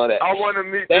 let me smell that. I want to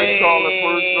meet this caller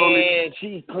personally.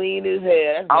 She's clean as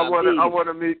hell. I want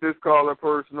to meet this caller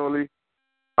personally.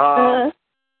 Why?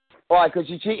 Because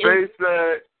you cheating? They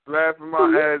said, laughing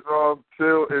my ass off,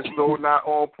 CHiL is so not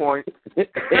on point. And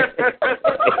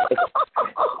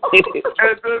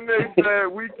then they said,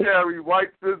 we carry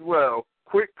wipes as well.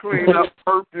 Quick cleanup,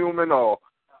 perfume and all.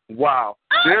 Wow.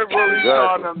 They're really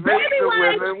trying to make the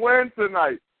women win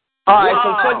tonight. All right, so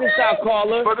check this out,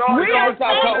 caller. Hold up.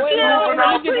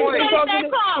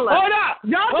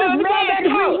 Y'all just mad we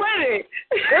winning.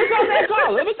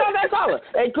 Let me talk that caller.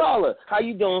 Hey, caller, how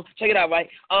you doing? Check it out, right?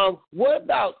 What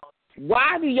about,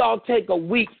 why do y'all take a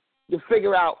week to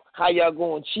figure out how y'all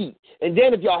going to cheat? And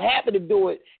then if y'all happen to do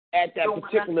it at that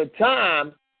particular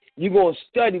time, you're going to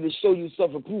study to show you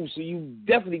self-approved. So you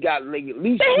definitely got like at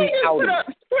least 3 hours.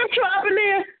 Scripture up in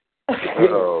there.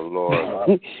 Oh,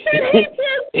 Lord.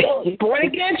 Born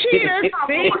again cheaters.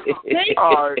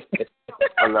 All right.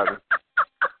 I love it.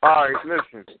 All right,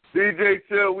 listen. DJ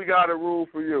CHiL, we got a rule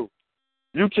for you.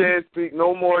 You can't speak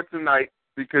no more tonight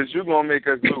because you're going to make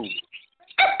us lose.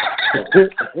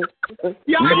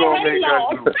 You're going to make us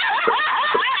lose.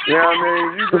 You know what I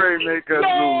mean? You going to make us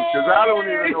lose because I don't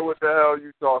even know what the hell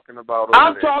you talking about over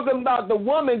I'm there. talking about the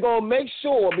woman going to make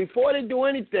sure before they do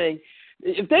anything,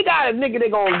 if they got a nigga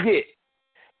they're going to get,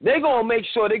 they're going to make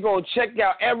sure they're going to check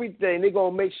out everything. They're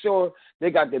going to make sure they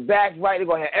got their backs right. They're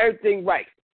going to have everything right.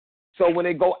 So when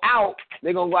they go out,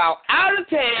 they're going to go out of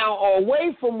town or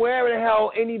away from wherever the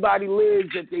hell anybody lives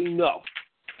that they know,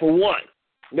 for one.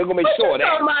 They're going to make sure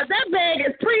that. That bag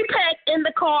is pre-packed in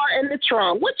the car in the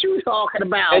trunk. What you talking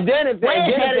about? And then if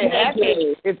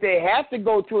they have to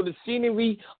go to the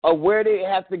scenery of where they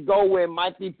have to go where it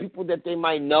might be people that they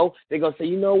might know, they're going to say,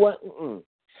 you know what?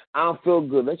 I don't feel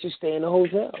good. Let's just stay in the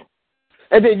hotel.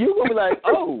 And then you're going to be like,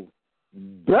 oh,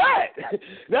 but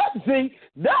that's what I'm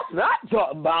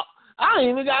talking about. I ain't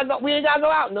even got to go. We ain't got to go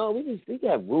out. No, we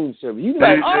have room service. You be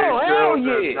like, oh, hell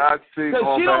yeah. Because she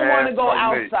don't want to go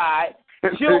outside.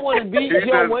 She don't want to be.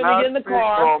 She don't want to get in the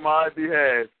car. On my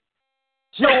behalf.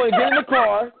 She don't want to get in the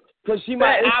car because she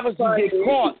might obviously get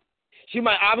caught. She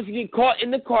might obviously get caught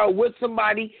in the car with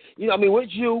somebody, with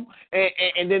you,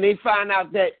 and then they find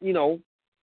out that,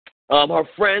 her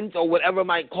friends or whatever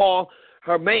might call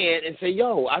her man and say,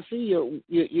 yo, I see your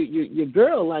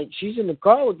girl, like, she's in the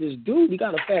car with this dude. You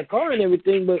got a fat car and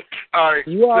everything, but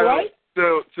you all right?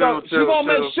 So she's going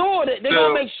to make sure that they're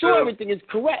going to make sure everything is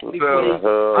correct. I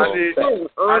need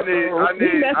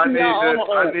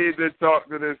to talk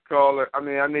to this caller. I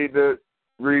need to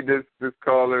read this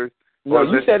caller. No,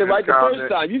 you said it right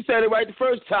the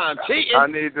first time. Cheating. I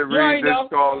need to read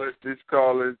this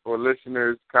caller's or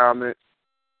listener's comment.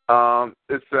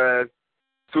 It says,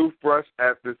 toothbrush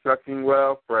after sucking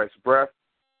well, fresh breath,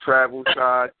 travel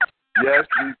side. Yes,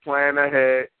 we plan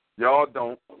ahead. Y'all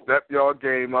don't. Step y'all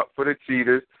game up for the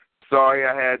cheaters. Sorry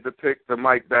I had to pick the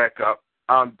mic back up.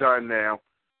 I'm done now.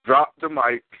 Drop the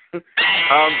mic. I'm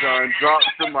done. Drop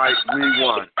the mic. We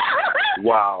won.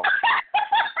 Wow.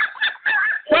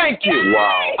 Thank you.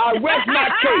 Wow. I rest my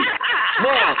case.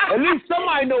 Now, at least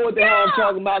somebody know what the hell I'm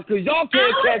talking about because y'all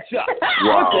can't catch up.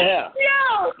 Wow. What the hell?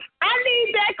 Yo, I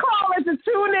need that caller to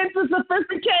tune into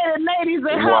Sophisticated Ladies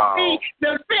and help me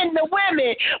defend the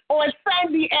women on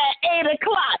Sunday at 8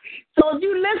 o'clock. So if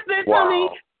you listening to me,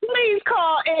 please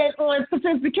call in on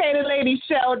Sophisticated Ladies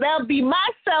Show. That'll be my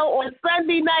show on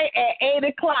Sunday night at 8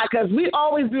 o'clock because we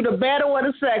always do the battle of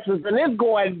the sexes, and it's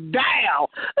going down.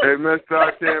 Hey, mister,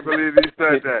 I can't believe he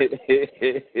said that.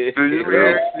 Do you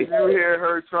hear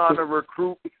her trying to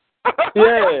recruit?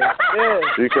 Yeah.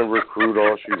 She can recruit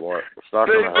all she wants. It's not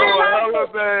they going to go help. hella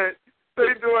bad.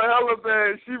 They doing hella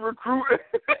bad. She recruiting.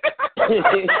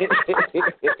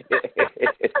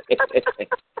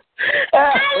 I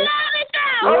love it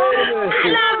now. I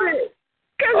love it.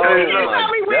 Because you tell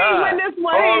me we ain't win this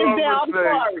one hands down. I'm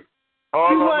sorry. All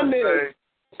I'm going to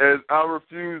say is I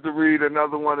refuse to read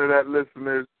another one of that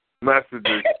listener's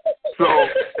messages. So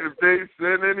if they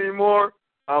send any more,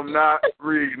 I'm not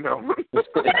reading them. That's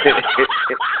all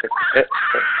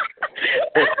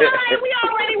right. We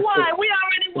already won. Wait a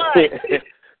minute.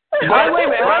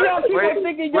 How y'all keep on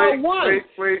thinking y'all won?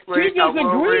 Wait. She just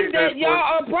agreed that y'all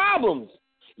are problems.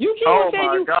 You keep on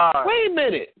saying you. God. Wait a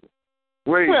minute.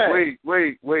 Wait. How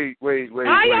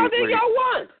y'all think y'all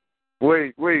won?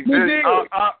 Wait.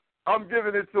 I'm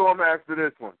giving it to him after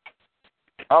this one.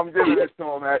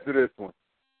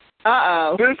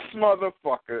 Uh-oh. This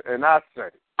motherfucker, and I say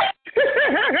it.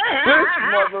 This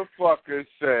motherfucker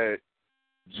said,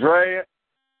 Dre,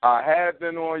 I have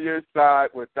been on your side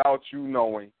without you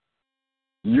knowing.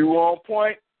 You on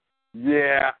point?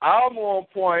 Yeah, I'm on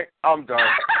point. I'm done.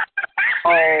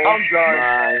 I'm done.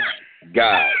 My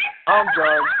God. I'm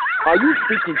done. Are you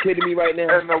freaking kidding me right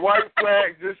now? And the white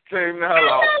flag just came the hell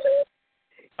out.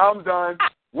 I'm done.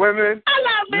 Women,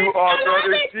 you are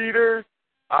better cheaters.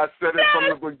 I said it from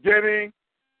the beginning.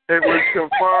 It was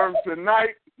confirmed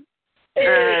tonight.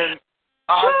 And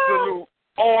I salute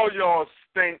all y'all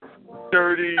stink,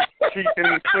 dirty,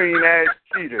 cheating, clean-ass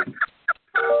cheaters.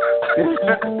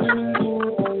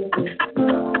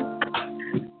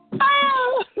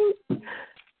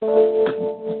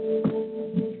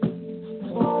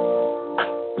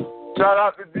 Shout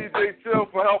out to DJ CHiL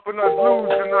for helping us lose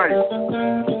tonight.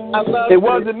 It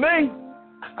wasn't me.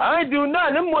 I ain't do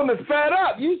nothing. Them women fed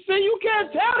up. You see, you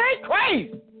can't tell. They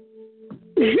crazy.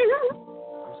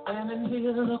 Standing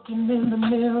here looking in the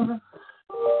mirror,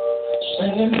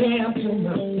 saying damn to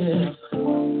myself.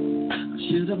 I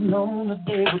should have known the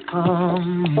day would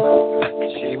come.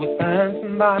 She would find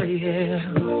somebody else.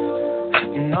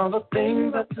 And all the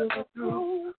things I took her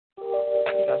through, I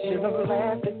should have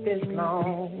lasted this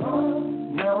long.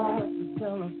 Now it's the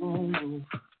telephone booth.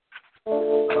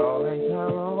 Calling her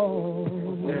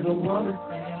own. There's a woman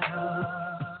there.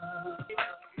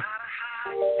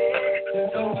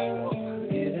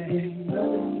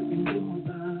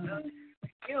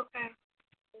 You okay?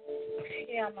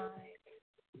 Yeah, I'm alright.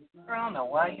 I don't know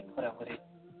why you put up with it.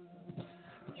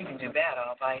 You can do that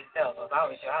all by yourself. If I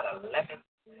was you, I'd have left it.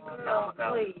 No,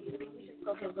 please. We should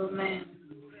go to the little man.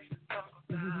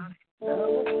 Let's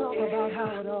talk about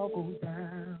how it all goes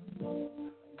down.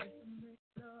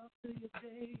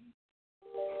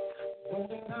 When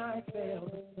the night fell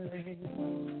the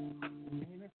same,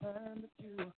 anytime that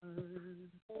you were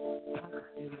hurt, I could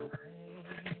feel the pain.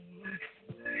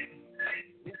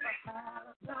 If I had a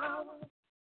flower,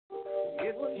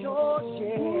 it was your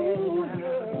share.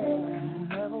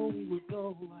 Whenever we would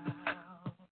go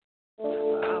out,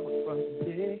 I would front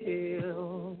the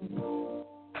hill.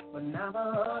 But now the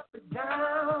up and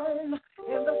down,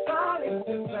 and the silence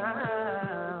is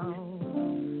round.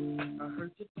 I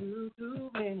hurt you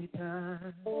too many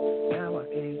times. Now I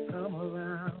can't come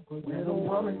around, 'cause there's a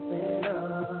woman fed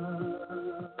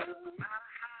up.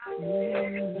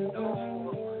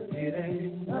 It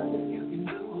ain't nothing you can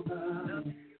do about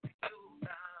it.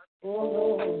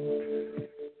 Oh,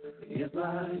 it's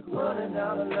like running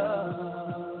out of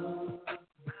love.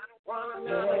 Running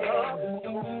out of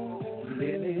love.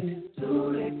 Living is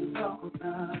too late to talk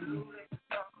about it.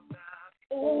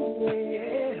 Oh,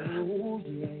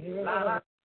 yeah. La la.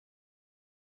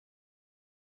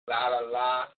 La la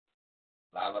la.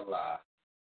 La la la.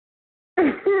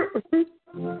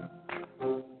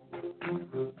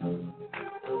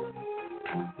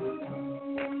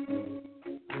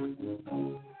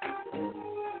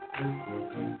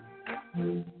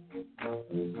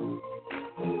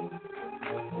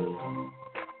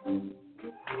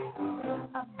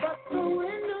 I bust the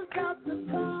windows out the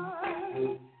car,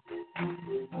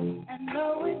 and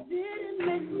no, it didn't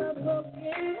make my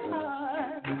broken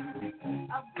heart.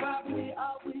 I probably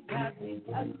always have been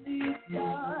a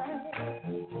star,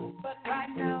 but right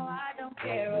now I don't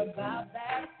care about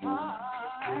that part.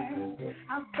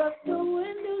 I bust the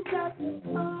windows out the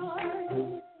car,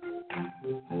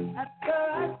 after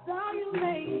I saw you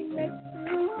laying next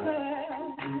to her.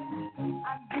 I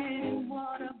didn't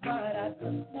wanna, but I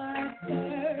took my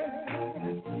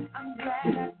turn. I'm glad I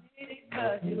did it,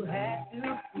 'cause you had to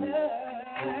learn.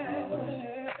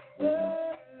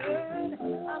 I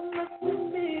must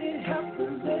admit it helps a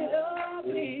little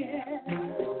bit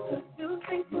to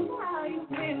think of how you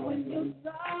feel when you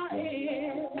saw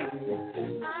it.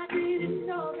 I didn't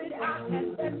know that I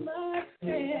had that much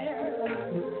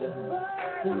strength,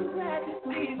 but I'm glad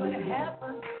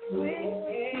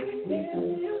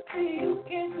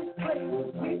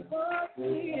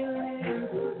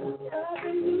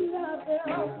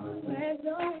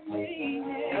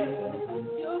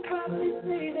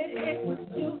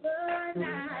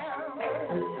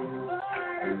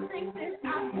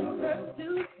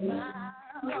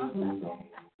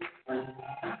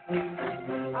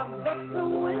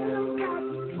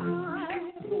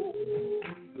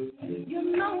You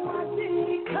know I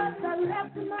did, 'cause I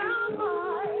left my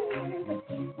heart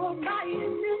for my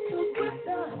initials with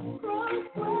the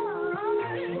crossword.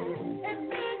 And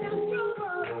then you drove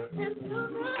up into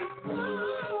the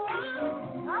storm.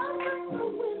 I took the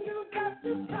windows out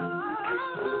the car.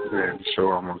 Yeah, the show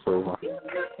almost over. You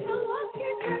took your lucky,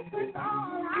 that's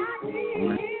all I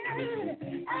did.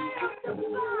 And up the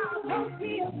fire,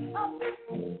 hotel up the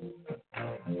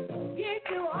get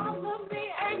you off of me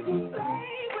and you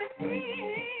play with me.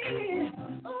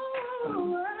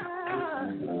 Ooh, I'm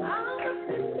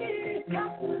just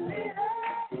got to let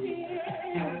us in.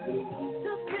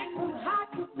 To think of how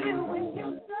you feel when you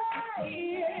say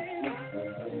it.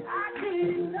 I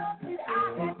didn't know that I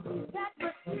had that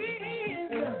much fear.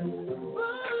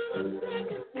 But let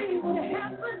me see what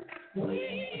happens.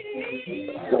 See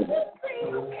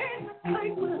you can't play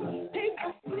with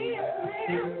people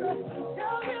feelings.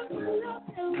 Tell them you love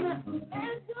them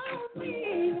and don't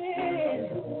mean it.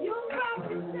 You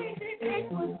probably think that they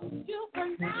was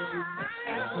juvenile,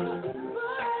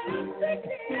 but I'm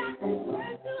thinking I can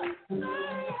break the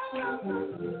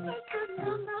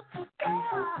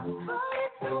but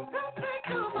it don't come back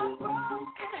on my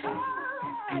broken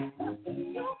heart.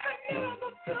 You can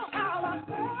never feel how I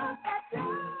felt that day.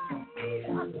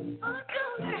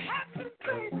 Until it happens,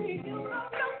 baby, you know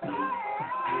the way.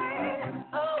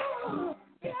 Oh,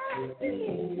 yeah,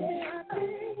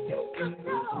 you should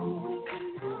know.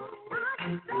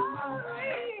 I'm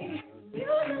sorry. You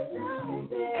don't know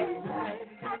that.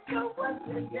 I know what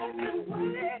to do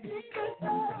with it.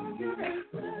 I'm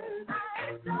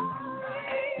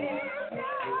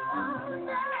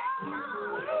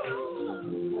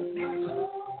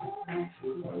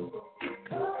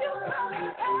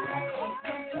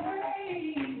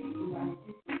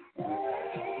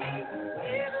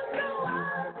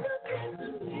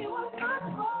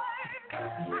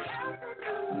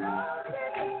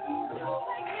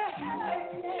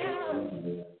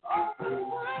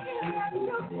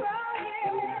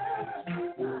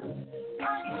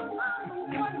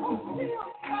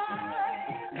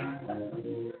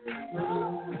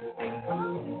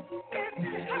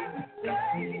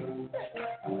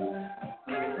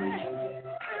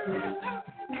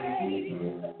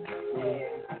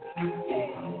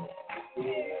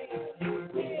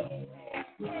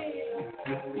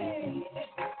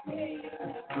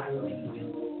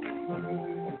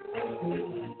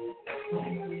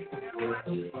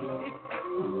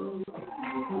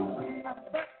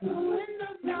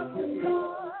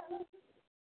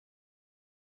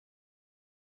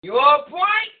You on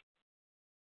point?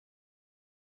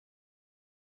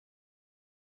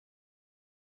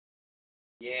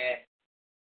 Yeah.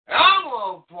 I'm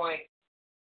on point.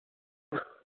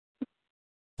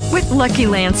 With Lucky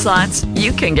Land Slots,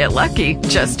 you can get lucky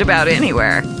just about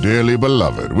anywhere. Dearly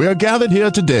beloved, we are gathered here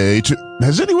today to...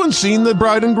 Has anyone seen the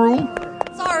bride and groom?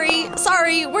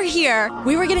 Sorry, we're here.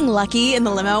 We were getting lucky in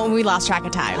the limo and we lost track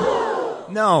of time.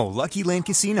 No, Lucky Land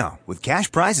Casino, with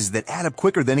cash prizes that add up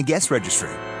quicker than a guest registry.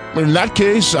 In that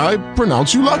case, I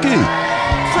pronounce you lucky.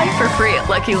 Play for free at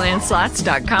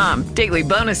LuckyLandSlots.com. Daily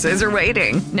bonuses are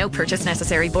waiting. No purchase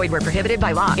necessary. Void where prohibited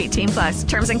by law. 18+.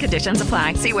 Terms and conditions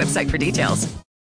apply. See website for details.